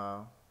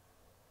ammo.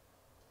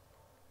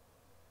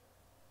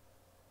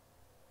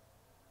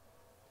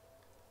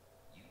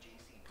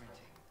 UJC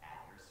printing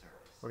at your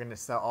service. We're gonna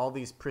sell all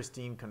these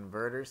pristine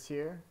converters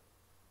here.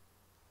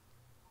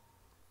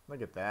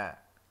 Look at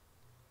that.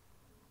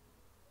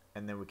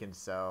 And then we can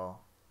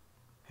sell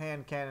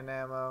hand cannon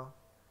ammo.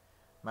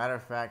 Matter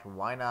of fact,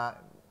 why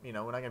not? You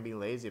know, we're not going to be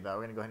lazy about it.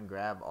 We're going to go ahead and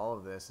grab all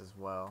of this as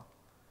well.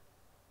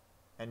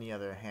 Any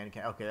other hand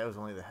cannon? Okay, that was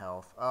only the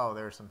health. Oh,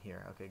 there are some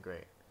here. Okay,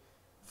 great.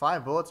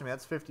 5 bullets, I mean,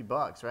 that's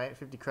 $50, right?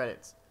 50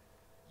 credits.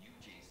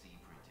 UJC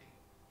printing.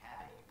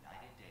 Have a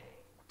united day.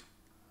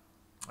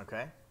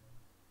 Okay.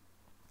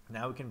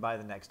 Now we can buy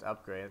the next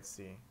upgrade. Let's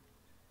see.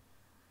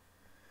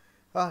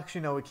 Oh,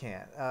 actually, no, we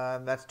can't.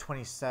 That's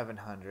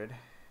 2,700.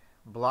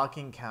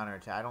 Blocking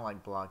counterattack. I don't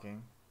like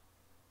blocking.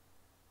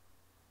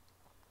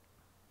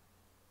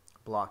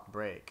 Block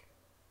break.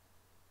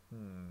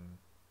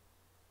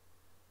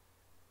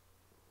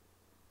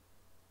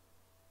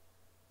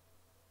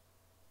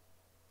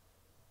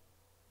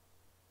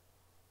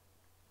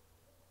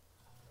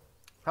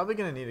 Probably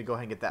gonna need to go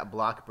ahead and get that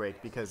block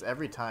break because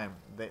every time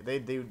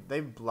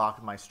they've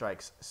blocked my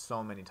strikes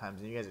so many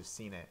times and you guys have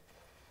seen it.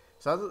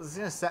 So it's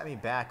gonna set me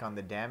back on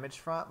the damage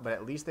front, but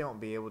at least they won't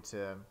be able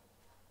to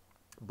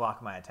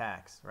block my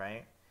attacks,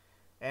 right?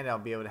 And I'll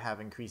be able to have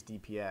increased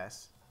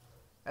DPS.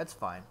 That's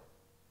fine.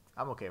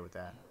 I'm okay with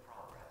that.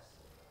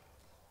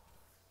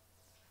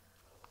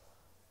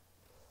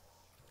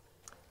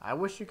 I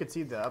wish you could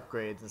see the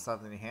upgrades and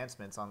stuff and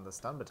enhancements on the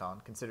stun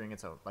baton, considering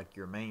it's like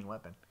your main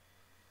weapon.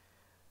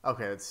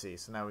 Okay, let's see.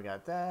 So now we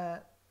got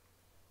that.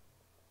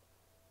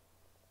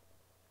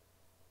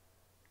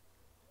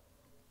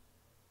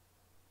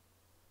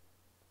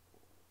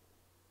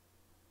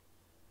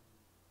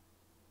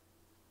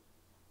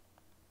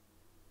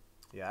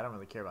 Yeah, I don't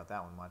really care about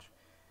that one much.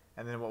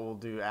 And then what we'll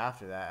do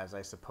after that is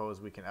I suppose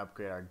we can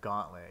upgrade our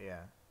gauntlet,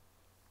 yeah.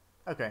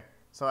 Okay,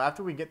 so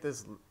after we get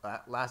this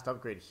last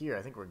upgrade here,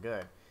 I think we're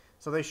good.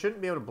 So they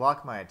shouldn't be able to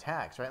block my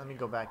attacks, right? Let me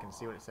go back and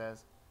see what it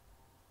says.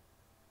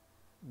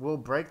 Will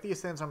break the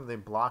assailant's armor, they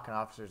block an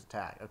officer's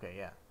attack. Okay,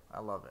 yeah, I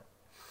love it.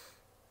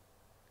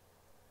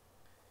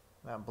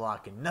 Not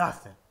blocking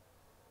nothing.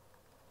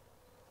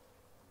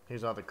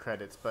 Here's all the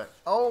credits, but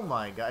oh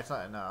my god, it's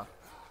not enough.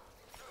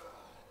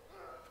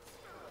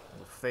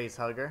 Face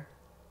hugger.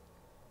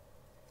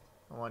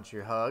 I want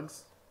your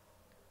hugs.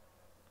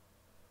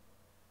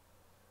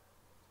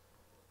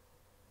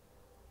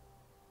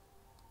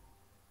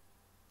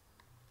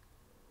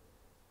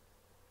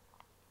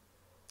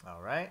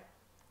 Alright.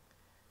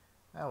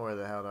 Now where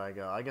the hell do I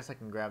go? I guess I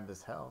can grab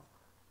this health.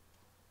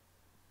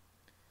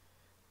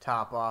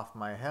 Top off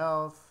my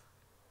health.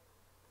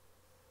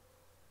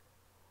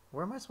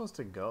 Where am I supposed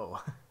to go?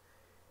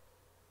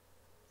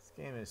 This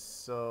game is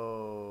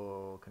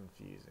so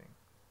confusing.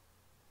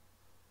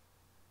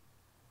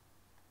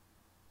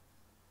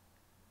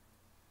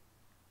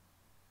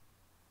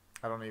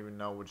 I don't even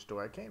know which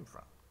door I came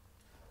from.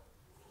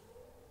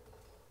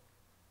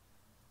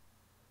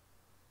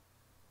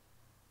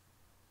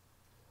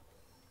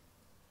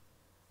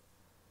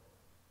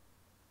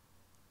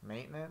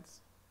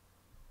 Maintenance?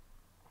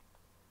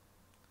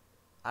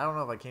 I don't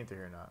know if I came through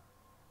here or not.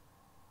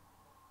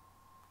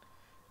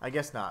 I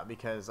guess not,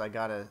 because I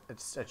got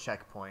it's a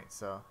checkpoint,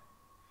 so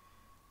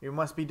you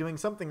must be doing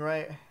something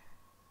right.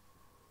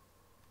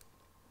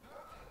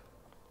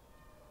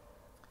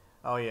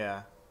 Oh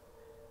yeah,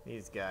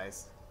 these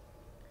guys.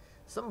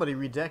 Somebody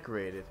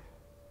redecorated.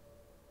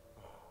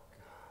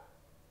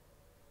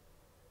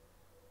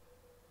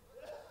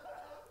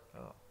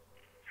 Oh.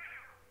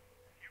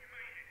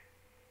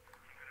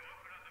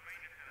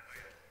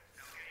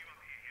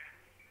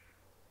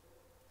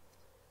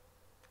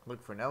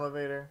 Look for an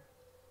elevator.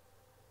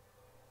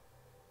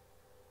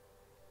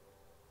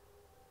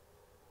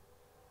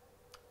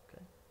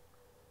 Okay.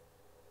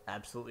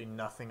 Absolutely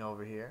nothing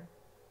over here.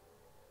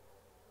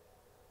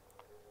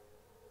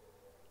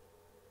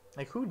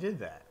 Like, who did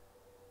that?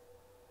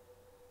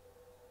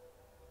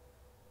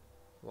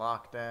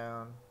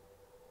 Lockdown.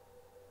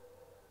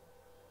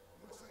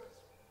 Looks like it's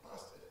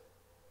busted.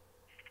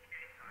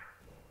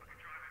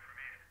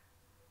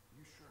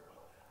 You sure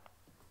about that?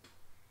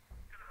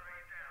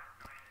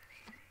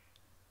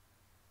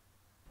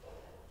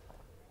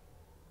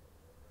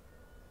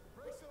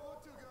 Brakes don't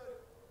look too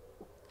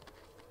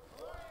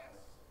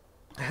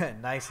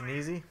Nice and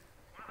easy.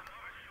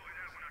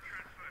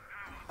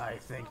 I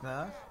think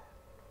not.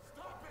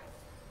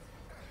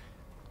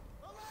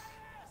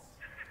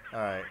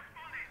 Alright.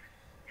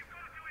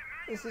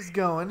 This is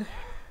going.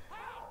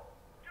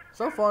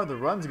 So far the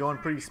run's going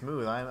pretty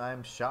smooth.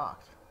 I'm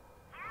shocked.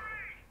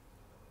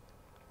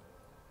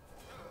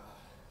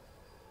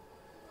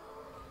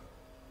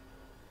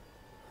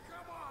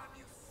 Come on,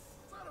 you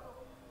son of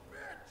a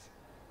bitch!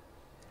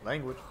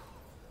 Language.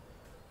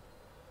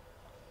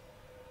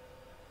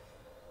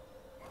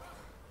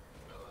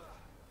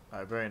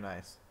 Alright, very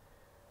nice.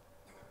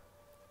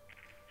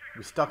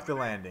 We stuck the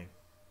landing.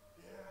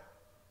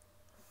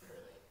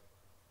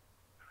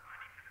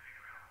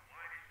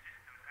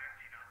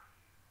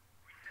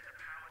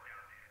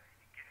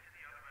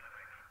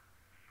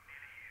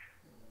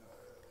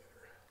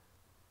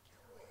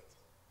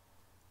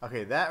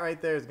 Okay, that right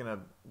there is gonna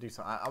do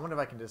something. I wonder if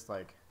I can just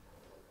like...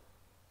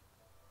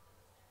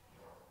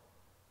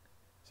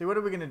 See, what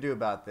are we gonna do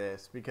about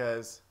this?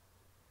 Because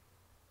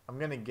I'm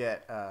gonna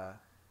get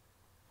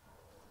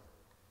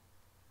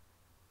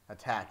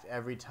attacked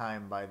every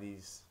time by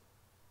these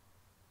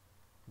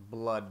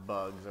blood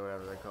bugs or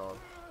whatever they're called.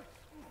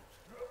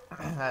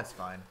 That's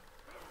fine.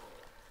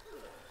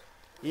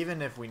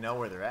 Even if we know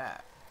where they're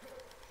at.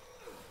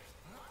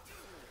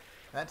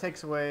 That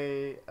takes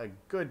away a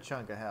good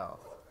chunk of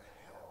health.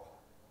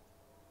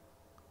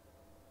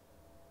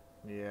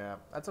 Yeah,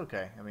 that's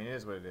okay. I mean, it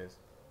is what it is.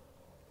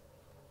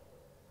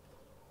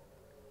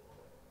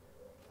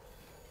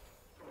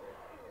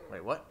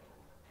 Wait, what?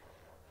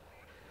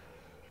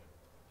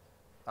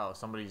 Oh,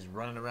 somebody's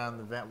running around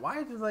the vent.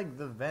 Why do like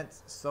the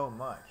vents so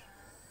much?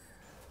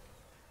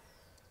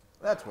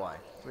 That's why.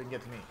 So we can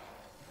get to me.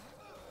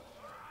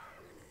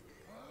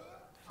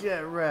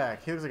 Get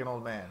wrecked. He looks like an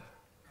old man.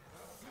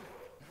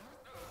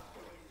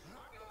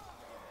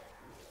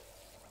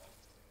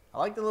 I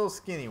like the little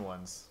skinny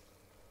ones.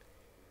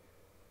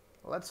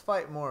 Let's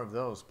fight more of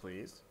those,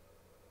 please.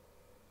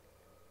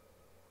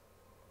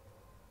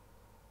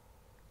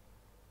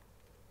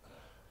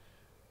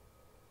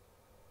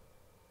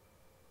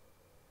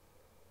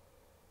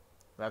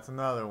 That's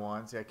another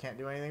one. See, I can't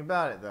do anything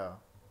about it, though.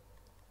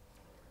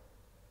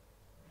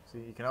 See,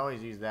 you can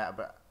always use that,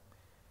 but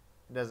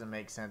it doesn't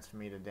make sense for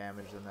me to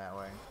damage them that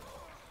way.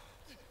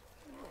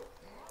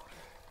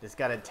 Just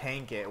gotta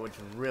tank it, which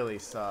really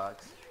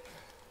sucks.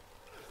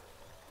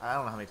 I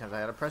don't know how many times I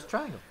had to press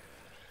triangle.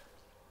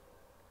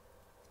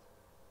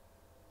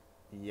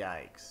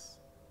 Yikes.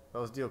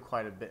 Those deal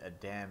quite a bit of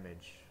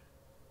damage.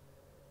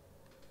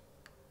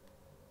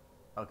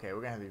 Okay,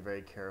 we're gonna have to be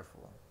very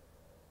careful.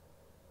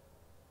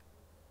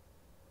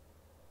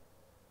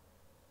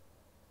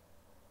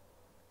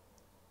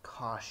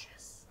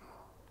 Cautious.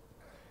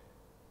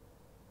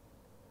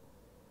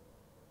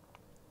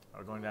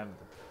 We're going down to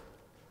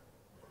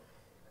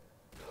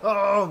the...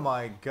 Oh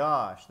my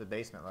gosh, the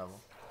basement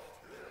level.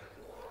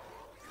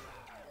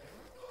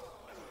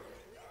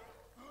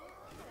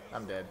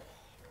 I'm dead.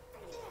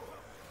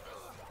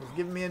 He's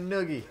giving me a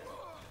noogie.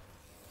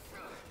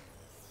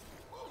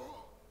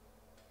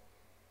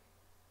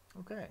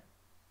 Okay.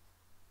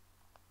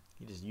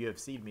 He just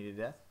UFC'd me to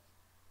death.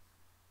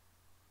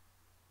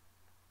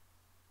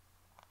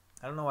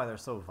 I don't know why they're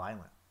so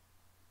violent.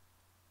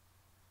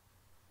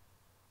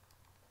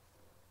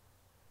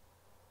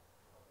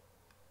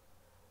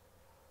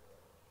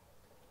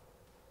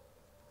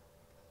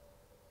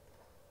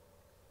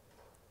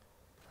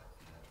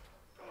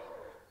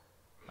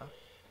 Huh?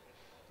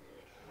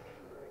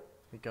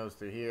 He goes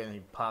through here and he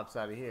pops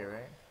out of here,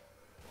 right?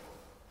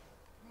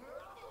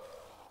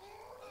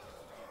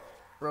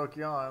 Broke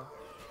your arm,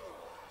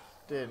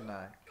 didn't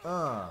I?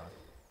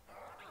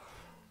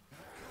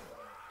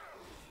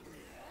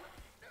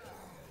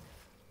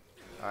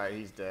 Alright,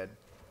 he's dead.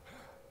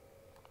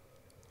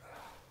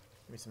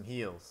 Give me some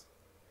heals.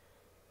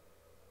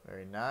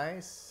 Very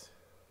nice.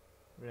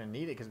 We're gonna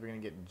need it because we're gonna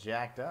get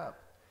jacked up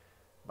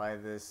by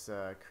this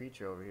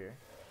creature over here.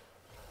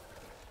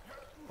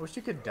 I wish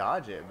you could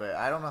dodge it, but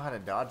I don't know how to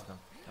dodge them.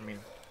 I mean,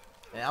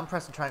 I'm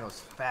pressing triangle as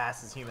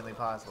fast as humanly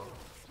possible.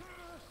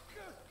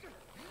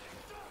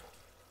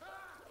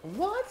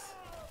 What?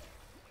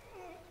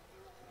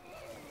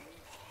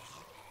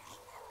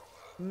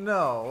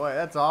 No, wait,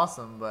 that's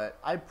awesome, but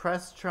I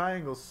pressed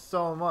triangle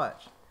so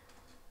much.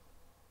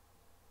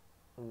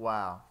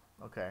 Wow,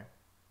 okay.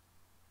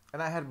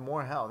 And I had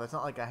more health. It's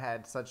not like I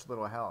had such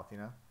little health, you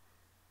know?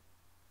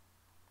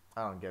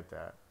 I don't get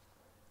that.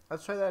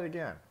 Let's try that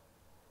again.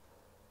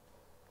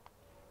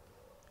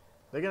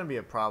 They're gonna be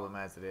a problem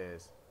as it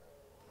is.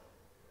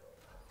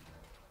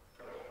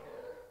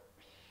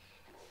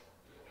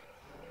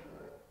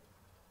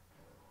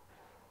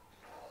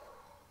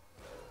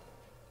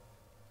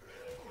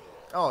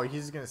 Oh,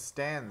 he's gonna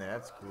stand there.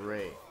 That's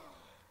great.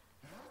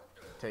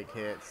 Take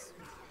hits.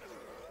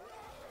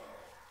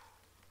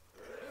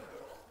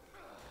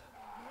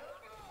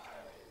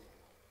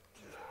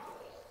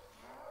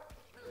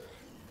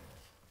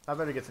 I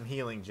better get some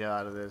healing gel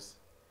out of this.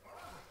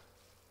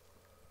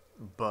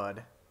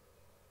 Bud.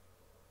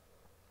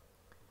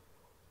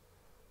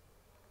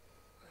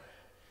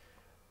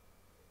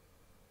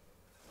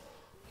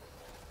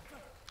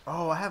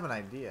 Oh, I have an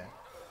idea.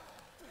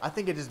 I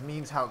think it just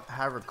means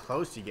however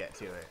close you get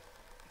to it.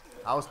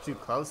 I was too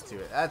close to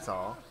it, that's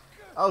all.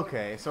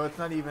 Okay, so it's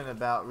not even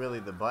about really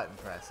the button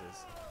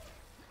presses.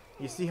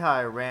 You see how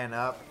I ran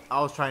up?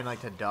 I was trying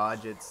like to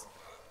dodge its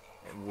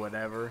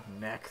whatever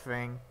neck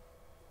thing.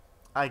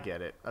 I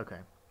get it. Okay.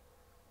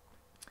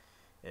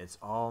 It's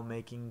all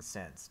making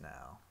sense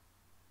now.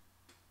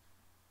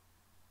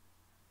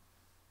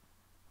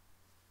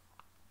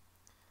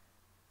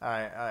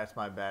 Alright, that's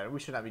my bad. We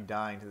should not be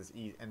dying to this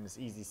in this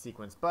easy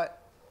sequence,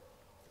 but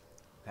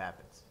it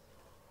happens.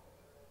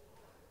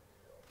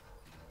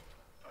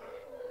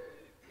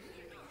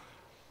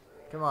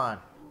 Come on.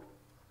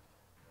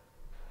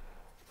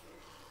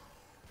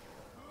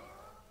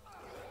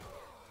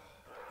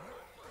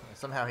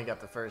 Somehow he got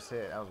the first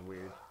hit. That was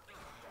weird.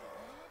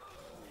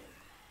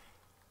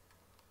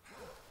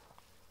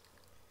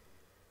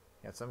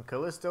 Got some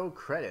Callisto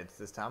credits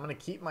this time. I'm going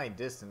to keep my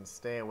distance,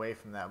 stay away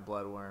from that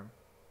bloodworm.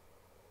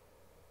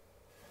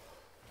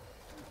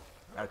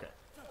 Okay.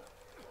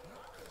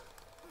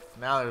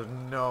 Now there's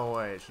no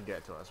way it should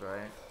get to us,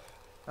 right?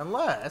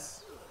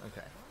 Unless...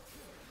 Okay.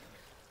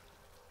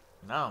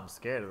 Now I'm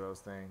scared of those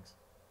things.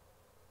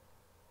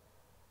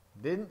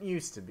 Didn't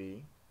used to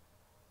be.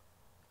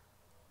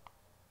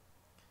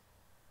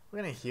 We're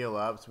gonna heal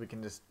up so we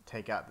can just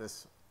take out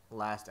this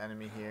last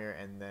enemy here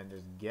and then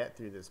just get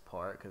through this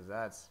part, because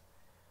that's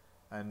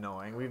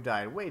annoying. We've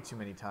died way too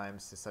many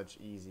times to such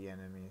easy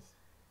enemies.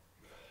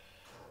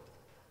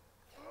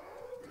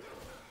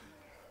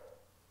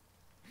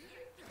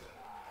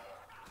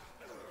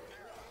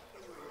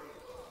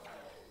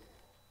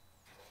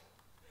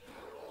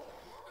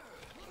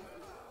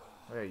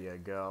 There you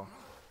go.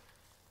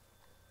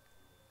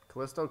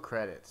 Callisto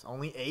credits.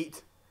 Only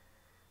 8?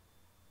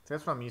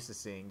 That's what I'm used to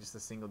seeing. Just the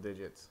single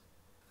digits.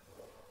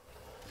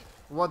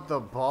 What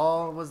the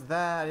ball was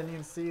that? I didn't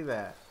even see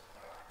that.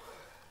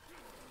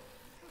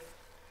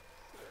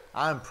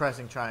 I'm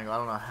pressing triangle. I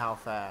don't know how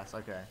fast.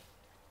 Okay.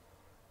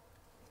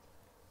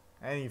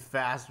 Any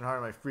faster and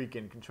harder, my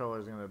freaking controller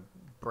is going to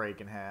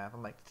break in half.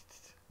 I'm like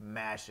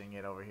mashing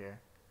it over here.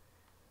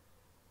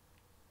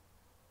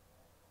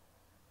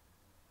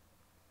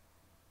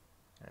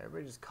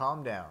 Everybody just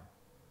calm down.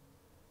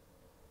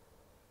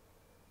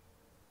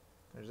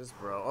 There's this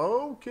bro.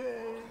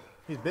 Okay.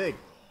 He's big.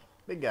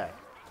 Big guy.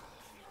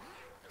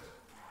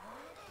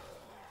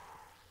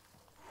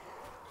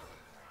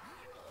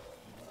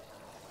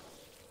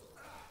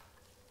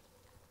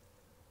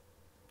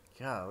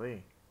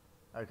 Golly.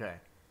 Okay.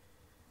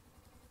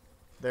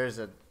 There's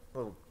a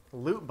little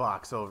loot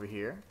box over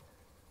here.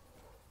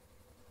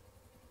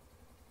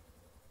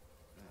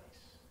 Nice.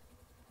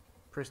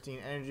 Pristine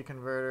energy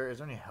converter. Is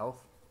there any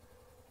health?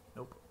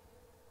 Nope.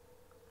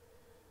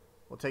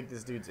 We'll take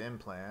this dude's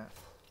implant.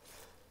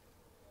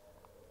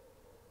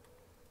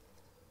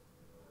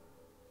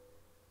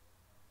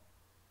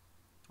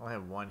 I only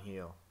have 1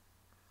 heal.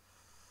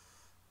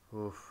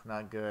 Oof,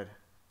 not good.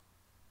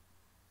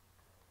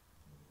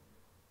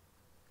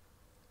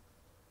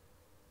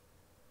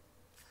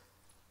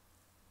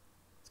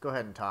 Let's go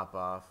ahead and top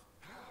off.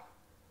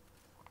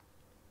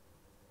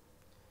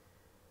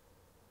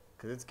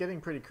 Because it's getting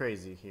pretty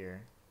crazy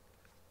here.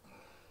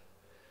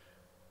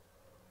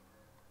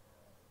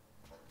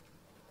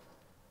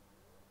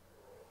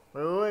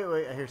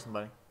 Wait, I hear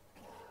somebody.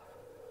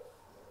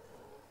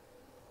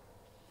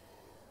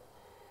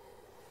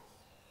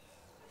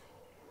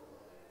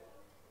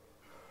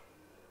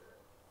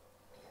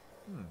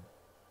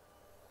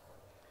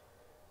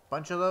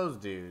 Bunch of those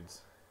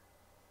dudes.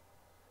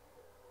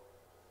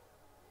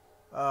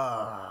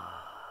 Alright,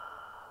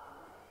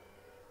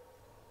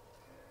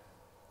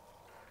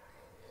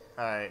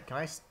 can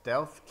I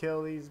stealth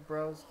kill these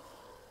bros?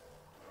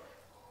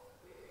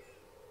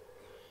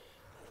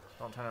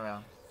 Don't turn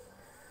around.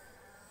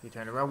 He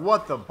turned around.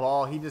 What the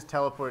ball? He just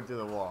teleported through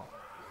the wall.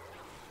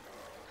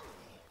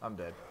 I'm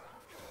dead.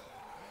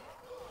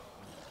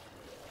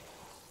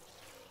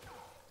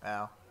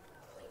 Ow.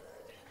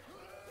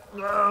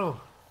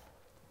 No!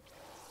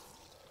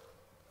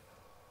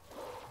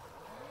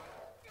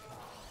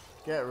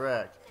 Get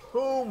wrecked.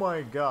 Oh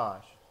my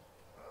gosh.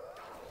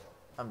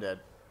 I'm dead.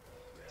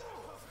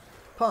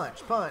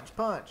 Punch, punch,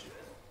 punch.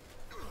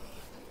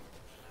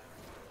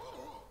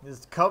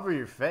 Just cover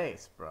your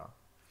face, bro.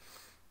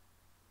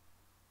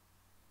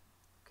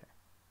 Okay.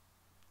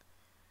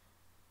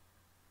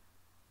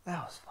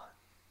 That was fun.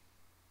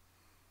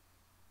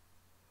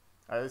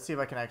 Alright, let's see if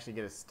I can actually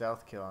get a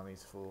stealth kill on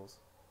these fools.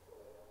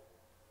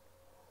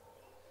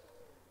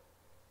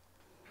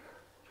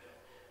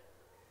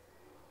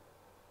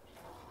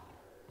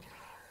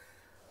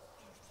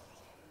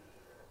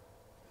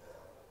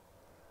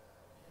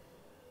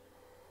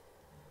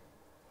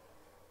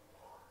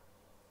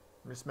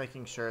 I'm just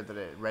making sure that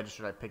it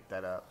registered I picked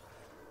that up.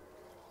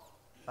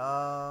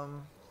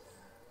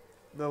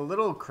 The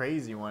little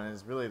crazy one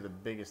is really the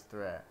biggest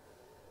threat.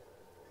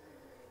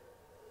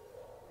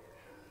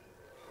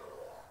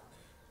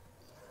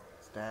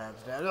 Stab,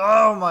 stab.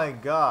 Oh my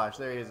gosh,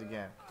 there he is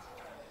again.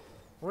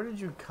 Where did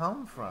you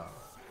come from?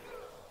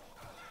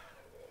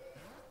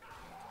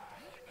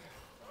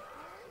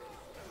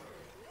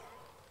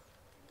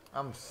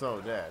 I'm so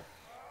dead.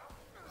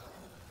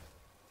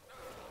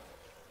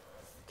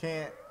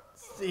 Can't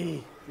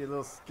see your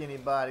little skinny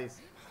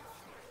bodies.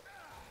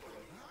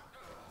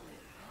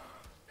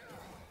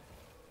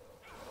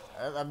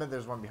 I bet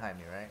there's one behind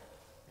me, right?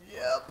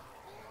 Yep.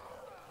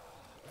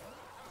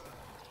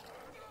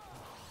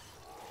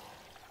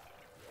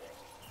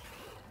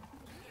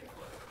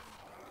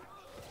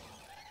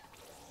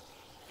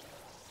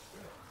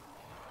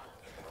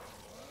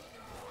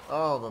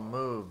 Oh, the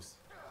moves.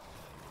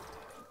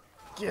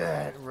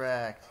 Get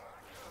wrecked.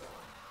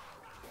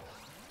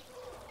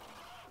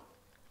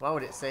 Why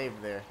would it save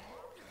there?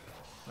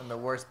 In the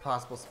worst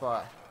possible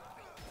spot.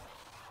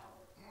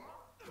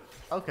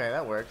 Okay,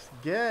 that works.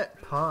 Get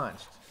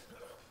punched.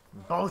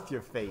 Both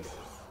your faces.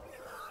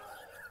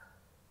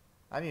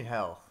 I need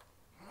health.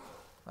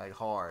 Like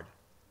hard.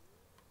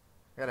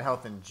 I got a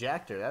health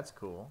injector. That's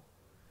cool.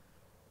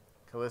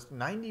 Callisto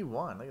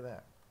 91. Look at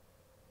that.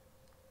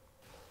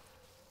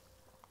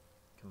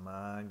 Come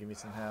on, give me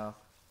some health.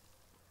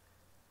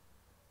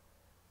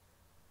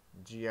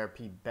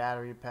 GRP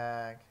battery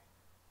pack.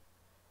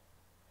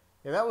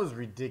 Yeah, that was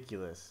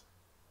ridiculous.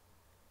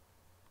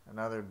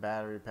 Another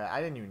battery pack.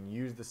 I didn't even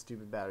use the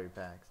stupid battery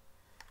packs.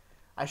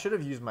 I should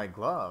have used my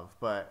glove,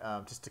 but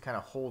just to kind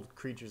of hold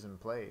creatures in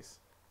place.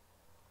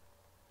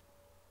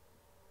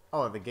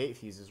 Oh, the gate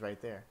fuse is right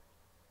there.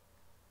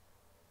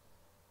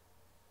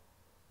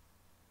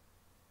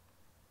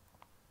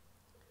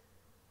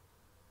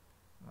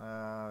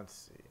 Let's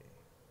see.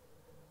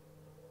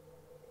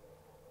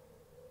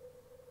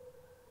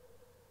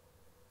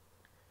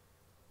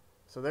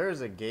 So there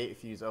is a gate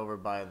fuse over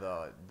by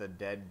the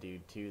dead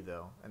dude too,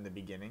 though, in the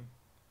beginning.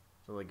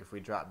 So like if we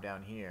drop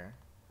down here,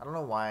 I don't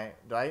know why.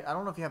 I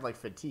don't know if you have like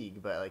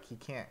fatigue, but like he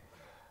can't.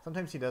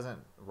 Sometimes he doesn't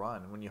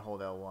run when you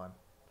hold L1.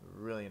 It's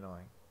really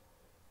annoying.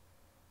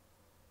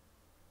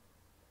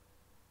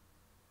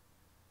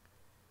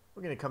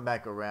 We're gonna come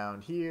back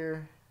around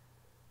here.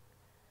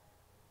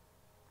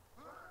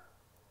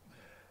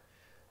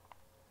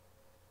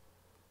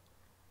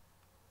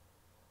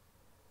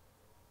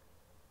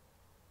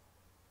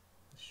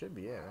 Should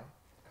be it, right?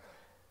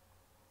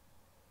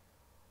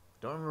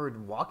 Don't remember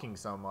walking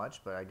so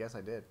much, but I guess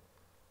I did.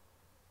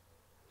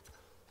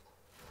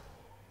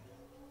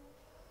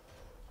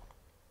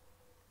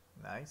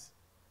 Nice.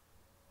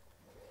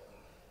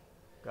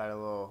 Got a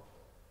little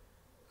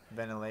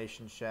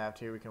ventilation shaft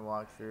here we can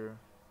walk through.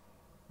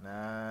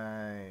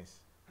 Nice.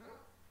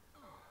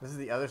 This is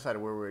the other side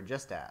of where we were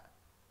just at.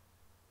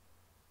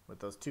 With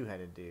those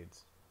two-headed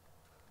dudes.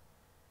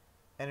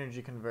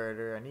 Energy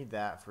converter. I need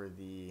that for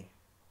the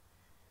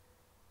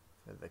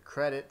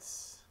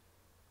credits.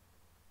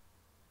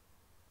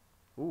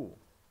 Ooh.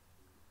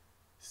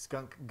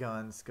 Skunk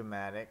gun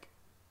schematic.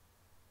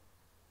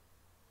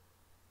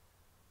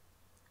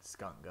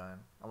 Skunk gun.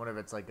 I wonder if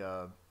it's like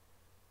a,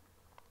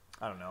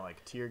 I don't know,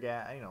 like tear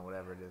gas. I don't know,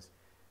 whatever it is.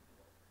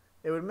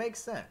 It would make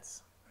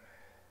sense.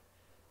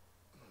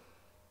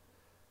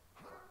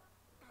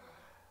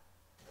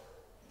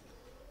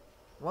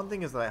 One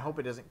thing is that I hope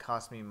it doesn't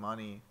cost me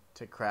money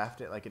to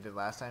craft it like it did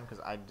last time, because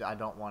I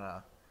don't want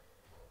to.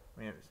 I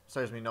mean, it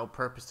serves me no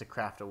purpose to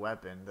craft a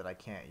weapon that I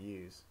can't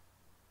use.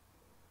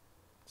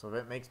 So if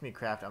it makes me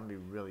craft, I'm going to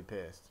be really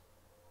pissed.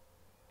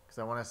 Because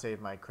I want to save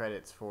my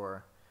credits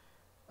for,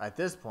 at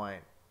this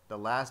point, the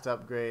last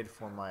upgrade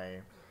for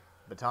my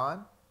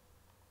baton.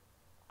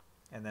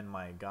 And then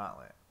my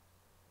gauntlet.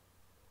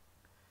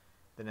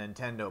 The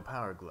Nintendo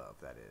Power Glove,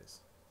 that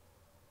is.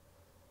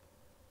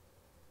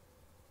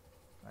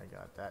 I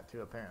got that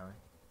too, apparently.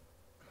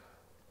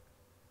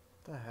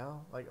 What the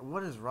hell? Like,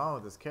 what is wrong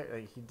with this character?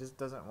 Like, he just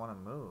doesn't want to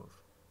move.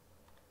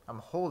 I'm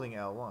holding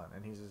L1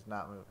 and he's just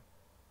not moving.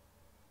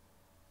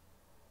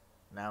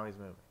 Now he's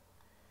moving.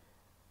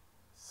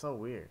 So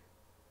weird.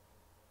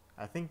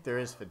 I think there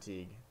is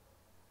fatigue.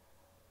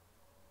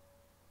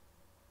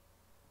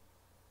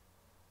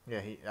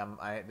 Yeah,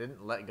 I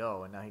didn't let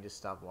go and now he just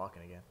stopped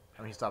walking again.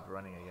 I mean, he stopped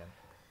running again.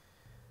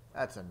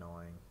 That's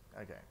annoying.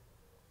 Okay.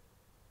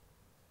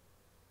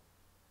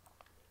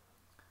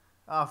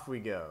 Off we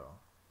go.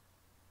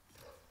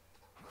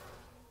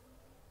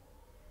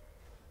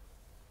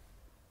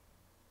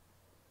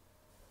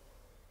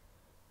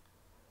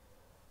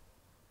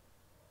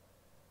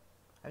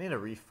 I need a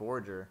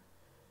reforger.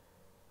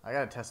 I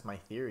gotta test my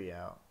theory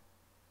out.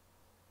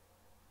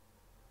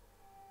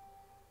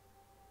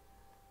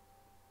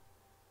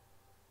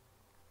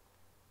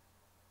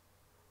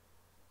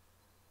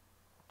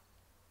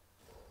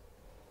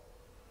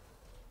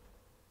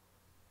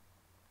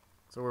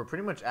 So we're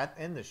pretty much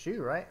in the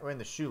shoe, right? We're in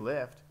the shoe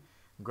lift.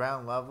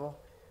 Ground level.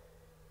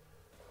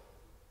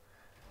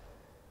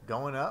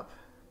 Going up.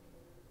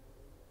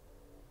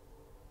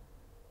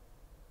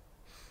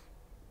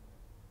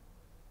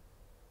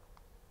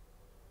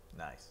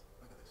 Nice.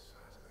 Look at the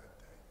size of that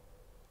thing.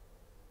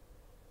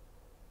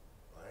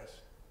 Elias,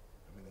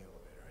 I'm in the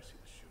elevator. I see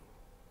the shoe.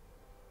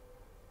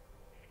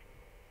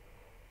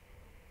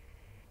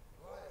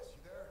 Elias,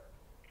 you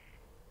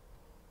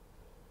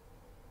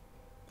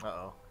there?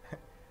 Uh-oh.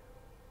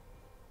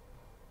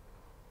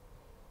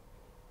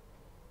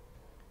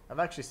 I've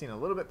actually seen a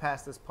little bit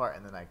past this part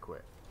and then I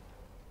quit.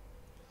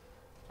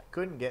 I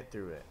couldn't get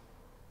through it.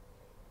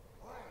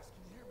 Elias,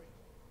 can you hear me?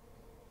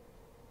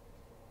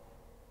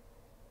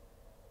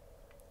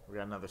 We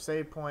got another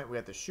save point. We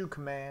got the shoe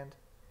command.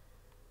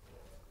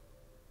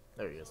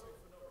 There he is. Sorry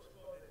for not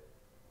responding.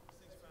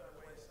 These things found a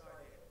way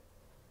inside here.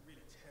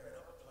 Really tearing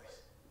up the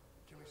place.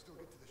 Can we still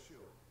get to the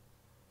shoe?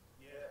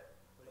 Yeah,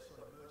 but it's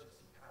on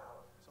emergency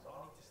power, so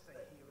I'll need to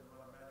stay here and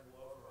run a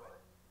manual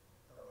override.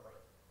 Don't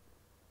worry.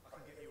 I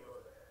can get you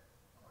over there.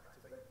 I'll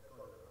activate the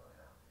gondola right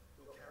now.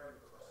 It'll carry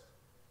you across.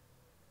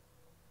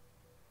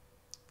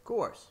 Of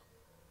course.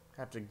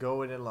 Have to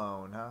go it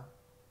alone, huh?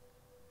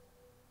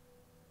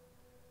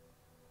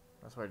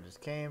 That's where it just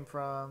came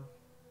from.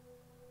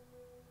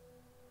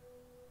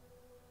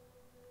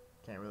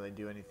 Can't really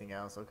do anything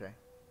else. Okay.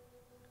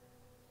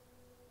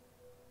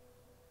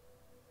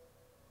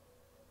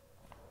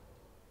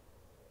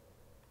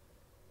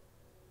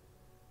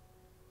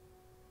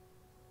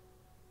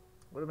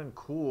 Would have been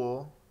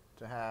cool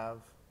to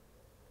have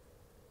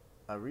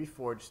a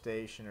reforge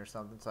station or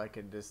something so I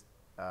could just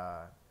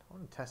I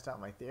want to test out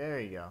my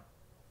there you go.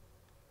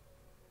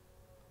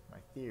 My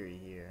theory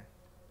here.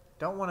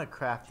 Don't want to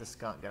craft the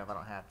skunk gun if I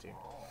don't have to.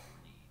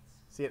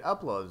 See, it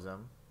uploads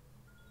them.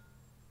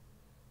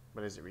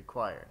 But is it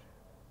required?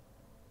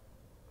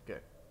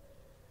 Good.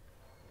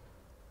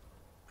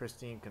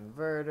 Pristine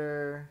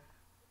converter.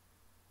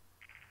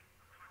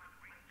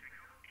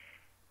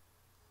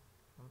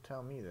 Don't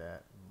tell me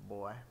that,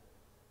 boy.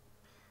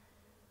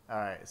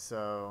 Alright,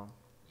 so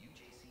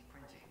UJC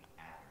printing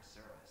at your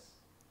service.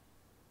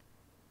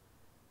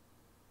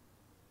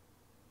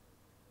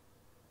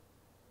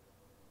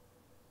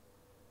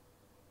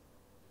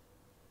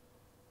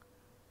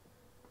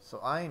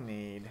 I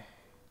need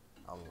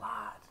a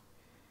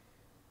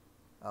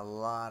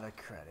lot of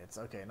credits.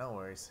 Okay, no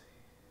worries.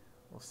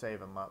 We'll save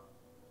them up.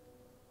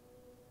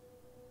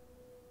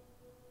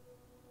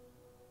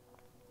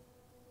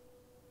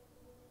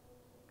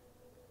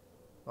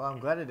 Well, I'm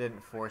glad it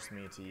didn't force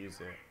me to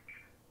use it,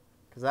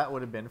 because that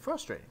would have been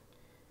frustrating.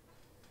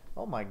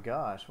 Oh my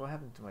gosh, what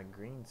happened to my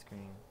green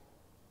screen?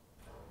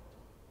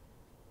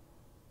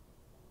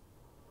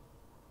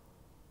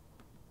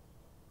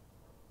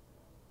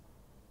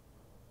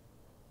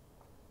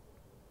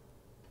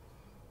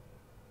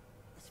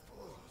 It's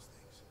full of those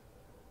things.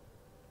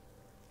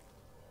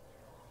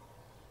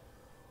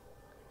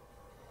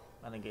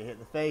 I'm gonna get hit in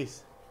the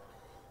face.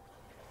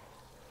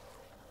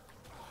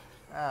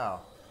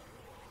 Ow.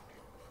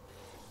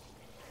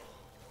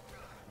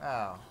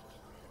 Ow.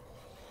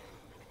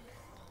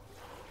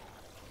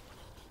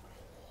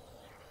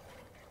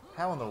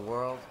 How in the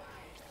world?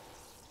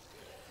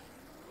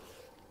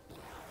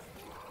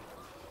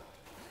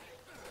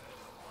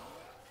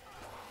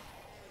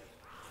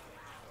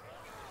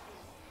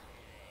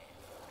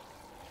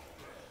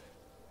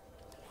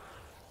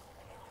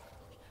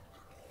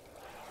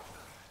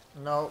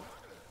 No.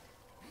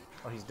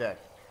 Oh, he's dead.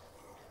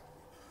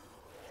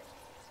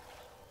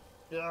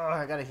 Ugh,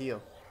 I gotta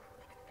heal.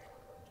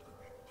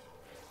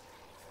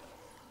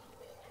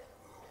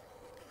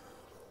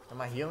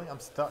 Am I healing? I'm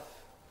stuck.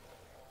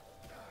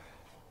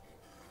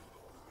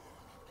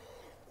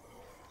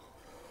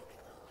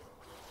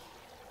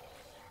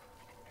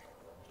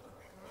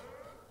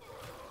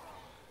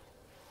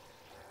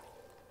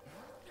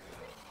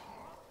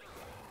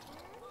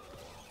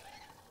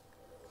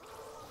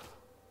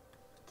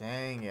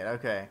 Dang it.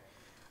 Okay.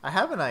 I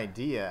have an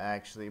idea,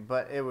 actually,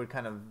 but it would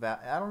kind of...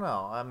 I don't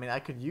know. I mean, I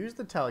could use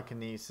the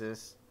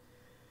telekinesis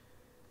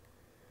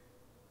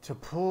to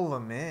pull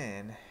them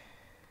in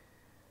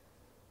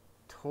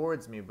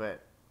towards me,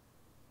 but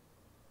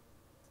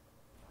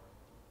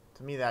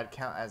to me that'd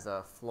count as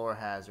a floor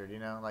hazard, you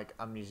know? Like,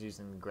 I'm just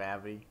using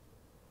gravity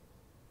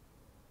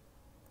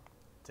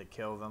to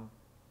kill them.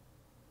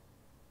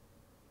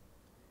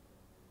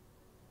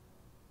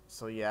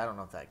 So yeah, I don't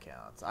know if that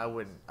counts. I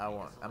won't,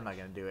 I'm not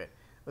gonna do it.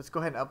 Let's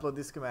go ahead and upload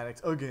these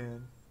schematics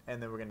again,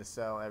 and then we're gonna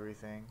sell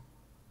everything.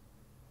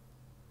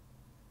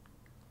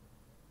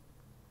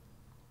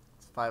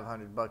 It's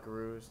 500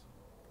 buckaroos.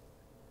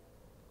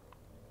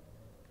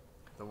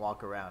 To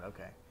walk around,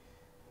 okay.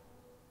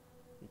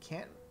 You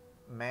can't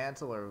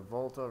mantle or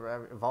vault over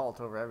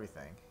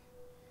everything.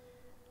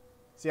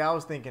 See, I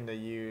was thinking to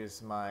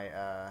use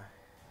my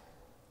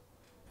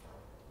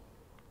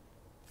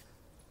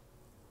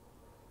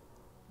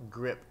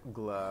grip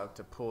glove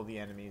to pull the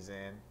enemies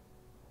in.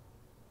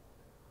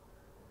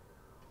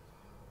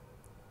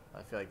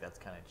 I feel like that's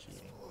kind of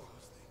cheating.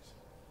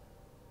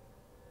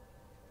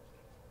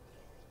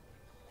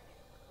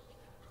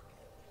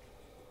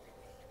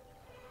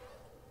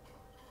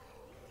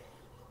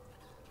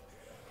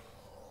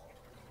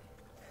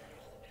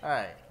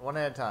 Alright, one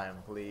at a time,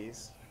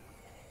 please.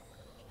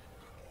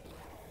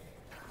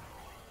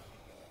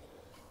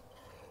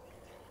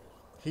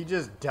 He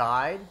just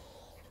died?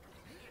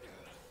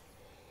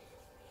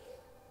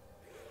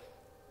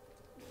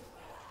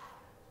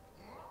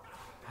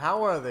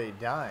 How are they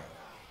dying?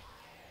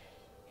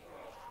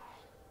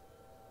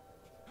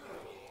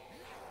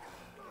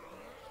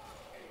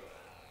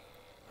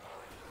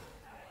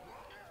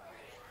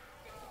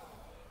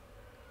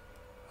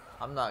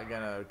 I'm not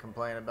gonna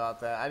complain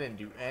about that. I didn't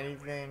do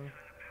anything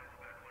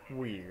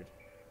weird.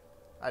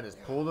 I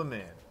just pulled him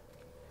in.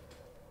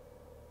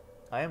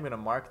 I am gonna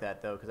mark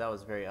that though, because that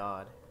was very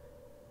odd.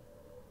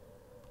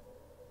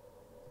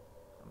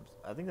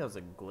 I think that was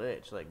a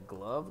glitch, like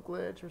glove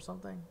glitch or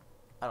something.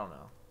 I don't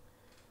know.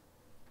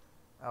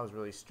 That was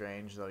really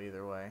strange though,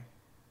 either way.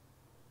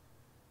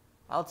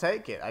 I'll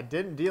take it. I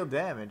didn't deal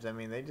damage. I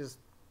mean, they just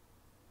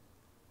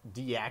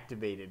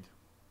deactivated.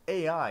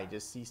 AI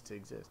just ceased to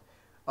exist.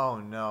 Oh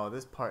no,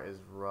 this part is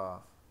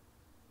rough.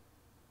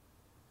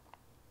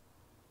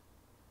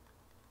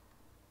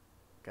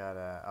 Got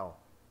a, oh.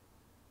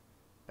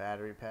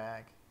 Battery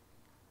pack.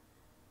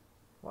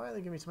 Why are they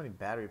giving me so many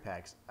battery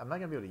packs? I'm not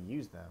going to be able to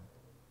use them.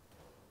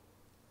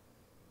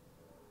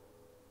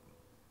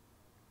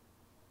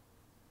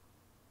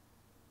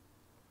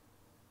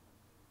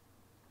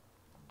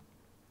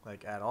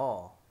 Like, at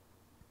all.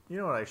 You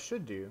know what I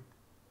should do?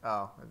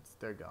 Oh,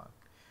 they're gone.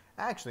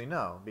 Actually,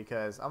 no,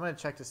 because I'm going to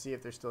check to see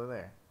if they're still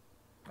there.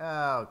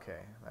 Okay,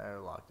 they're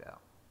locked out.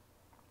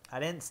 I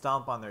didn't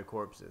stomp on their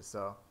corpses,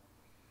 so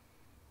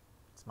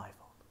it's my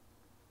fault.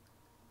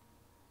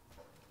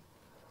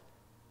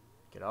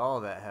 Get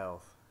all that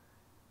health.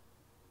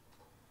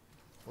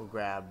 We'll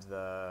grab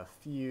the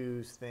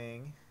fuse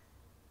thing.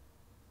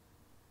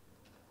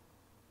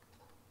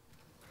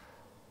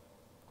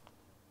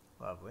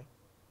 Lovely.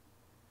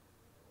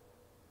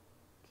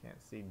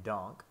 Can't see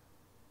donk.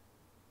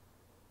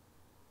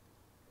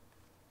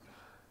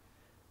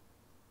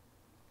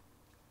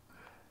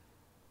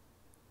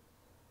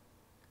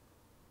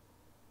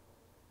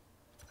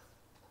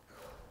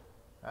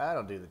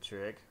 That'll do the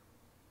trick.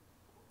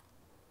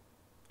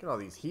 Look at all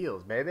these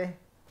heals, baby.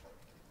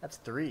 That's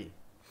 3.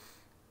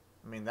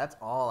 I mean, that's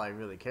all I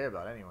really care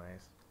about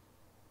anyways.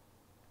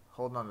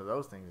 Holding on to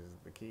those things is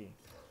the key.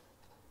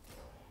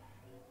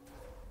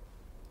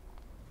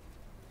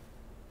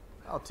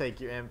 I'll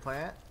take your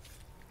implant.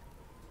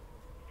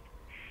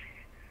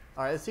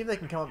 Alright, let's see if they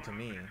can come up to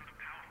me.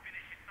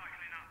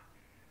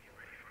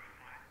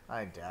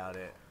 I doubt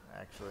it,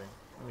 actually.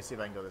 Let me see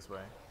if I can go this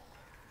way.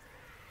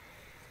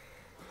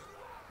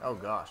 Oh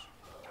gosh.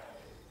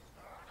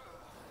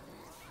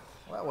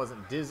 Well, that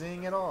wasn't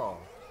dizzying at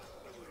all.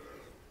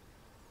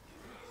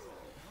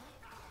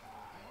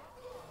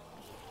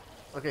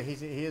 Okay, he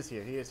is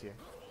here. He is here.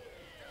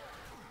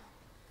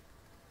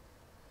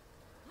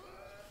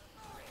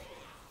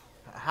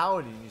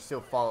 How did you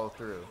still follow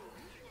through?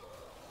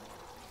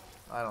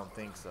 I don't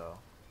think so.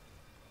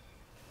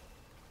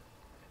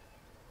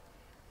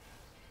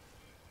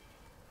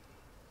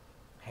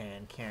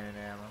 Hand cannon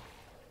ammo.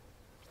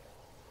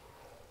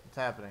 What's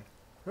happening?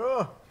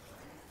 Oh!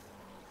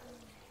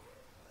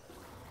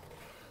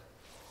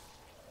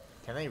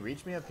 Can they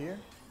reach me up here?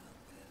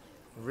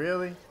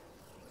 Really?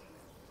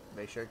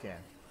 They sure can.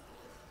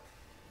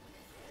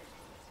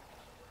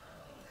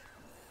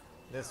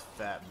 This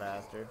fat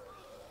bastard.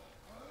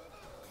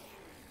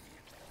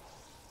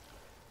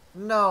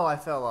 No, I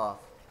fell off.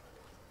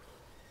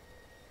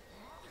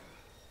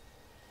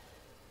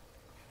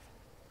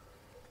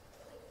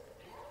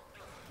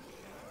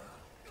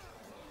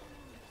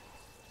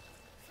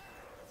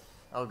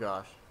 Oh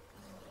gosh.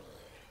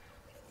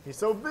 He's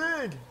so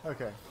big!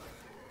 Okay.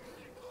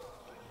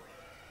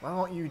 Why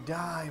won't you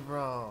die,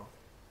 bro?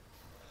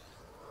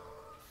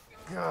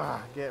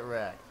 Gah, get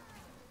wrecked.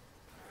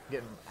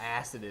 Getting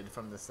acided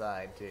from the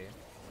side, too.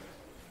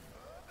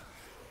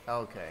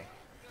 Okay.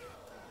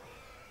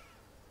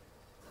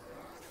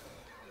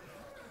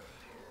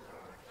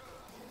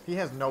 He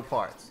has no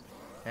parts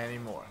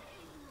anymore.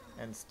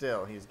 And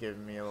still, he's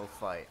giving me a little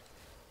fight.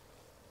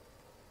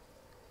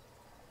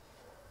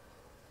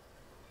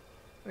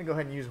 I'm gonna go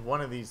ahead and use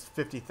one of these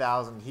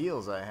 50,000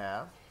 heals I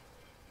have.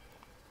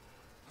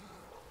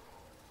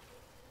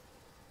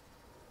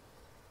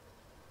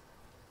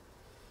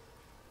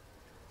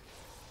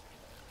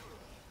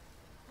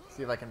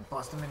 See if I can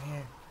bust him in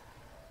here.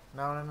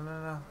 No, no, no,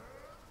 no, no.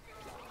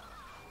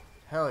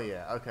 Hell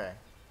yeah, okay.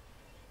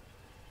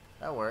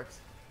 That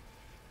works.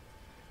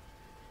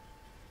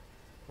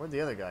 Where'd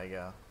the other guy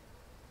go?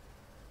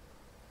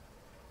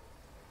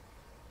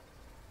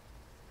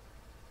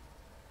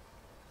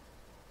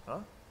 Huh?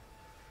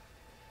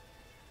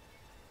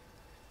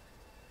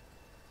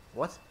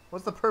 What?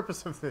 What's the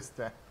purpose of this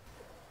then?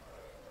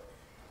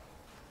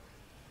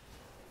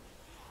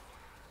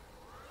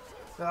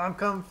 I'm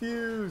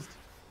confused.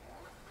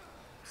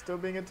 Still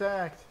being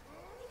attacked.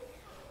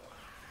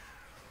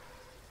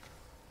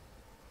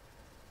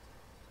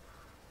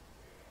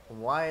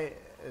 Why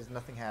is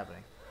nothing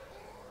happening?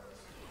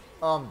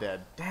 Oh, I'm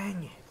dead.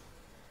 Dang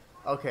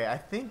it. Okay, I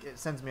think it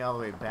sends me all the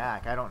way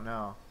back. I don't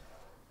know.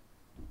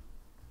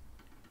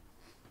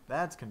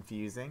 That's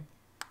confusing.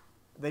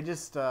 They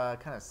just kind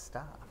of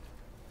stopped.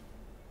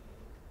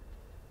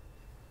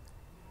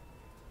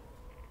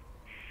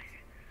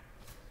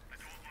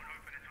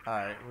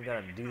 Alright, we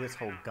gotta do this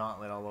whole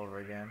gauntlet all over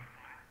again.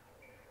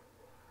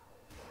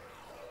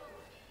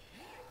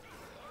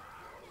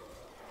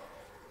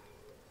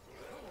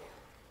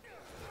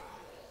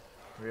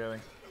 Really?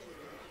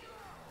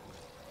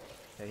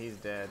 Okay, he's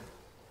dead.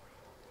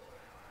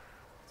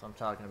 That's what I'm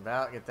talking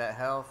about. Get that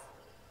health.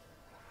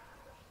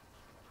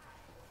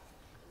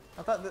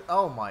 I thought that.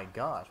 Oh my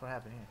gosh, what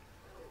happened here?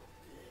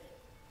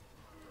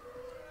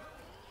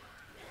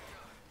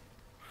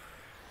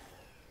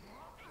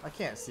 I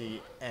can't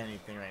see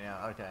anything right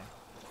now. Okay.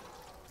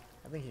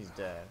 I think he's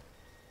dead.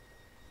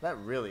 That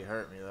really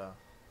hurt me though.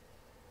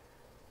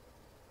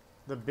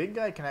 The big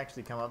guy can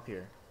actually come up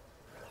here.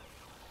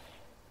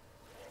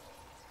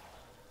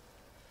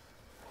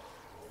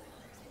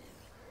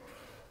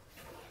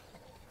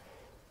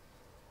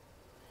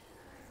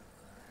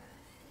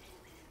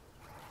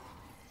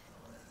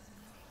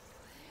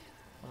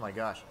 Oh my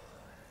gosh.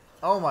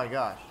 Oh my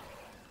gosh.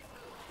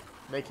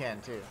 They can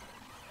too.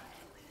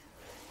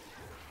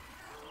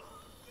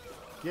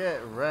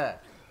 Get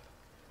wrecked.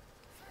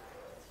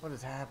 What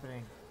is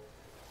happening?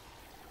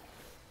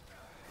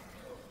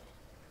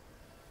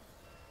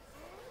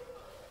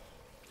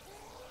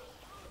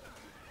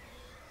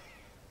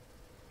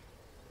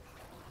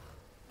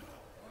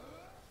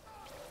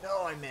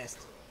 No, I missed.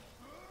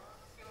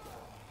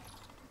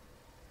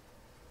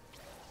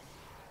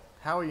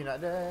 How are you not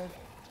dead?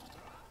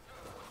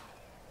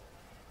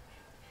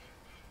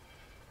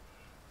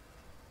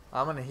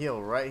 I'm gonna heal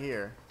right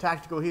here.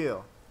 Tactical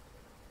heal.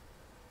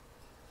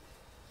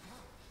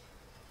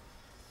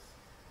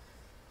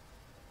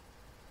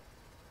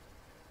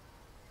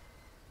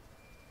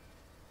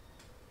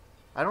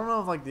 I don't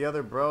know if like the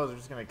other bros are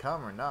just gonna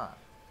come or not.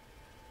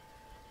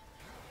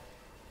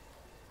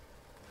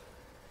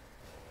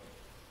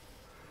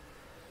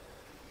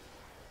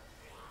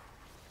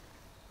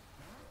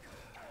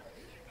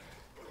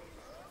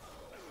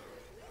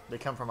 They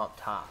come from up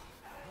top.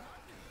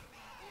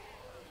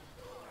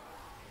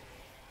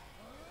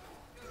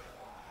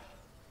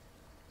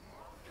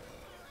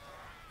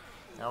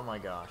 Oh my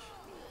gosh.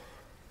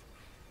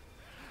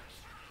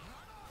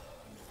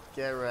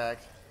 Get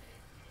wrecked.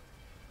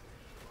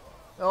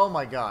 Oh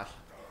my gosh.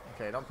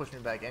 Okay, don't push me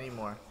back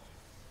anymore.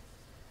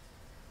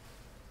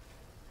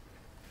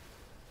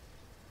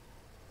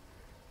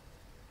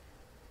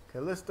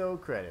 Callisto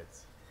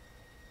credits.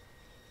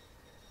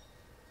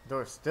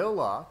 Door's still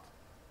locked.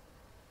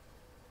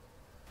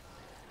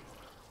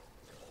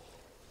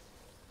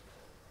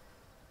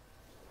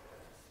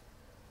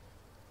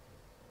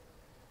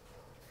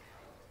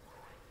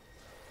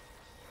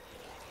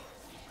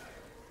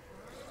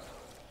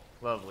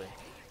 Lovely.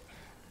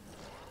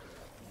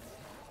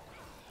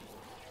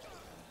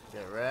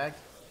 Get wrecked.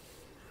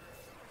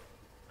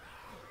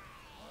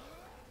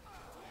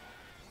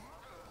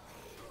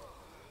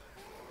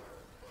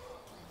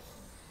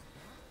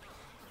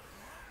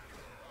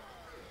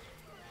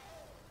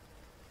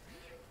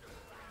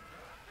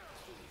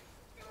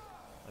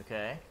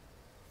 Okay.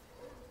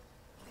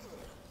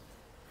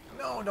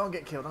 No, don't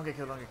get killed. Don't get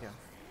killed. Don't get killed.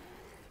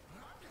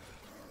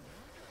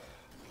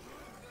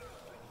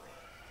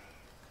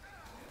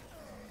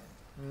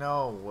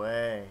 No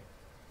way.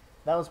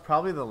 That was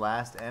probably the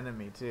last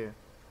enemy, too.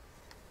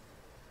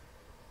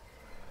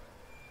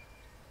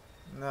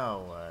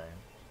 No way.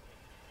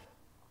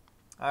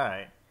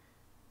 Alright.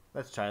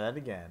 Let's try that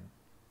again.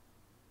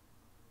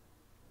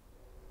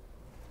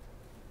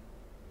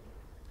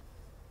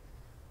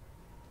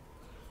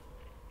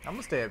 I'm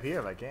gonna stay up here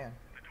if I can.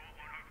 The door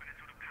won't open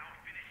until the power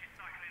finishes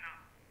cycling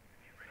up.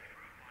 Get ready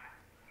for a fight.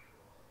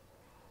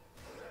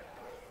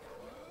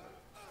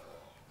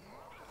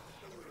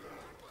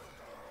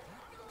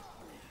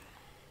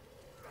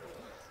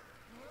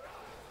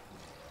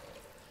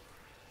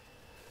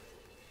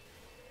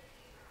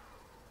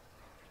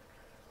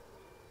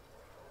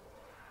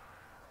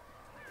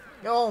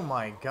 Oh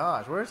my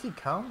gosh, where does he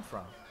come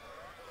from?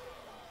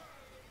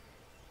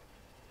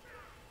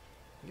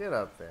 Get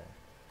up there.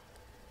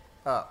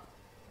 Up.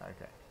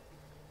 Okay.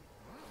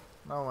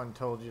 No one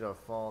told you to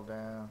fall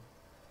down.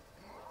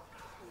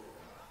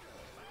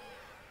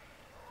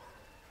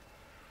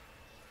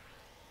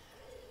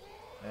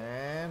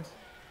 And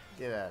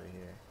get out of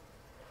here.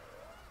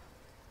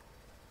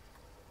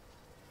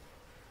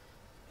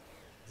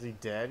 Is he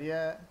dead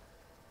yet?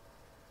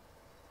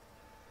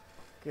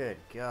 Good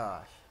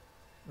gosh.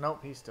 Nope,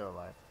 he's still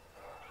alive.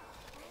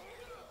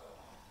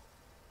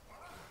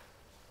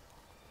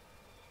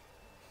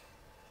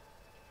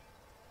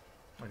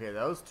 Okay,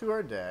 those two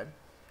are dead.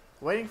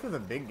 Waiting for the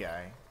big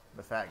guy.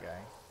 The fat guy.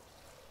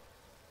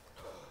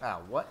 Ah,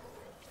 what?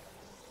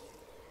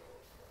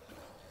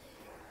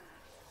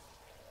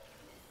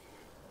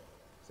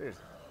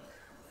 Seriously.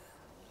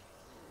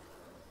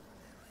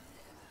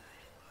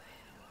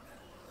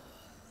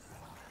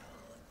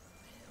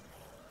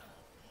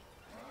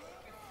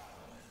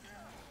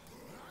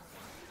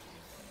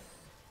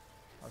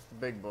 That's the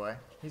big boy.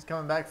 He's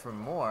coming back for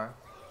more.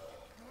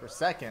 For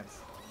seconds.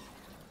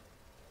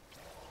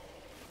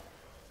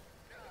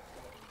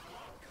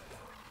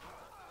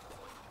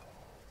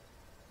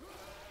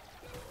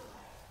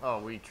 Oh,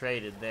 we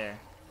traded there.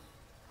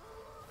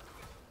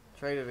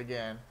 Traded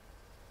again.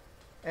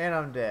 And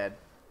I'm dead.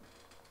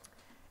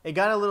 It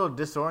got a little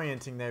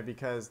disorienting there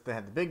because they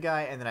had the big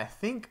guy and then I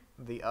think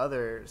the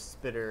other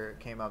spitter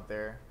came up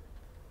there.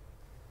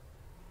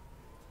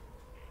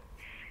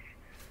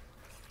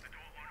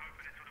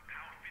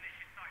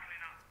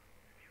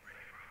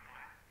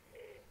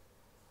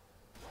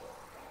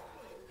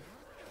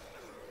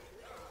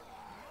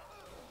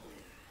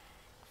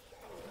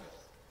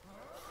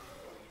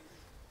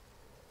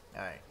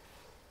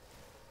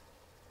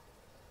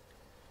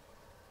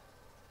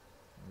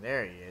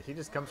 There he is. He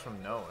just comes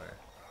from nowhere.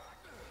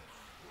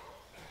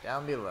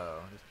 Down below.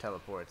 Just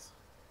teleports.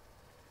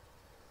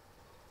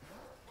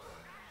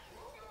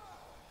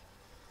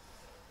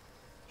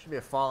 Should be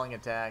a falling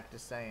attack,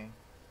 just saying.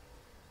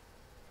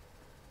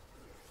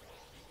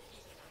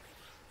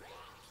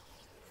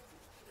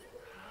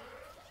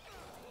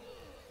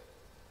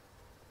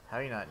 How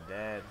are you not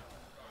dead?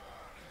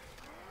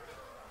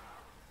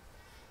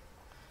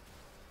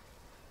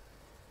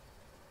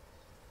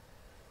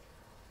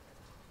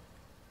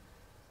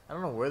 I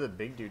don't know where the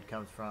big dude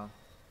comes from.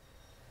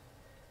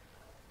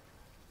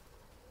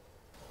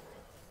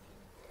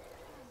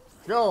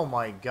 Oh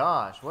my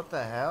gosh, what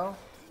the hell?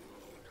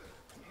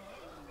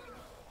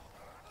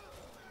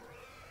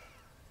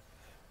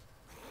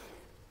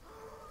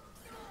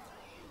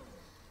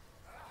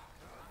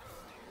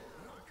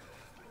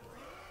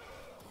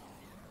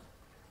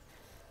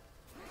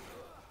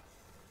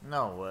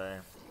 No way.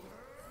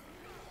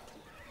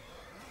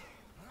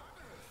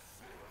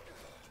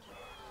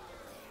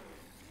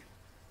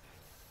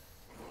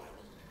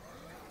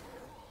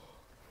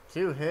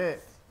 Two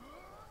hits.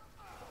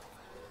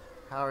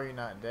 How are you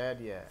not dead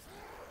yet?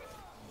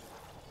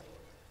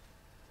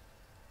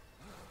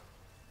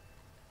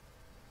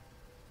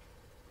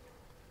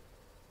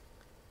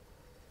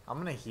 I'm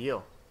gonna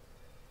heal.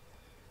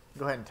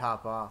 Go ahead and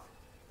top off.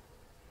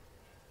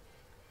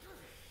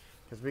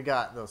 Because we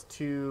got those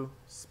two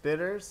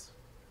spitters.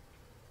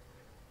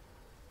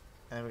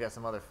 And then we got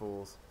some other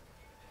fools.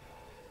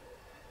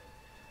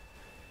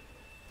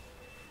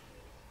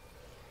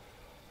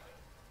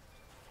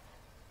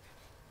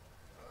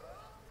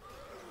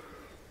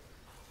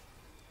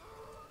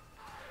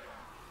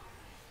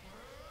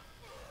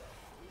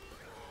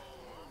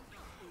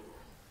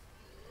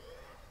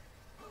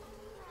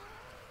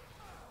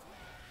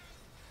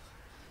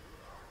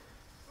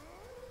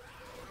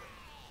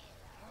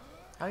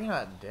 How are you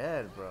not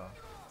dead, bro?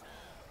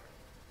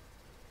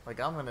 Like,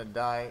 I'm gonna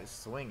die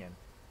swinging.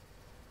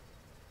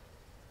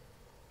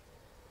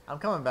 I'm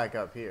coming back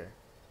up here.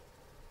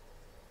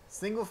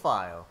 Single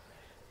file.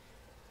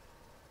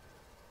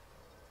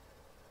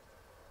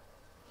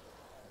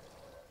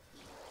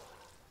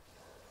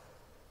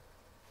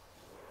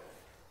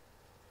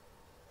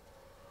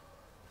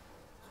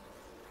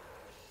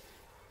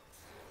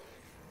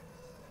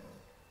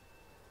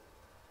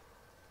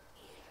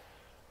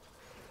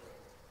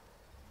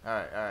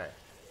 Alright, alright.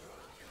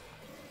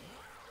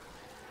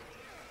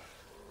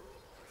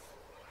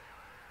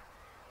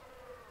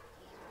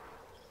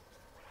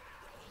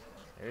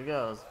 Here he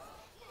goes.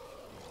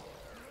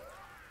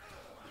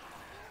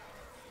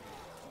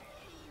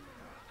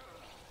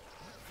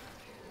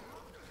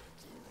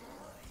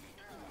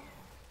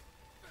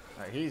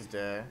 Alright, he's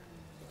dead.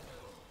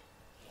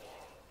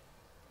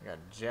 I got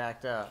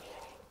jacked up.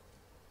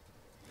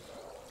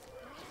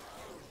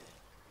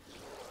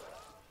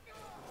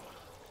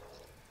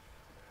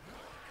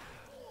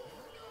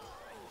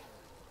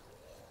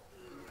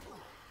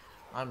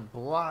 I'm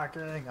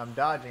blocking. I'm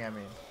dodging, I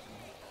mean.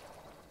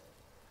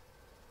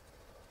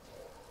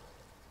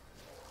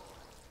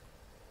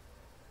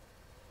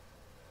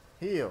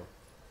 Heal.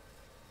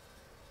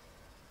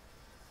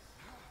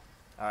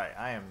 Alright,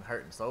 I am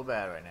hurting so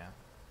bad right now.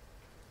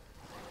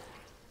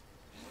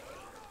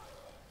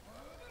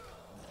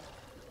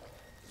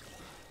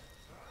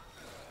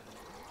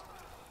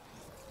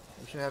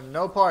 We should have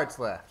no parts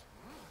left.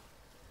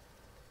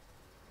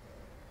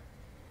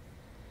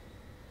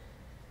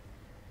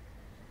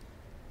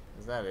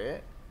 Is that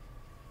it?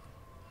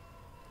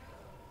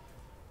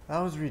 That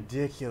was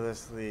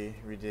ridiculously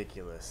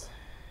ridiculous.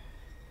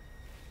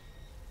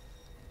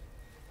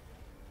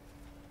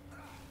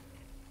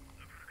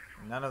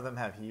 None of them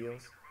have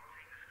heals.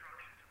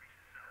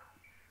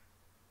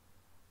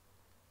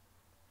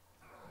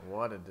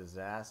 What a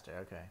disaster.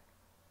 Okay.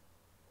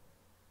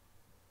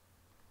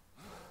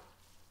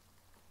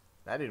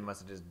 That dude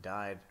must have just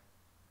died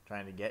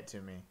trying to get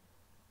to me.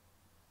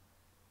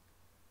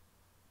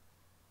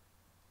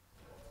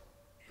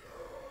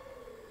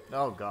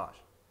 Oh gosh.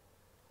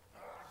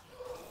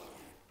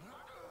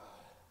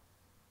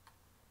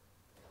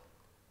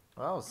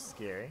 Well, that was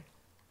scary.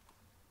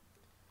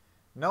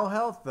 No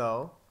health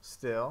though.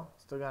 Still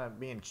gonna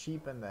being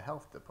cheap in the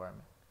health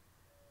department.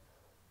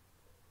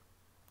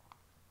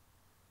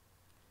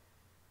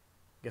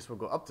 Guess we'll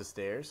go up the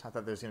stairs. I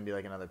thought there was gonna be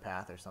like another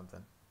path or something.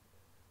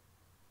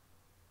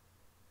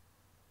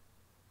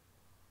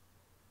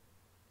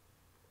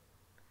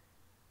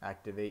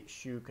 Activate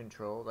shoe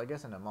controls. I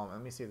guess in a moment.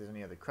 Let me see if there's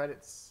any other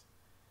credits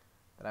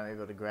that I'm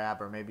able to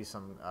grab, or maybe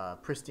some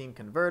pristine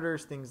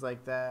converters, things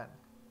like that.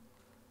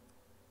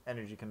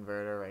 Energy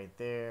converter right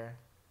there.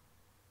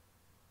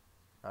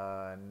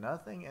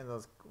 Nothing in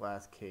those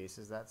glass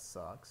cases. That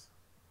sucks.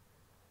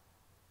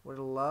 Would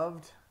have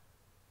loved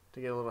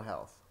to get a little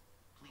health.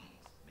 Please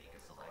make a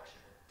selection.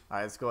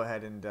 Alright, let's go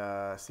ahead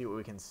and see what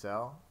we can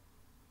sell.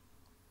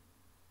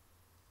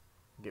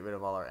 Get rid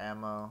of all our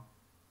ammo.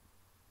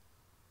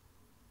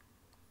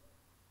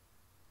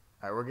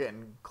 Alright, we're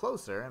getting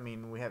closer. I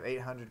mean, we have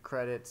 800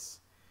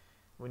 credits.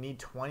 We need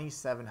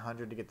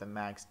 2,700 to get the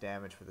max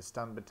damage for the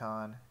stun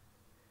baton.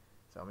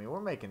 So, I mean,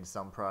 we're making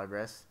some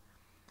progress.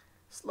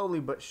 Slowly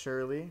but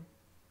surely.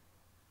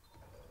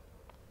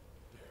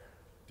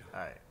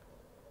 Alright.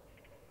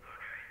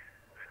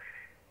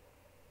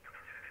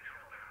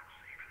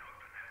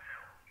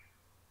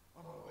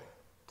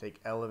 Take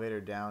elevator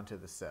down to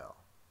the cell.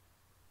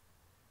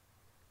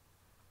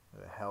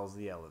 Where the hell's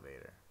the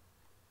elevator?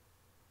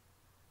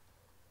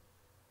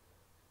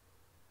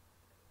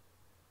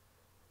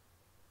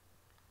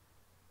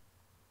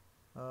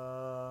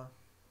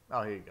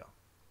 Oh, here you go.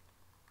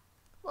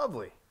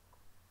 Lovely.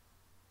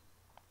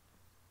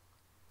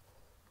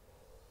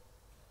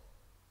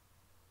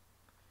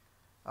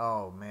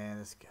 Oh man,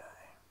 this guy.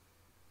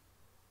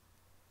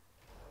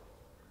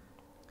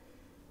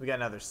 We got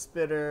another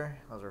spitter.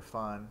 Those are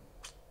fun.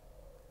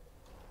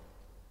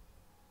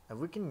 If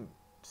we can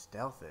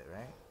stealth it,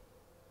 right?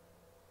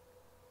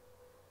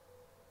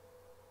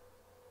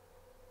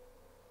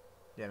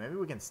 Yeah, maybe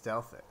we can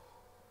stealth it.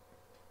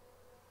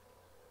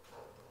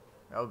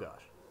 Oh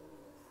gosh.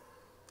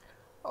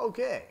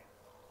 Okay.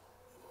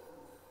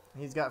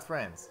 He's got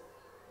friends.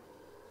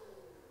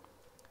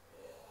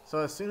 So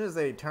as soon as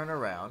they turn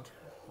around,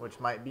 which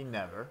might be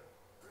never.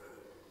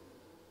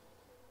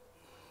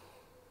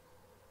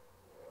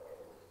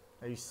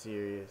 Are you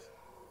serious?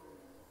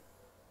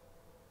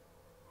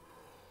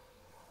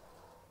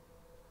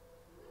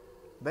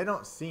 They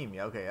don't see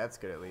me. Okay, that's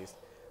good at least.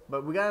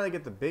 But we gotta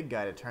get the big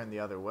guy to turn the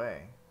other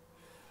way.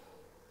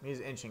 He's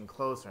inching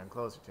closer and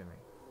closer to me.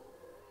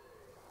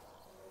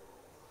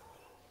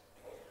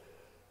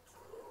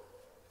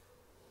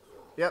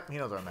 Yep, he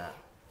knows where I'm at.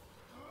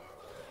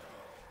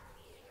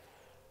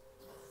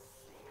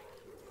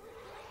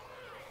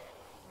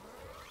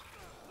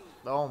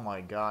 Oh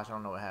my gosh, I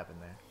don't know what happened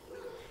there.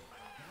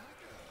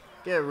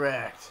 Get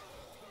wrecked.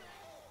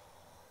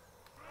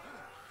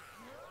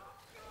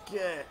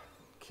 Get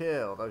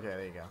killed. Okay,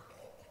 there you go.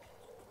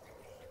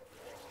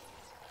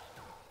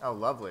 Oh,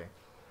 lovely.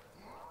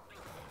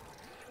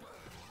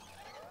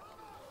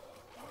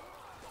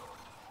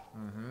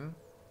 Mm-hmm.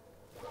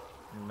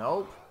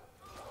 Nope.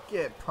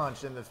 Get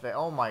punched in the face.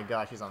 Oh my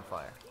gosh, he's on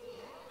fire.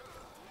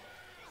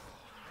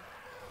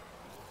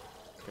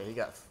 Okay, he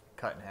got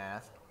cut in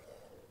half.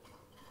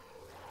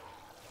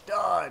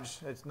 Dodge!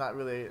 It's not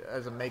really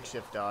as a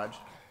makeshift dodge.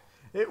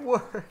 It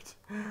worked!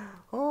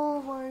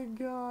 Oh my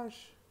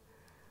gosh.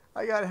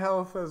 I got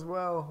health as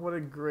well. What a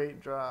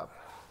great drop.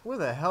 Where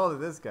the hell did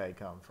this guy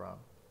come from?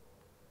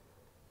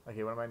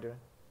 Okay, what am I doing?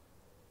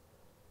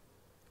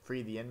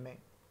 Free the inmate?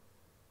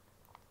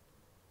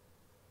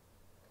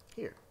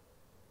 Here.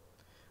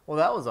 Well,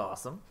 that was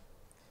awesome.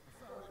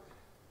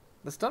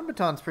 The stun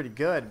baton's pretty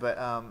good, but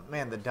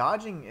man, the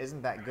dodging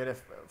isn't that good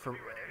for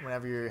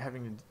whenever you're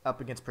having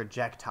up against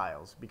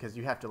projectiles, because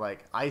you have to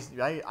like I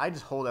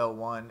just hold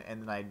L1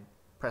 and then I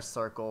press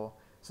circle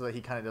so that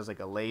he kind of does like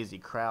a lazy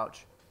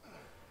crouch.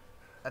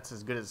 That's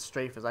as good as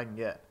strafe as I can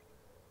get.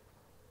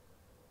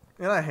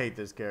 And I hate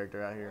this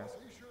character out here. Are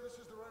you sure this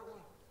is the right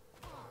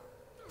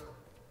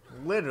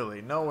one?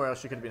 Literally nowhere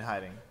else she could have been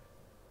hiding.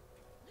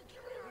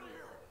 Get me out of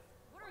here!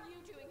 What are you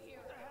doing here?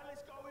 What the hell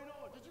is going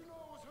on? Did you know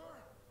it was her?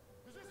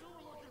 Is this who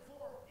we're looking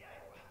for? Yeah,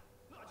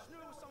 look, I just knew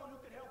it was someone who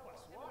could help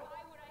us, And right?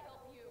 why would I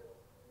help you?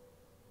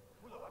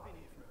 Well, look, I've been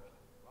here forever.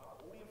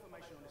 Right? All the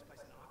information on this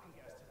place, and I can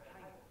get us to the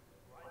hangar.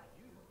 Right?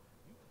 You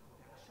can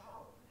pull down a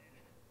shuttle, and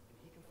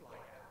he can fly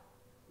out.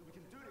 We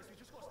can do this. We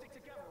just got to stick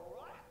together,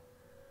 all right?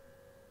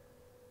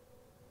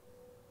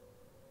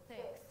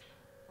 Thanks.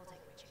 I'll take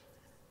my chances.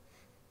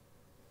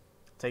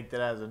 Take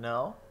that as a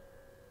no.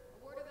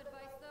 A word of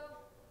advice, though?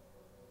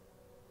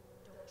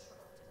 Don't trust him.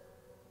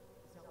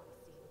 He's not what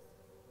he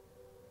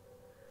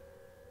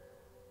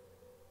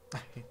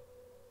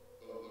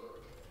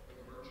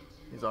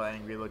seems. He's all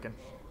angry looking.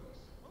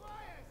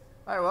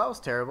 Alright, well that was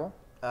terrible.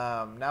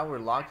 Now we're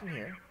locked in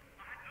here.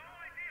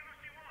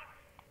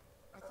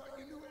 I thought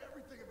you knew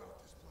everything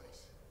about this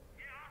place.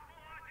 Yeah, I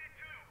thought I did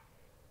too.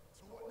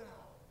 So what now?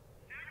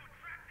 Now you're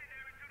trapped in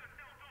there until the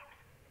cell docks,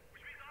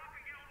 which means I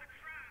can get on the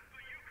trams,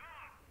 but you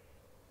can't.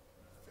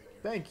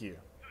 Thank you.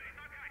 So it's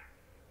okay.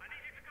 I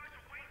need you to go to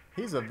Wayne.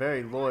 He's a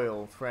very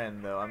loyal friend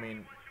though. I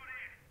mean, Once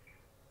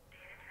you're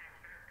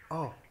there.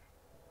 oh,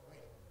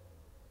 Wait,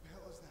 the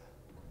hell is that?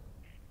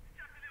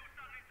 Just a little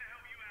something to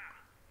help you out.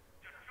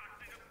 Just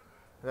trust in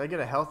the... did I get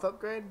a health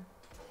upgrade?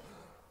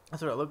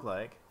 That's what it looked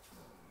like.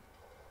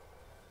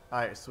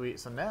 Alright, sweet.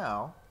 So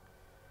now,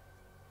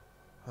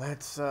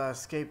 let's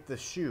escape the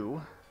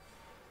shoe.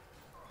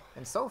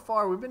 And so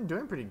far, we've been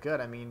doing pretty good.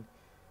 I mean,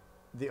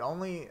 the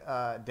only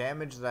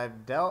damage that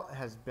I've dealt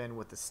has been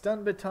with the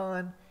stun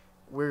baton.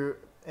 We're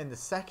in the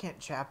second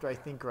chapter, I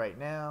think, right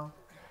now.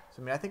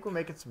 So, I mean, I think we're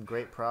making some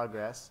great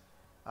progress.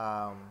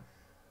 I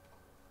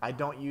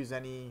don't use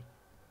any...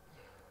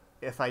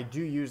 If I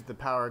do use the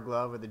power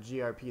glove or the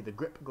GRP, the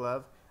grip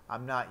glove,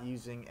 I'm not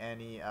using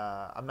any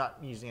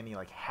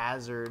like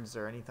hazards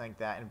or anything like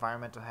that,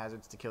 environmental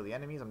hazards to kill the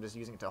enemies. I'm just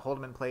using it to hold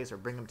them in place or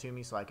bring them to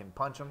me so I can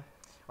punch them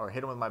or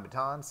hit them with my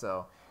baton.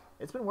 So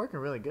it's been working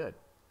really good.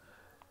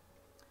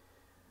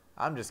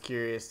 I'm just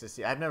curious to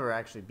see. I've never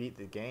actually beat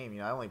the game. You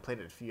know, I only played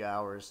it a few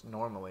hours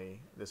normally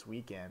this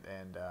weekend,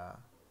 and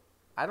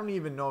I don't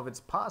even know if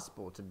it's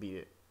possible to beat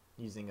it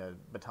using a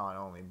baton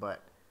only,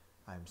 but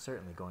I'm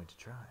certainly going to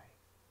try.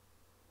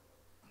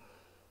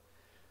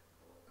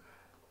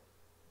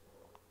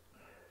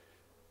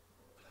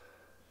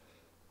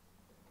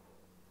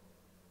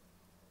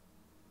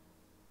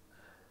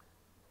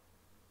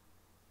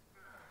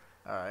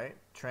 Alright,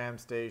 tram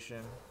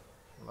station.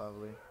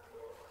 Lovely.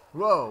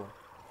 Whoa!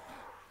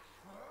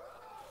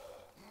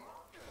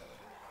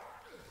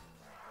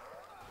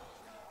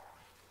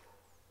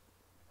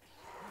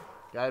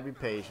 Gotta be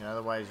patient,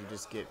 otherwise you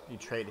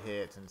trade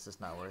hits and it's just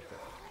not worth it.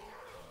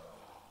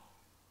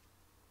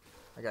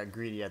 I got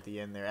greedy at the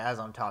end there as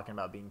I'm talking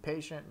about being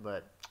patient,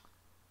 but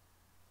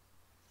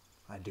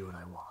I do what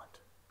I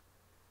want.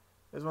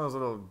 There's one of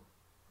those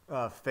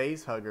little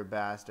face hugger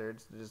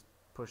bastards that just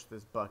push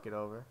this bucket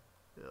over.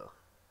 Ugh.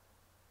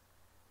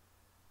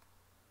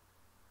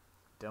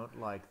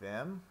 Don't like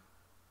them.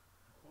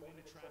 Call in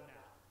the tram now.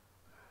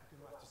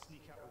 You're gonna have to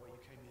sneak out the way you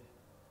came in.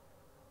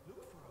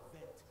 Look for a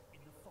vent in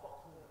the far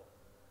corner.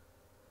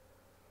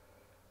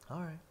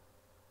 Alright.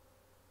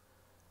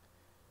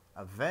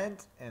 A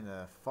vent in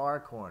the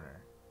far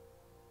corner.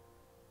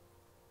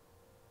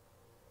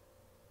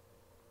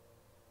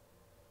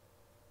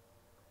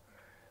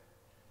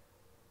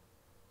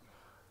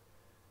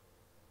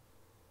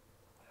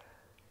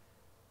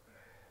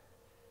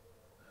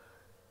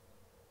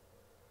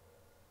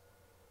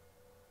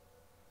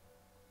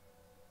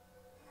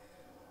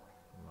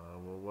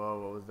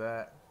 Whoa, what was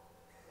that?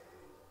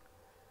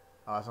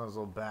 Oh, that's one of those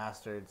little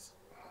bastards.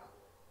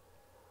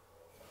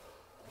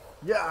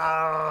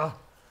 Yeah!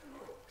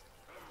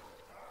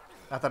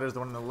 I thought it was the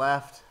one on the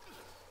left.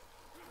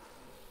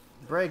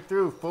 Break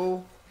through,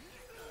 fool.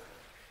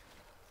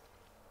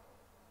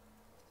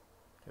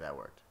 Okay, that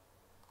worked.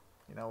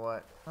 You know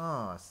what?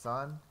 Oh,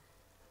 son.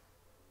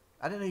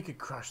 I didn't know you could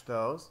crush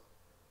those.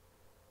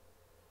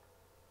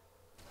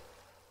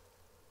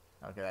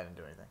 Okay, that didn't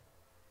do anything.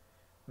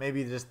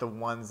 Maybe just the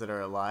ones that are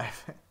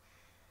alive.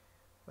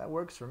 That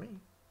works for me.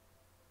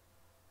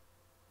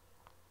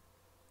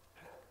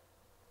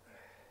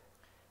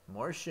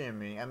 More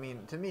shimmy. I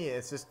mean, to me,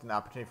 it's just an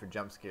opportunity for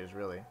jump scares,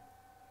 really.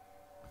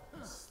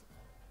 What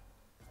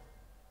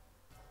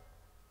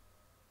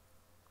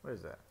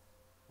is that?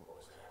 What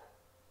was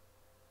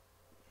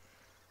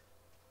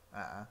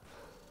that?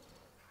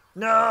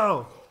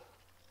 No!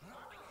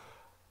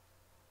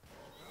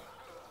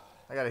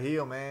 I gotta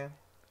heal, man.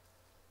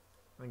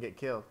 I'm gonna get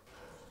killed.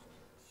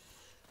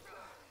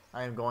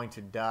 I am going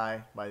to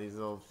die by these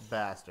little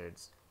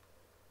bastards.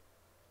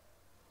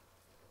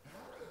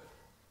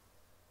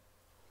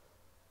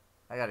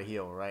 I gotta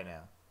heal right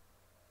now.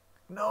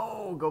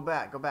 No! Go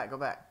back, go back, go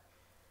back.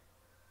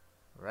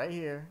 Right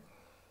here.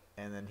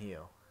 And then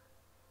heal.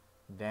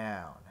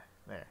 Down.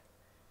 There.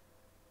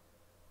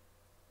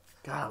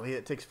 Golly,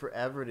 it takes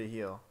forever to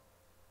heal.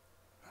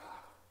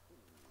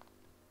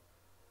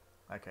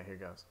 Okay, here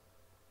goes.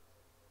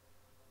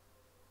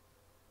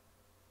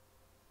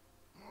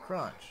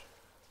 Crunch.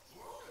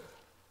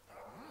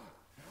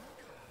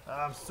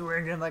 I'm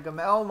swinging like a...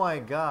 Oh my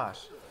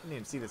gosh. I didn't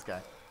even see this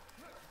guy.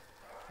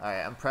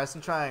 Alright, I'm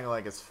pressing triangle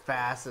like as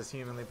fast as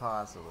humanly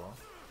possible.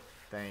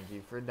 Thank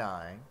you for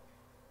dying.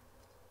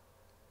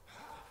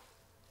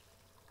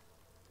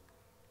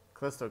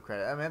 Callisto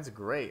credit. I mean, that's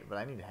great, but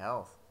I need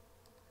health.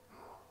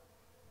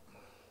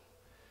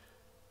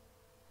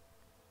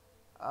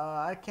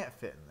 I can't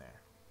fit in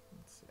there.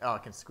 Let's see. Oh, I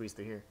can squeeze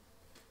through here.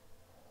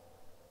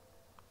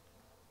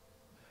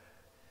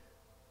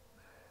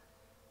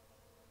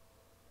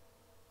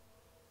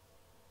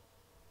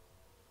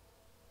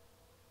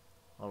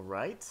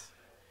 Alright.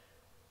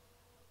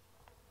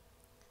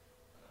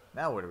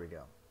 Now where do we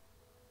go?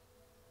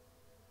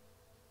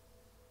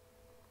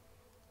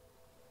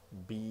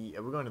 B.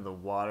 Are we going to the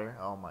water?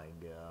 Oh my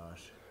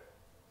gosh.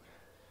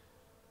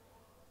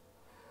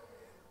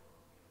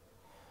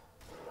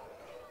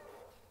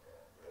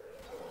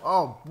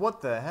 Oh,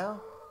 what the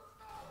hell?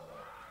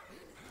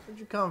 Where'd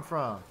you come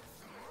from?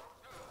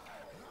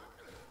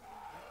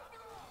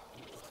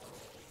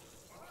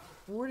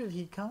 Where did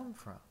he come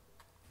from?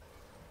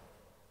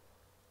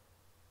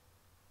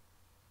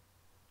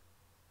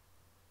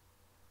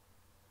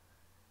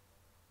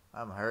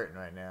 I'm hurting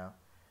right now.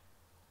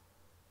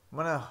 I'm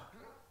gonna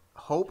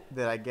hope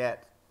that I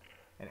get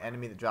an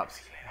enemy that drops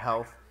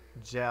health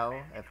gel.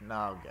 If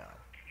not, oh god.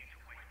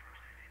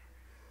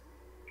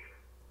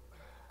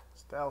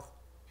 Stealth.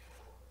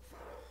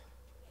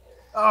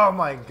 Oh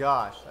my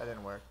gosh, that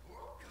didn't work.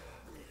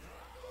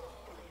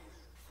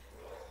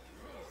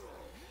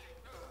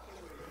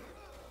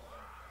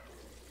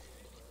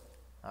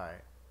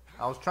 Alright.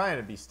 I was trying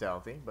to be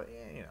stealthy, but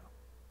yeah, you know.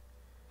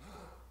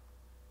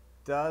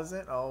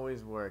 Doesn't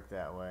always work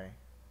that way.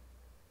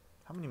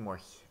 How many more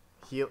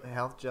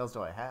health gels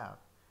do I have?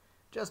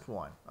 Just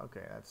one.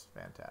 Okay, that's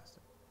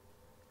fantastic.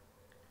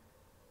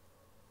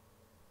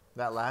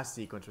 That last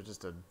sequence was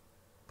just a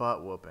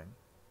butt whooping.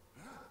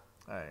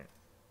 Alright.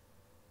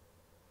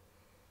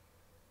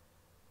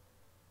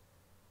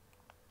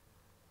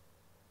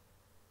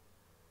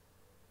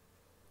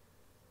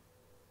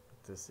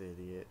 this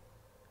idiot.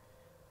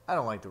 I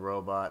don't like the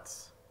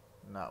robots.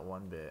 Not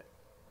one bit.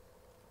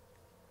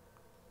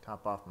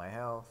 Top off my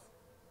health.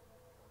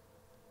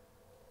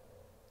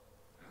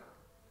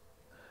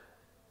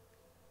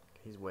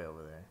 He's way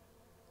over there.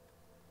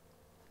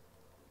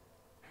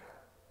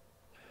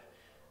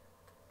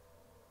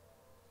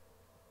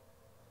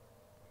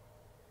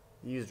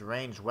 Used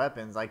ranged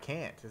weapons. I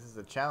can't. This is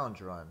a challenge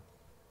run.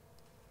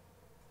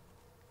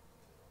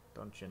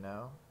 Don't you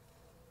know?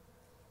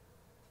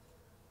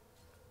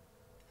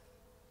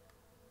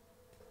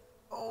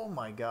 Oh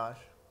my gosh.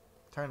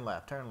 Turn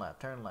left, turn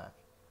left, turn left.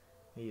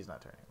 He's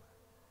not turning left.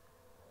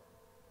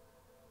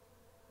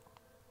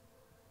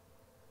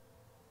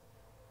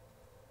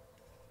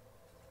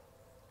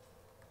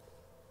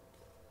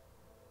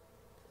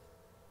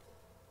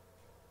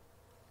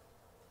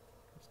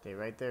 Stay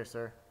right there,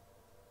 sir.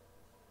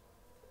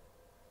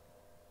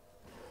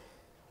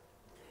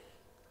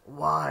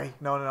 Why?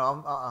 No, no,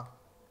 no.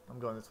 I'm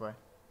going this way.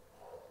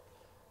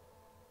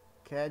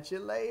 Catch you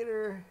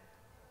later.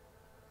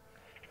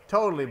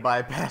 Totally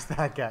bypassed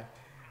that guy.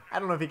 I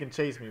don't know if he can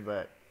chase me,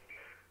 but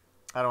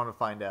I don't want to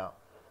find out.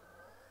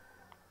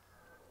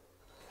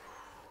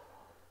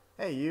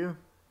 Hey, you.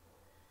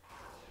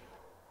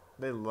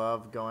 They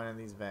love going in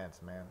these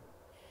vents, man.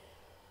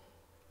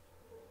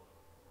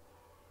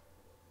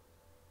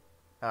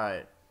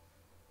 Alright.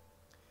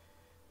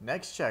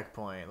 Next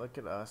checkpoint. Look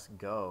at us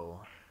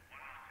go.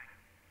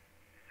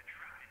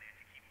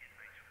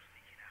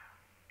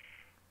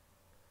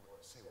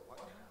 Say what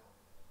now?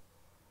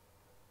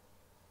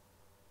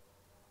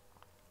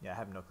 Yeah, I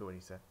have no clue what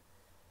he said.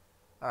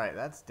 Alright,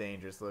 that's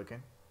dangerous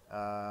looking.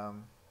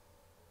 I'm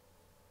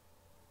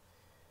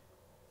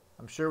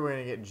sure we're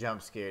going to get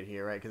jump scared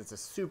here, right? Because it's a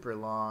super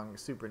long,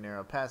 super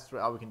narrow passageway.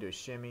 All we can do is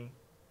shimmy.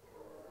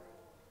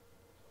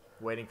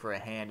 Waiting for a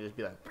hand to just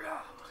be like...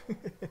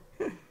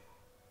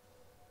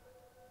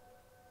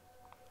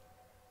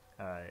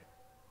 Alright.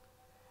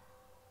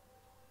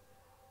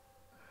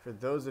 For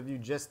those of you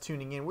just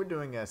tuning in, we're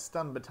doing a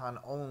Stun Baton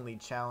Only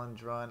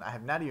challenge run. I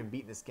have not even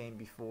beaten this game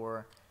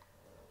before,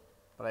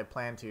 but I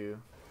plan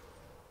to,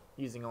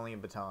 using only a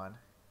baton.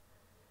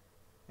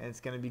 And it's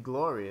going to be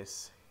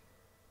glorious.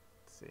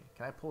 Let's see.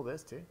 Can I pull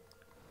this too?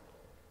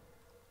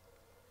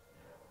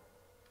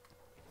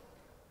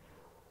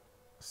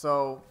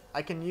 So,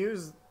 I can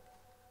use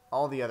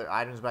all the other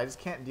items, but I just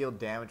can't deal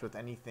damage with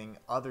anything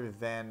other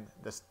than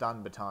the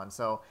stun baton.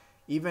 So,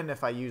 even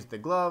if I use the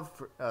glove,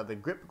 the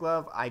grip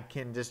glove, I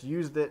can just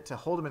use it to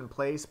hold them in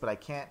place, but I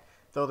can't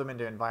throw them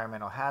into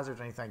environmental hazards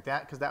or anything like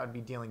that, because that would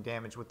be dealing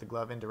damage with the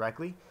glove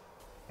indirectly,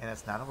 and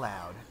that's not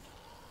allowed.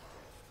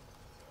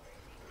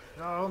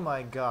 Oh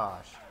my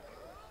gosh.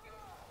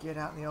 Get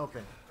out in the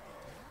open.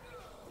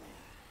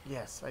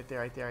 Yes, right there,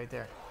 right there, right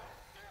there.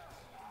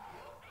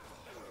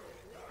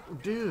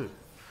 Dude,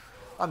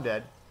 I'm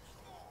dead.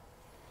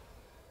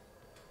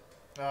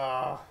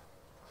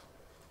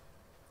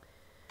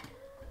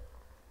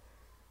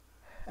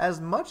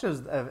 As much as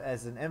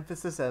an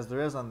emphasis as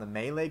there is on the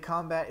melee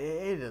combat,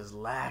 it is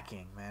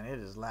lacking, man. It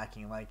is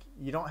lacking. Like,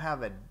 you don't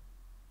have a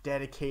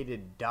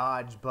dedicated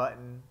dodge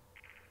button.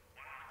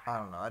 I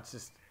don't know. It's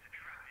just...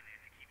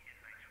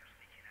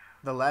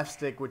 The left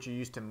stick, which you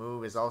used to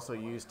move, is also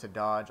used to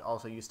dodge,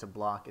 also used to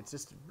block. It's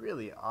just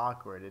really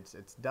awkward.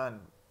 It's done,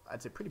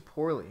 I'd say, pretty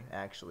poorly,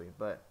 actually.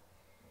 But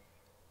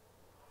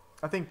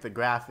I think the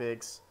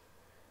graphics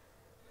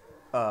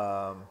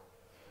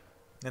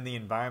and the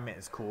environment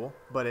is cool,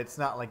 but it's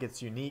not like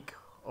it's unique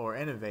or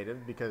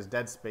innovative, because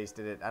Dead Space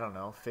did it, I don't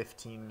know,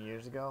 15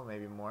 years ago,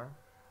 maybe more.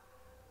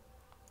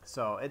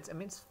 So it's, I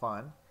mean, it's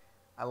fun.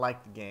 I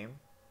like the game,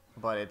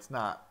 but it's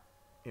not,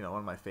 you know, one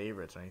of my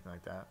favorites or anything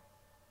like that.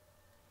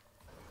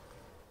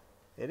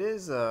 It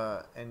is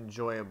a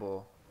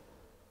enjoyable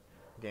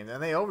game,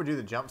 and they overdo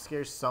the jump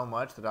scares so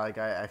much that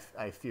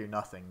I fear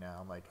nothing now.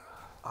 I'm like,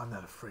 I'm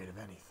not afraid of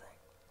anything.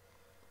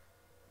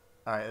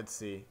 All right, let's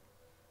see.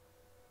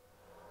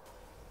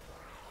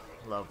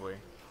 Lovely.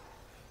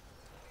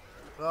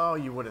 Oh,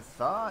 you would have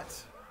thought.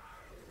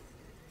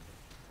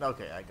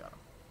 Okay, I got him.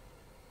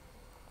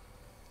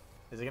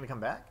 Is he gonna come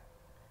back?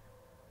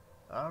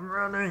 I'm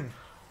running.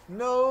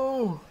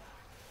 No.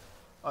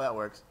 Oh, that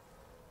works.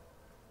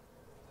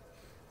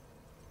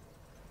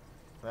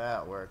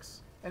 That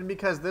works. And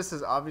because this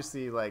is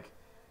obviously like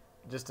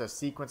just a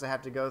sequence I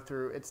have to go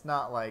through, it's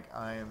not like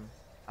I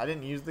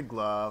didn't use the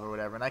glove or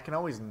whatever, and I can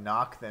always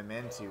knock them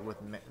into with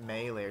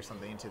melee or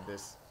something into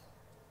this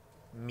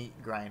meat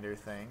grinder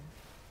thing.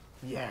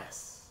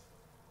 Yes.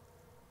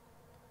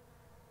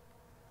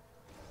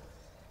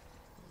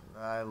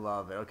 I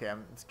love it. Okay,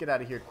 let's get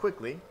out of here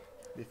quickly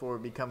before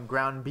we become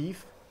ground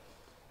beef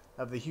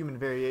of the human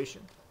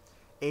variation.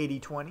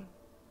 80-20.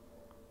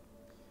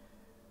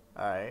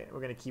 Alright, we're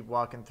going to keep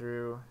walking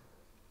through.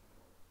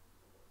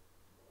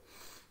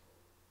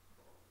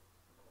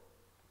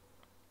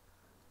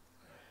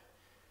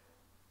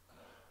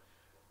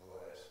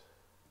 Boys,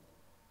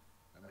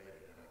 I made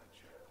it another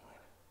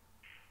checkpoint.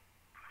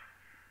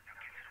 Now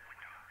get to the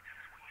window. Tell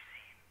us what you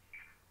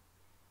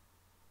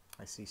see.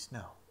 I see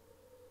snow.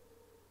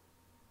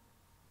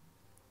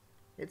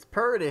 It's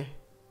purty. That's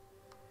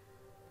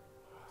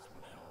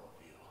one hell of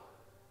a view.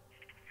 I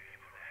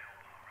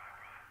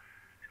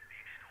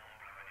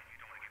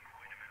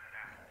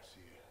see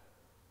you.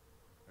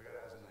 I got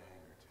eyes in the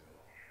hangar too.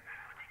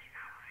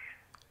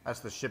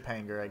 That's the ship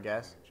hangar, I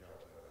guess. Get jobs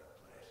out of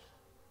that place.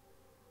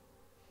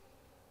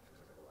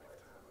 Feels like a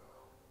lifetime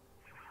ago.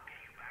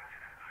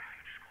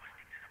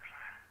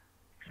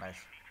 Nice.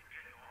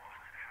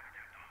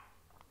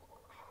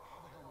 How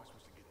the hell am I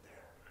supposed to get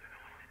there?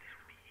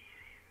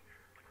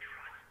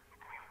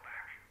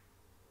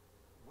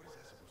 What is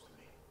that supposed to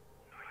mean?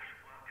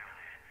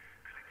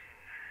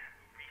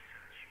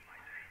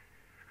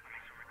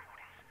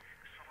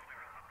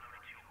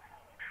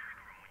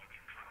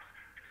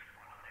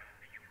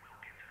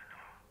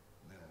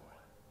 Then what?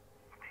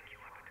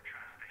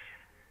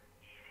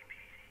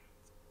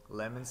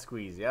 Lemon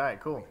squeezy. All right,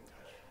 cool.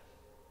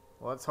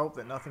 Well, let's hope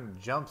that nothing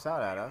jumps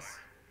out at us.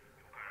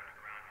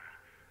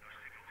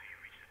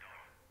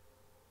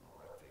 Oh,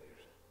 that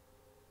figures.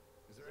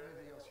 Is there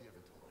anything else you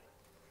haven't told me?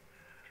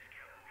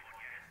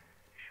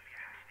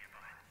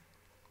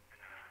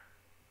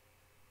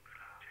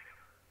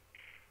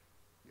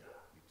 Yeah,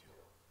 you too.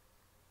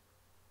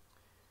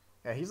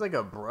 Yeah, he's like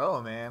a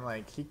bro, man.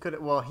 Like, he could,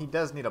 well, he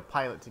does need a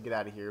pilot to get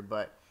out of here,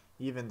 but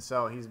even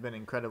so, he's been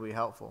incredibly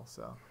helpful.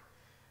 So,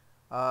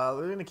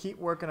 we're going to keep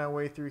working our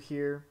way through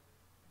here.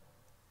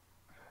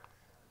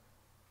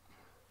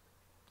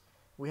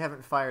 We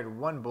haven't fired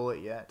one bullet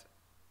yet.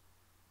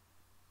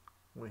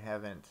 We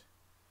haven't.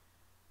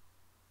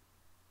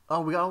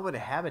 Oh, we got over to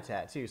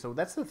habitat, too. So,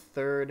 that's the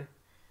third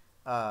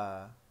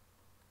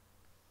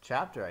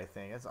chapter, I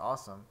think. That's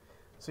awesome.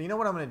 So, you know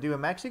what I'm going to do?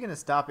 I'm actually going to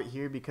stop it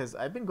here because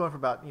I've been going for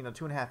about,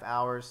 2.5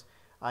 hours.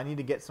 I need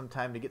to get some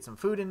time to get some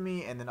food in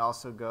me and then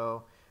also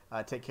go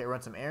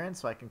run some errands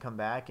so I can come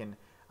back. And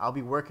I'll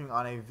be working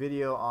on a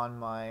video on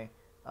my,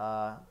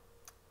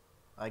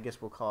 I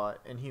guess we'll call it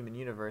Inhuman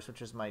Universe,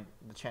 which is the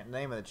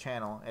name of the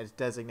channel. It's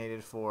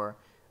designated for,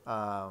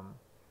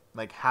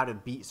 like, how to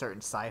beat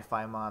certain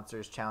sci-fi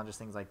monsters, challenges,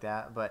 things like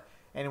that. But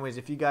anyways,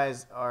 if you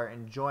guys are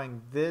enjoying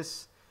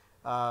this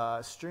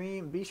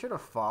stream, be sure to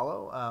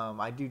follow.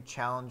 I do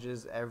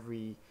challenges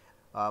every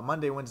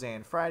Monday, Wednesday,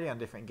 and Friday on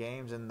different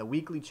games, and the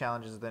weekly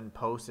challenges are then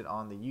posted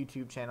on the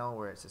YouTube channel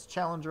where it says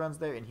challenge runs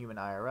there, Inhuman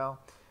IRL.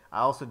 I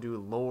also do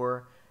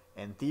lore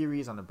and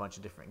theories on a bunch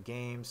of different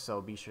games,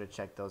 so be sure to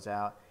check those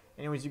out.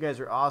 Anyways, you guys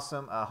are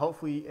awesome.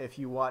 Hopefully, if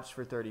you watched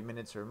for 30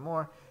 minutes or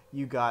more,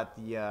 you got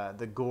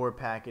the gore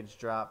package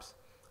drops.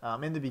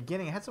 In the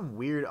beginning, I had some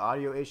weird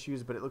audio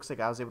issues, but it looks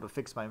like I was able to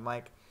fix my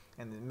mic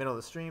in the middle of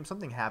the stream.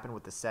 Something happened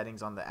with the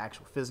settings on the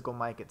actual physical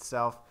mic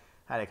itself.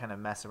 I had to kind of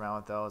mess around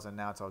with those, and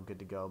now it's all good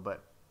to go.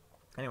 But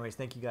anyways,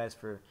 thank you guys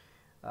for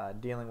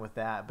dealing with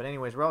that. But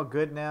anyways, we're all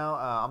good now.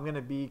 I'm going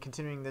to be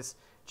continuing this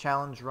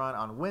challenge run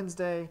on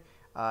Wednesday.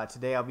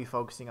 Today I'll be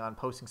focusing on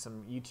posting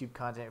some YouTube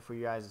content for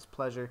you guys'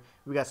 pleasure.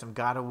 We got some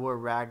God of War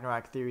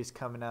Ragnarok theories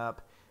coming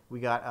up. We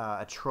got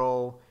a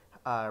troll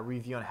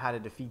review on how to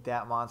defeat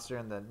that monster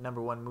in the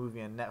 #1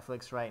 movie on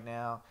Netflix right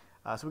now.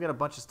 So we got a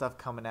bunch of stuff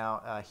coming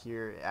out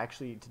here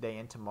actually today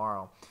and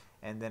tomorrow.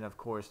 And then, of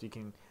course, you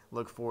can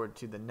look forward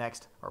to the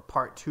next, or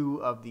part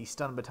 2 of the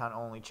Stun Baton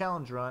Only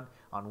challenge run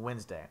on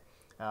Wednesday.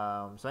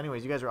 So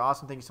anyways, you guys are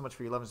awesome. Thank you so much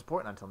for your love and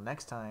support. And until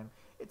next time,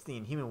 it's the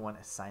Inhuman One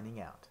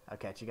signing out. I'll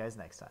catch you guys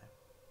next time.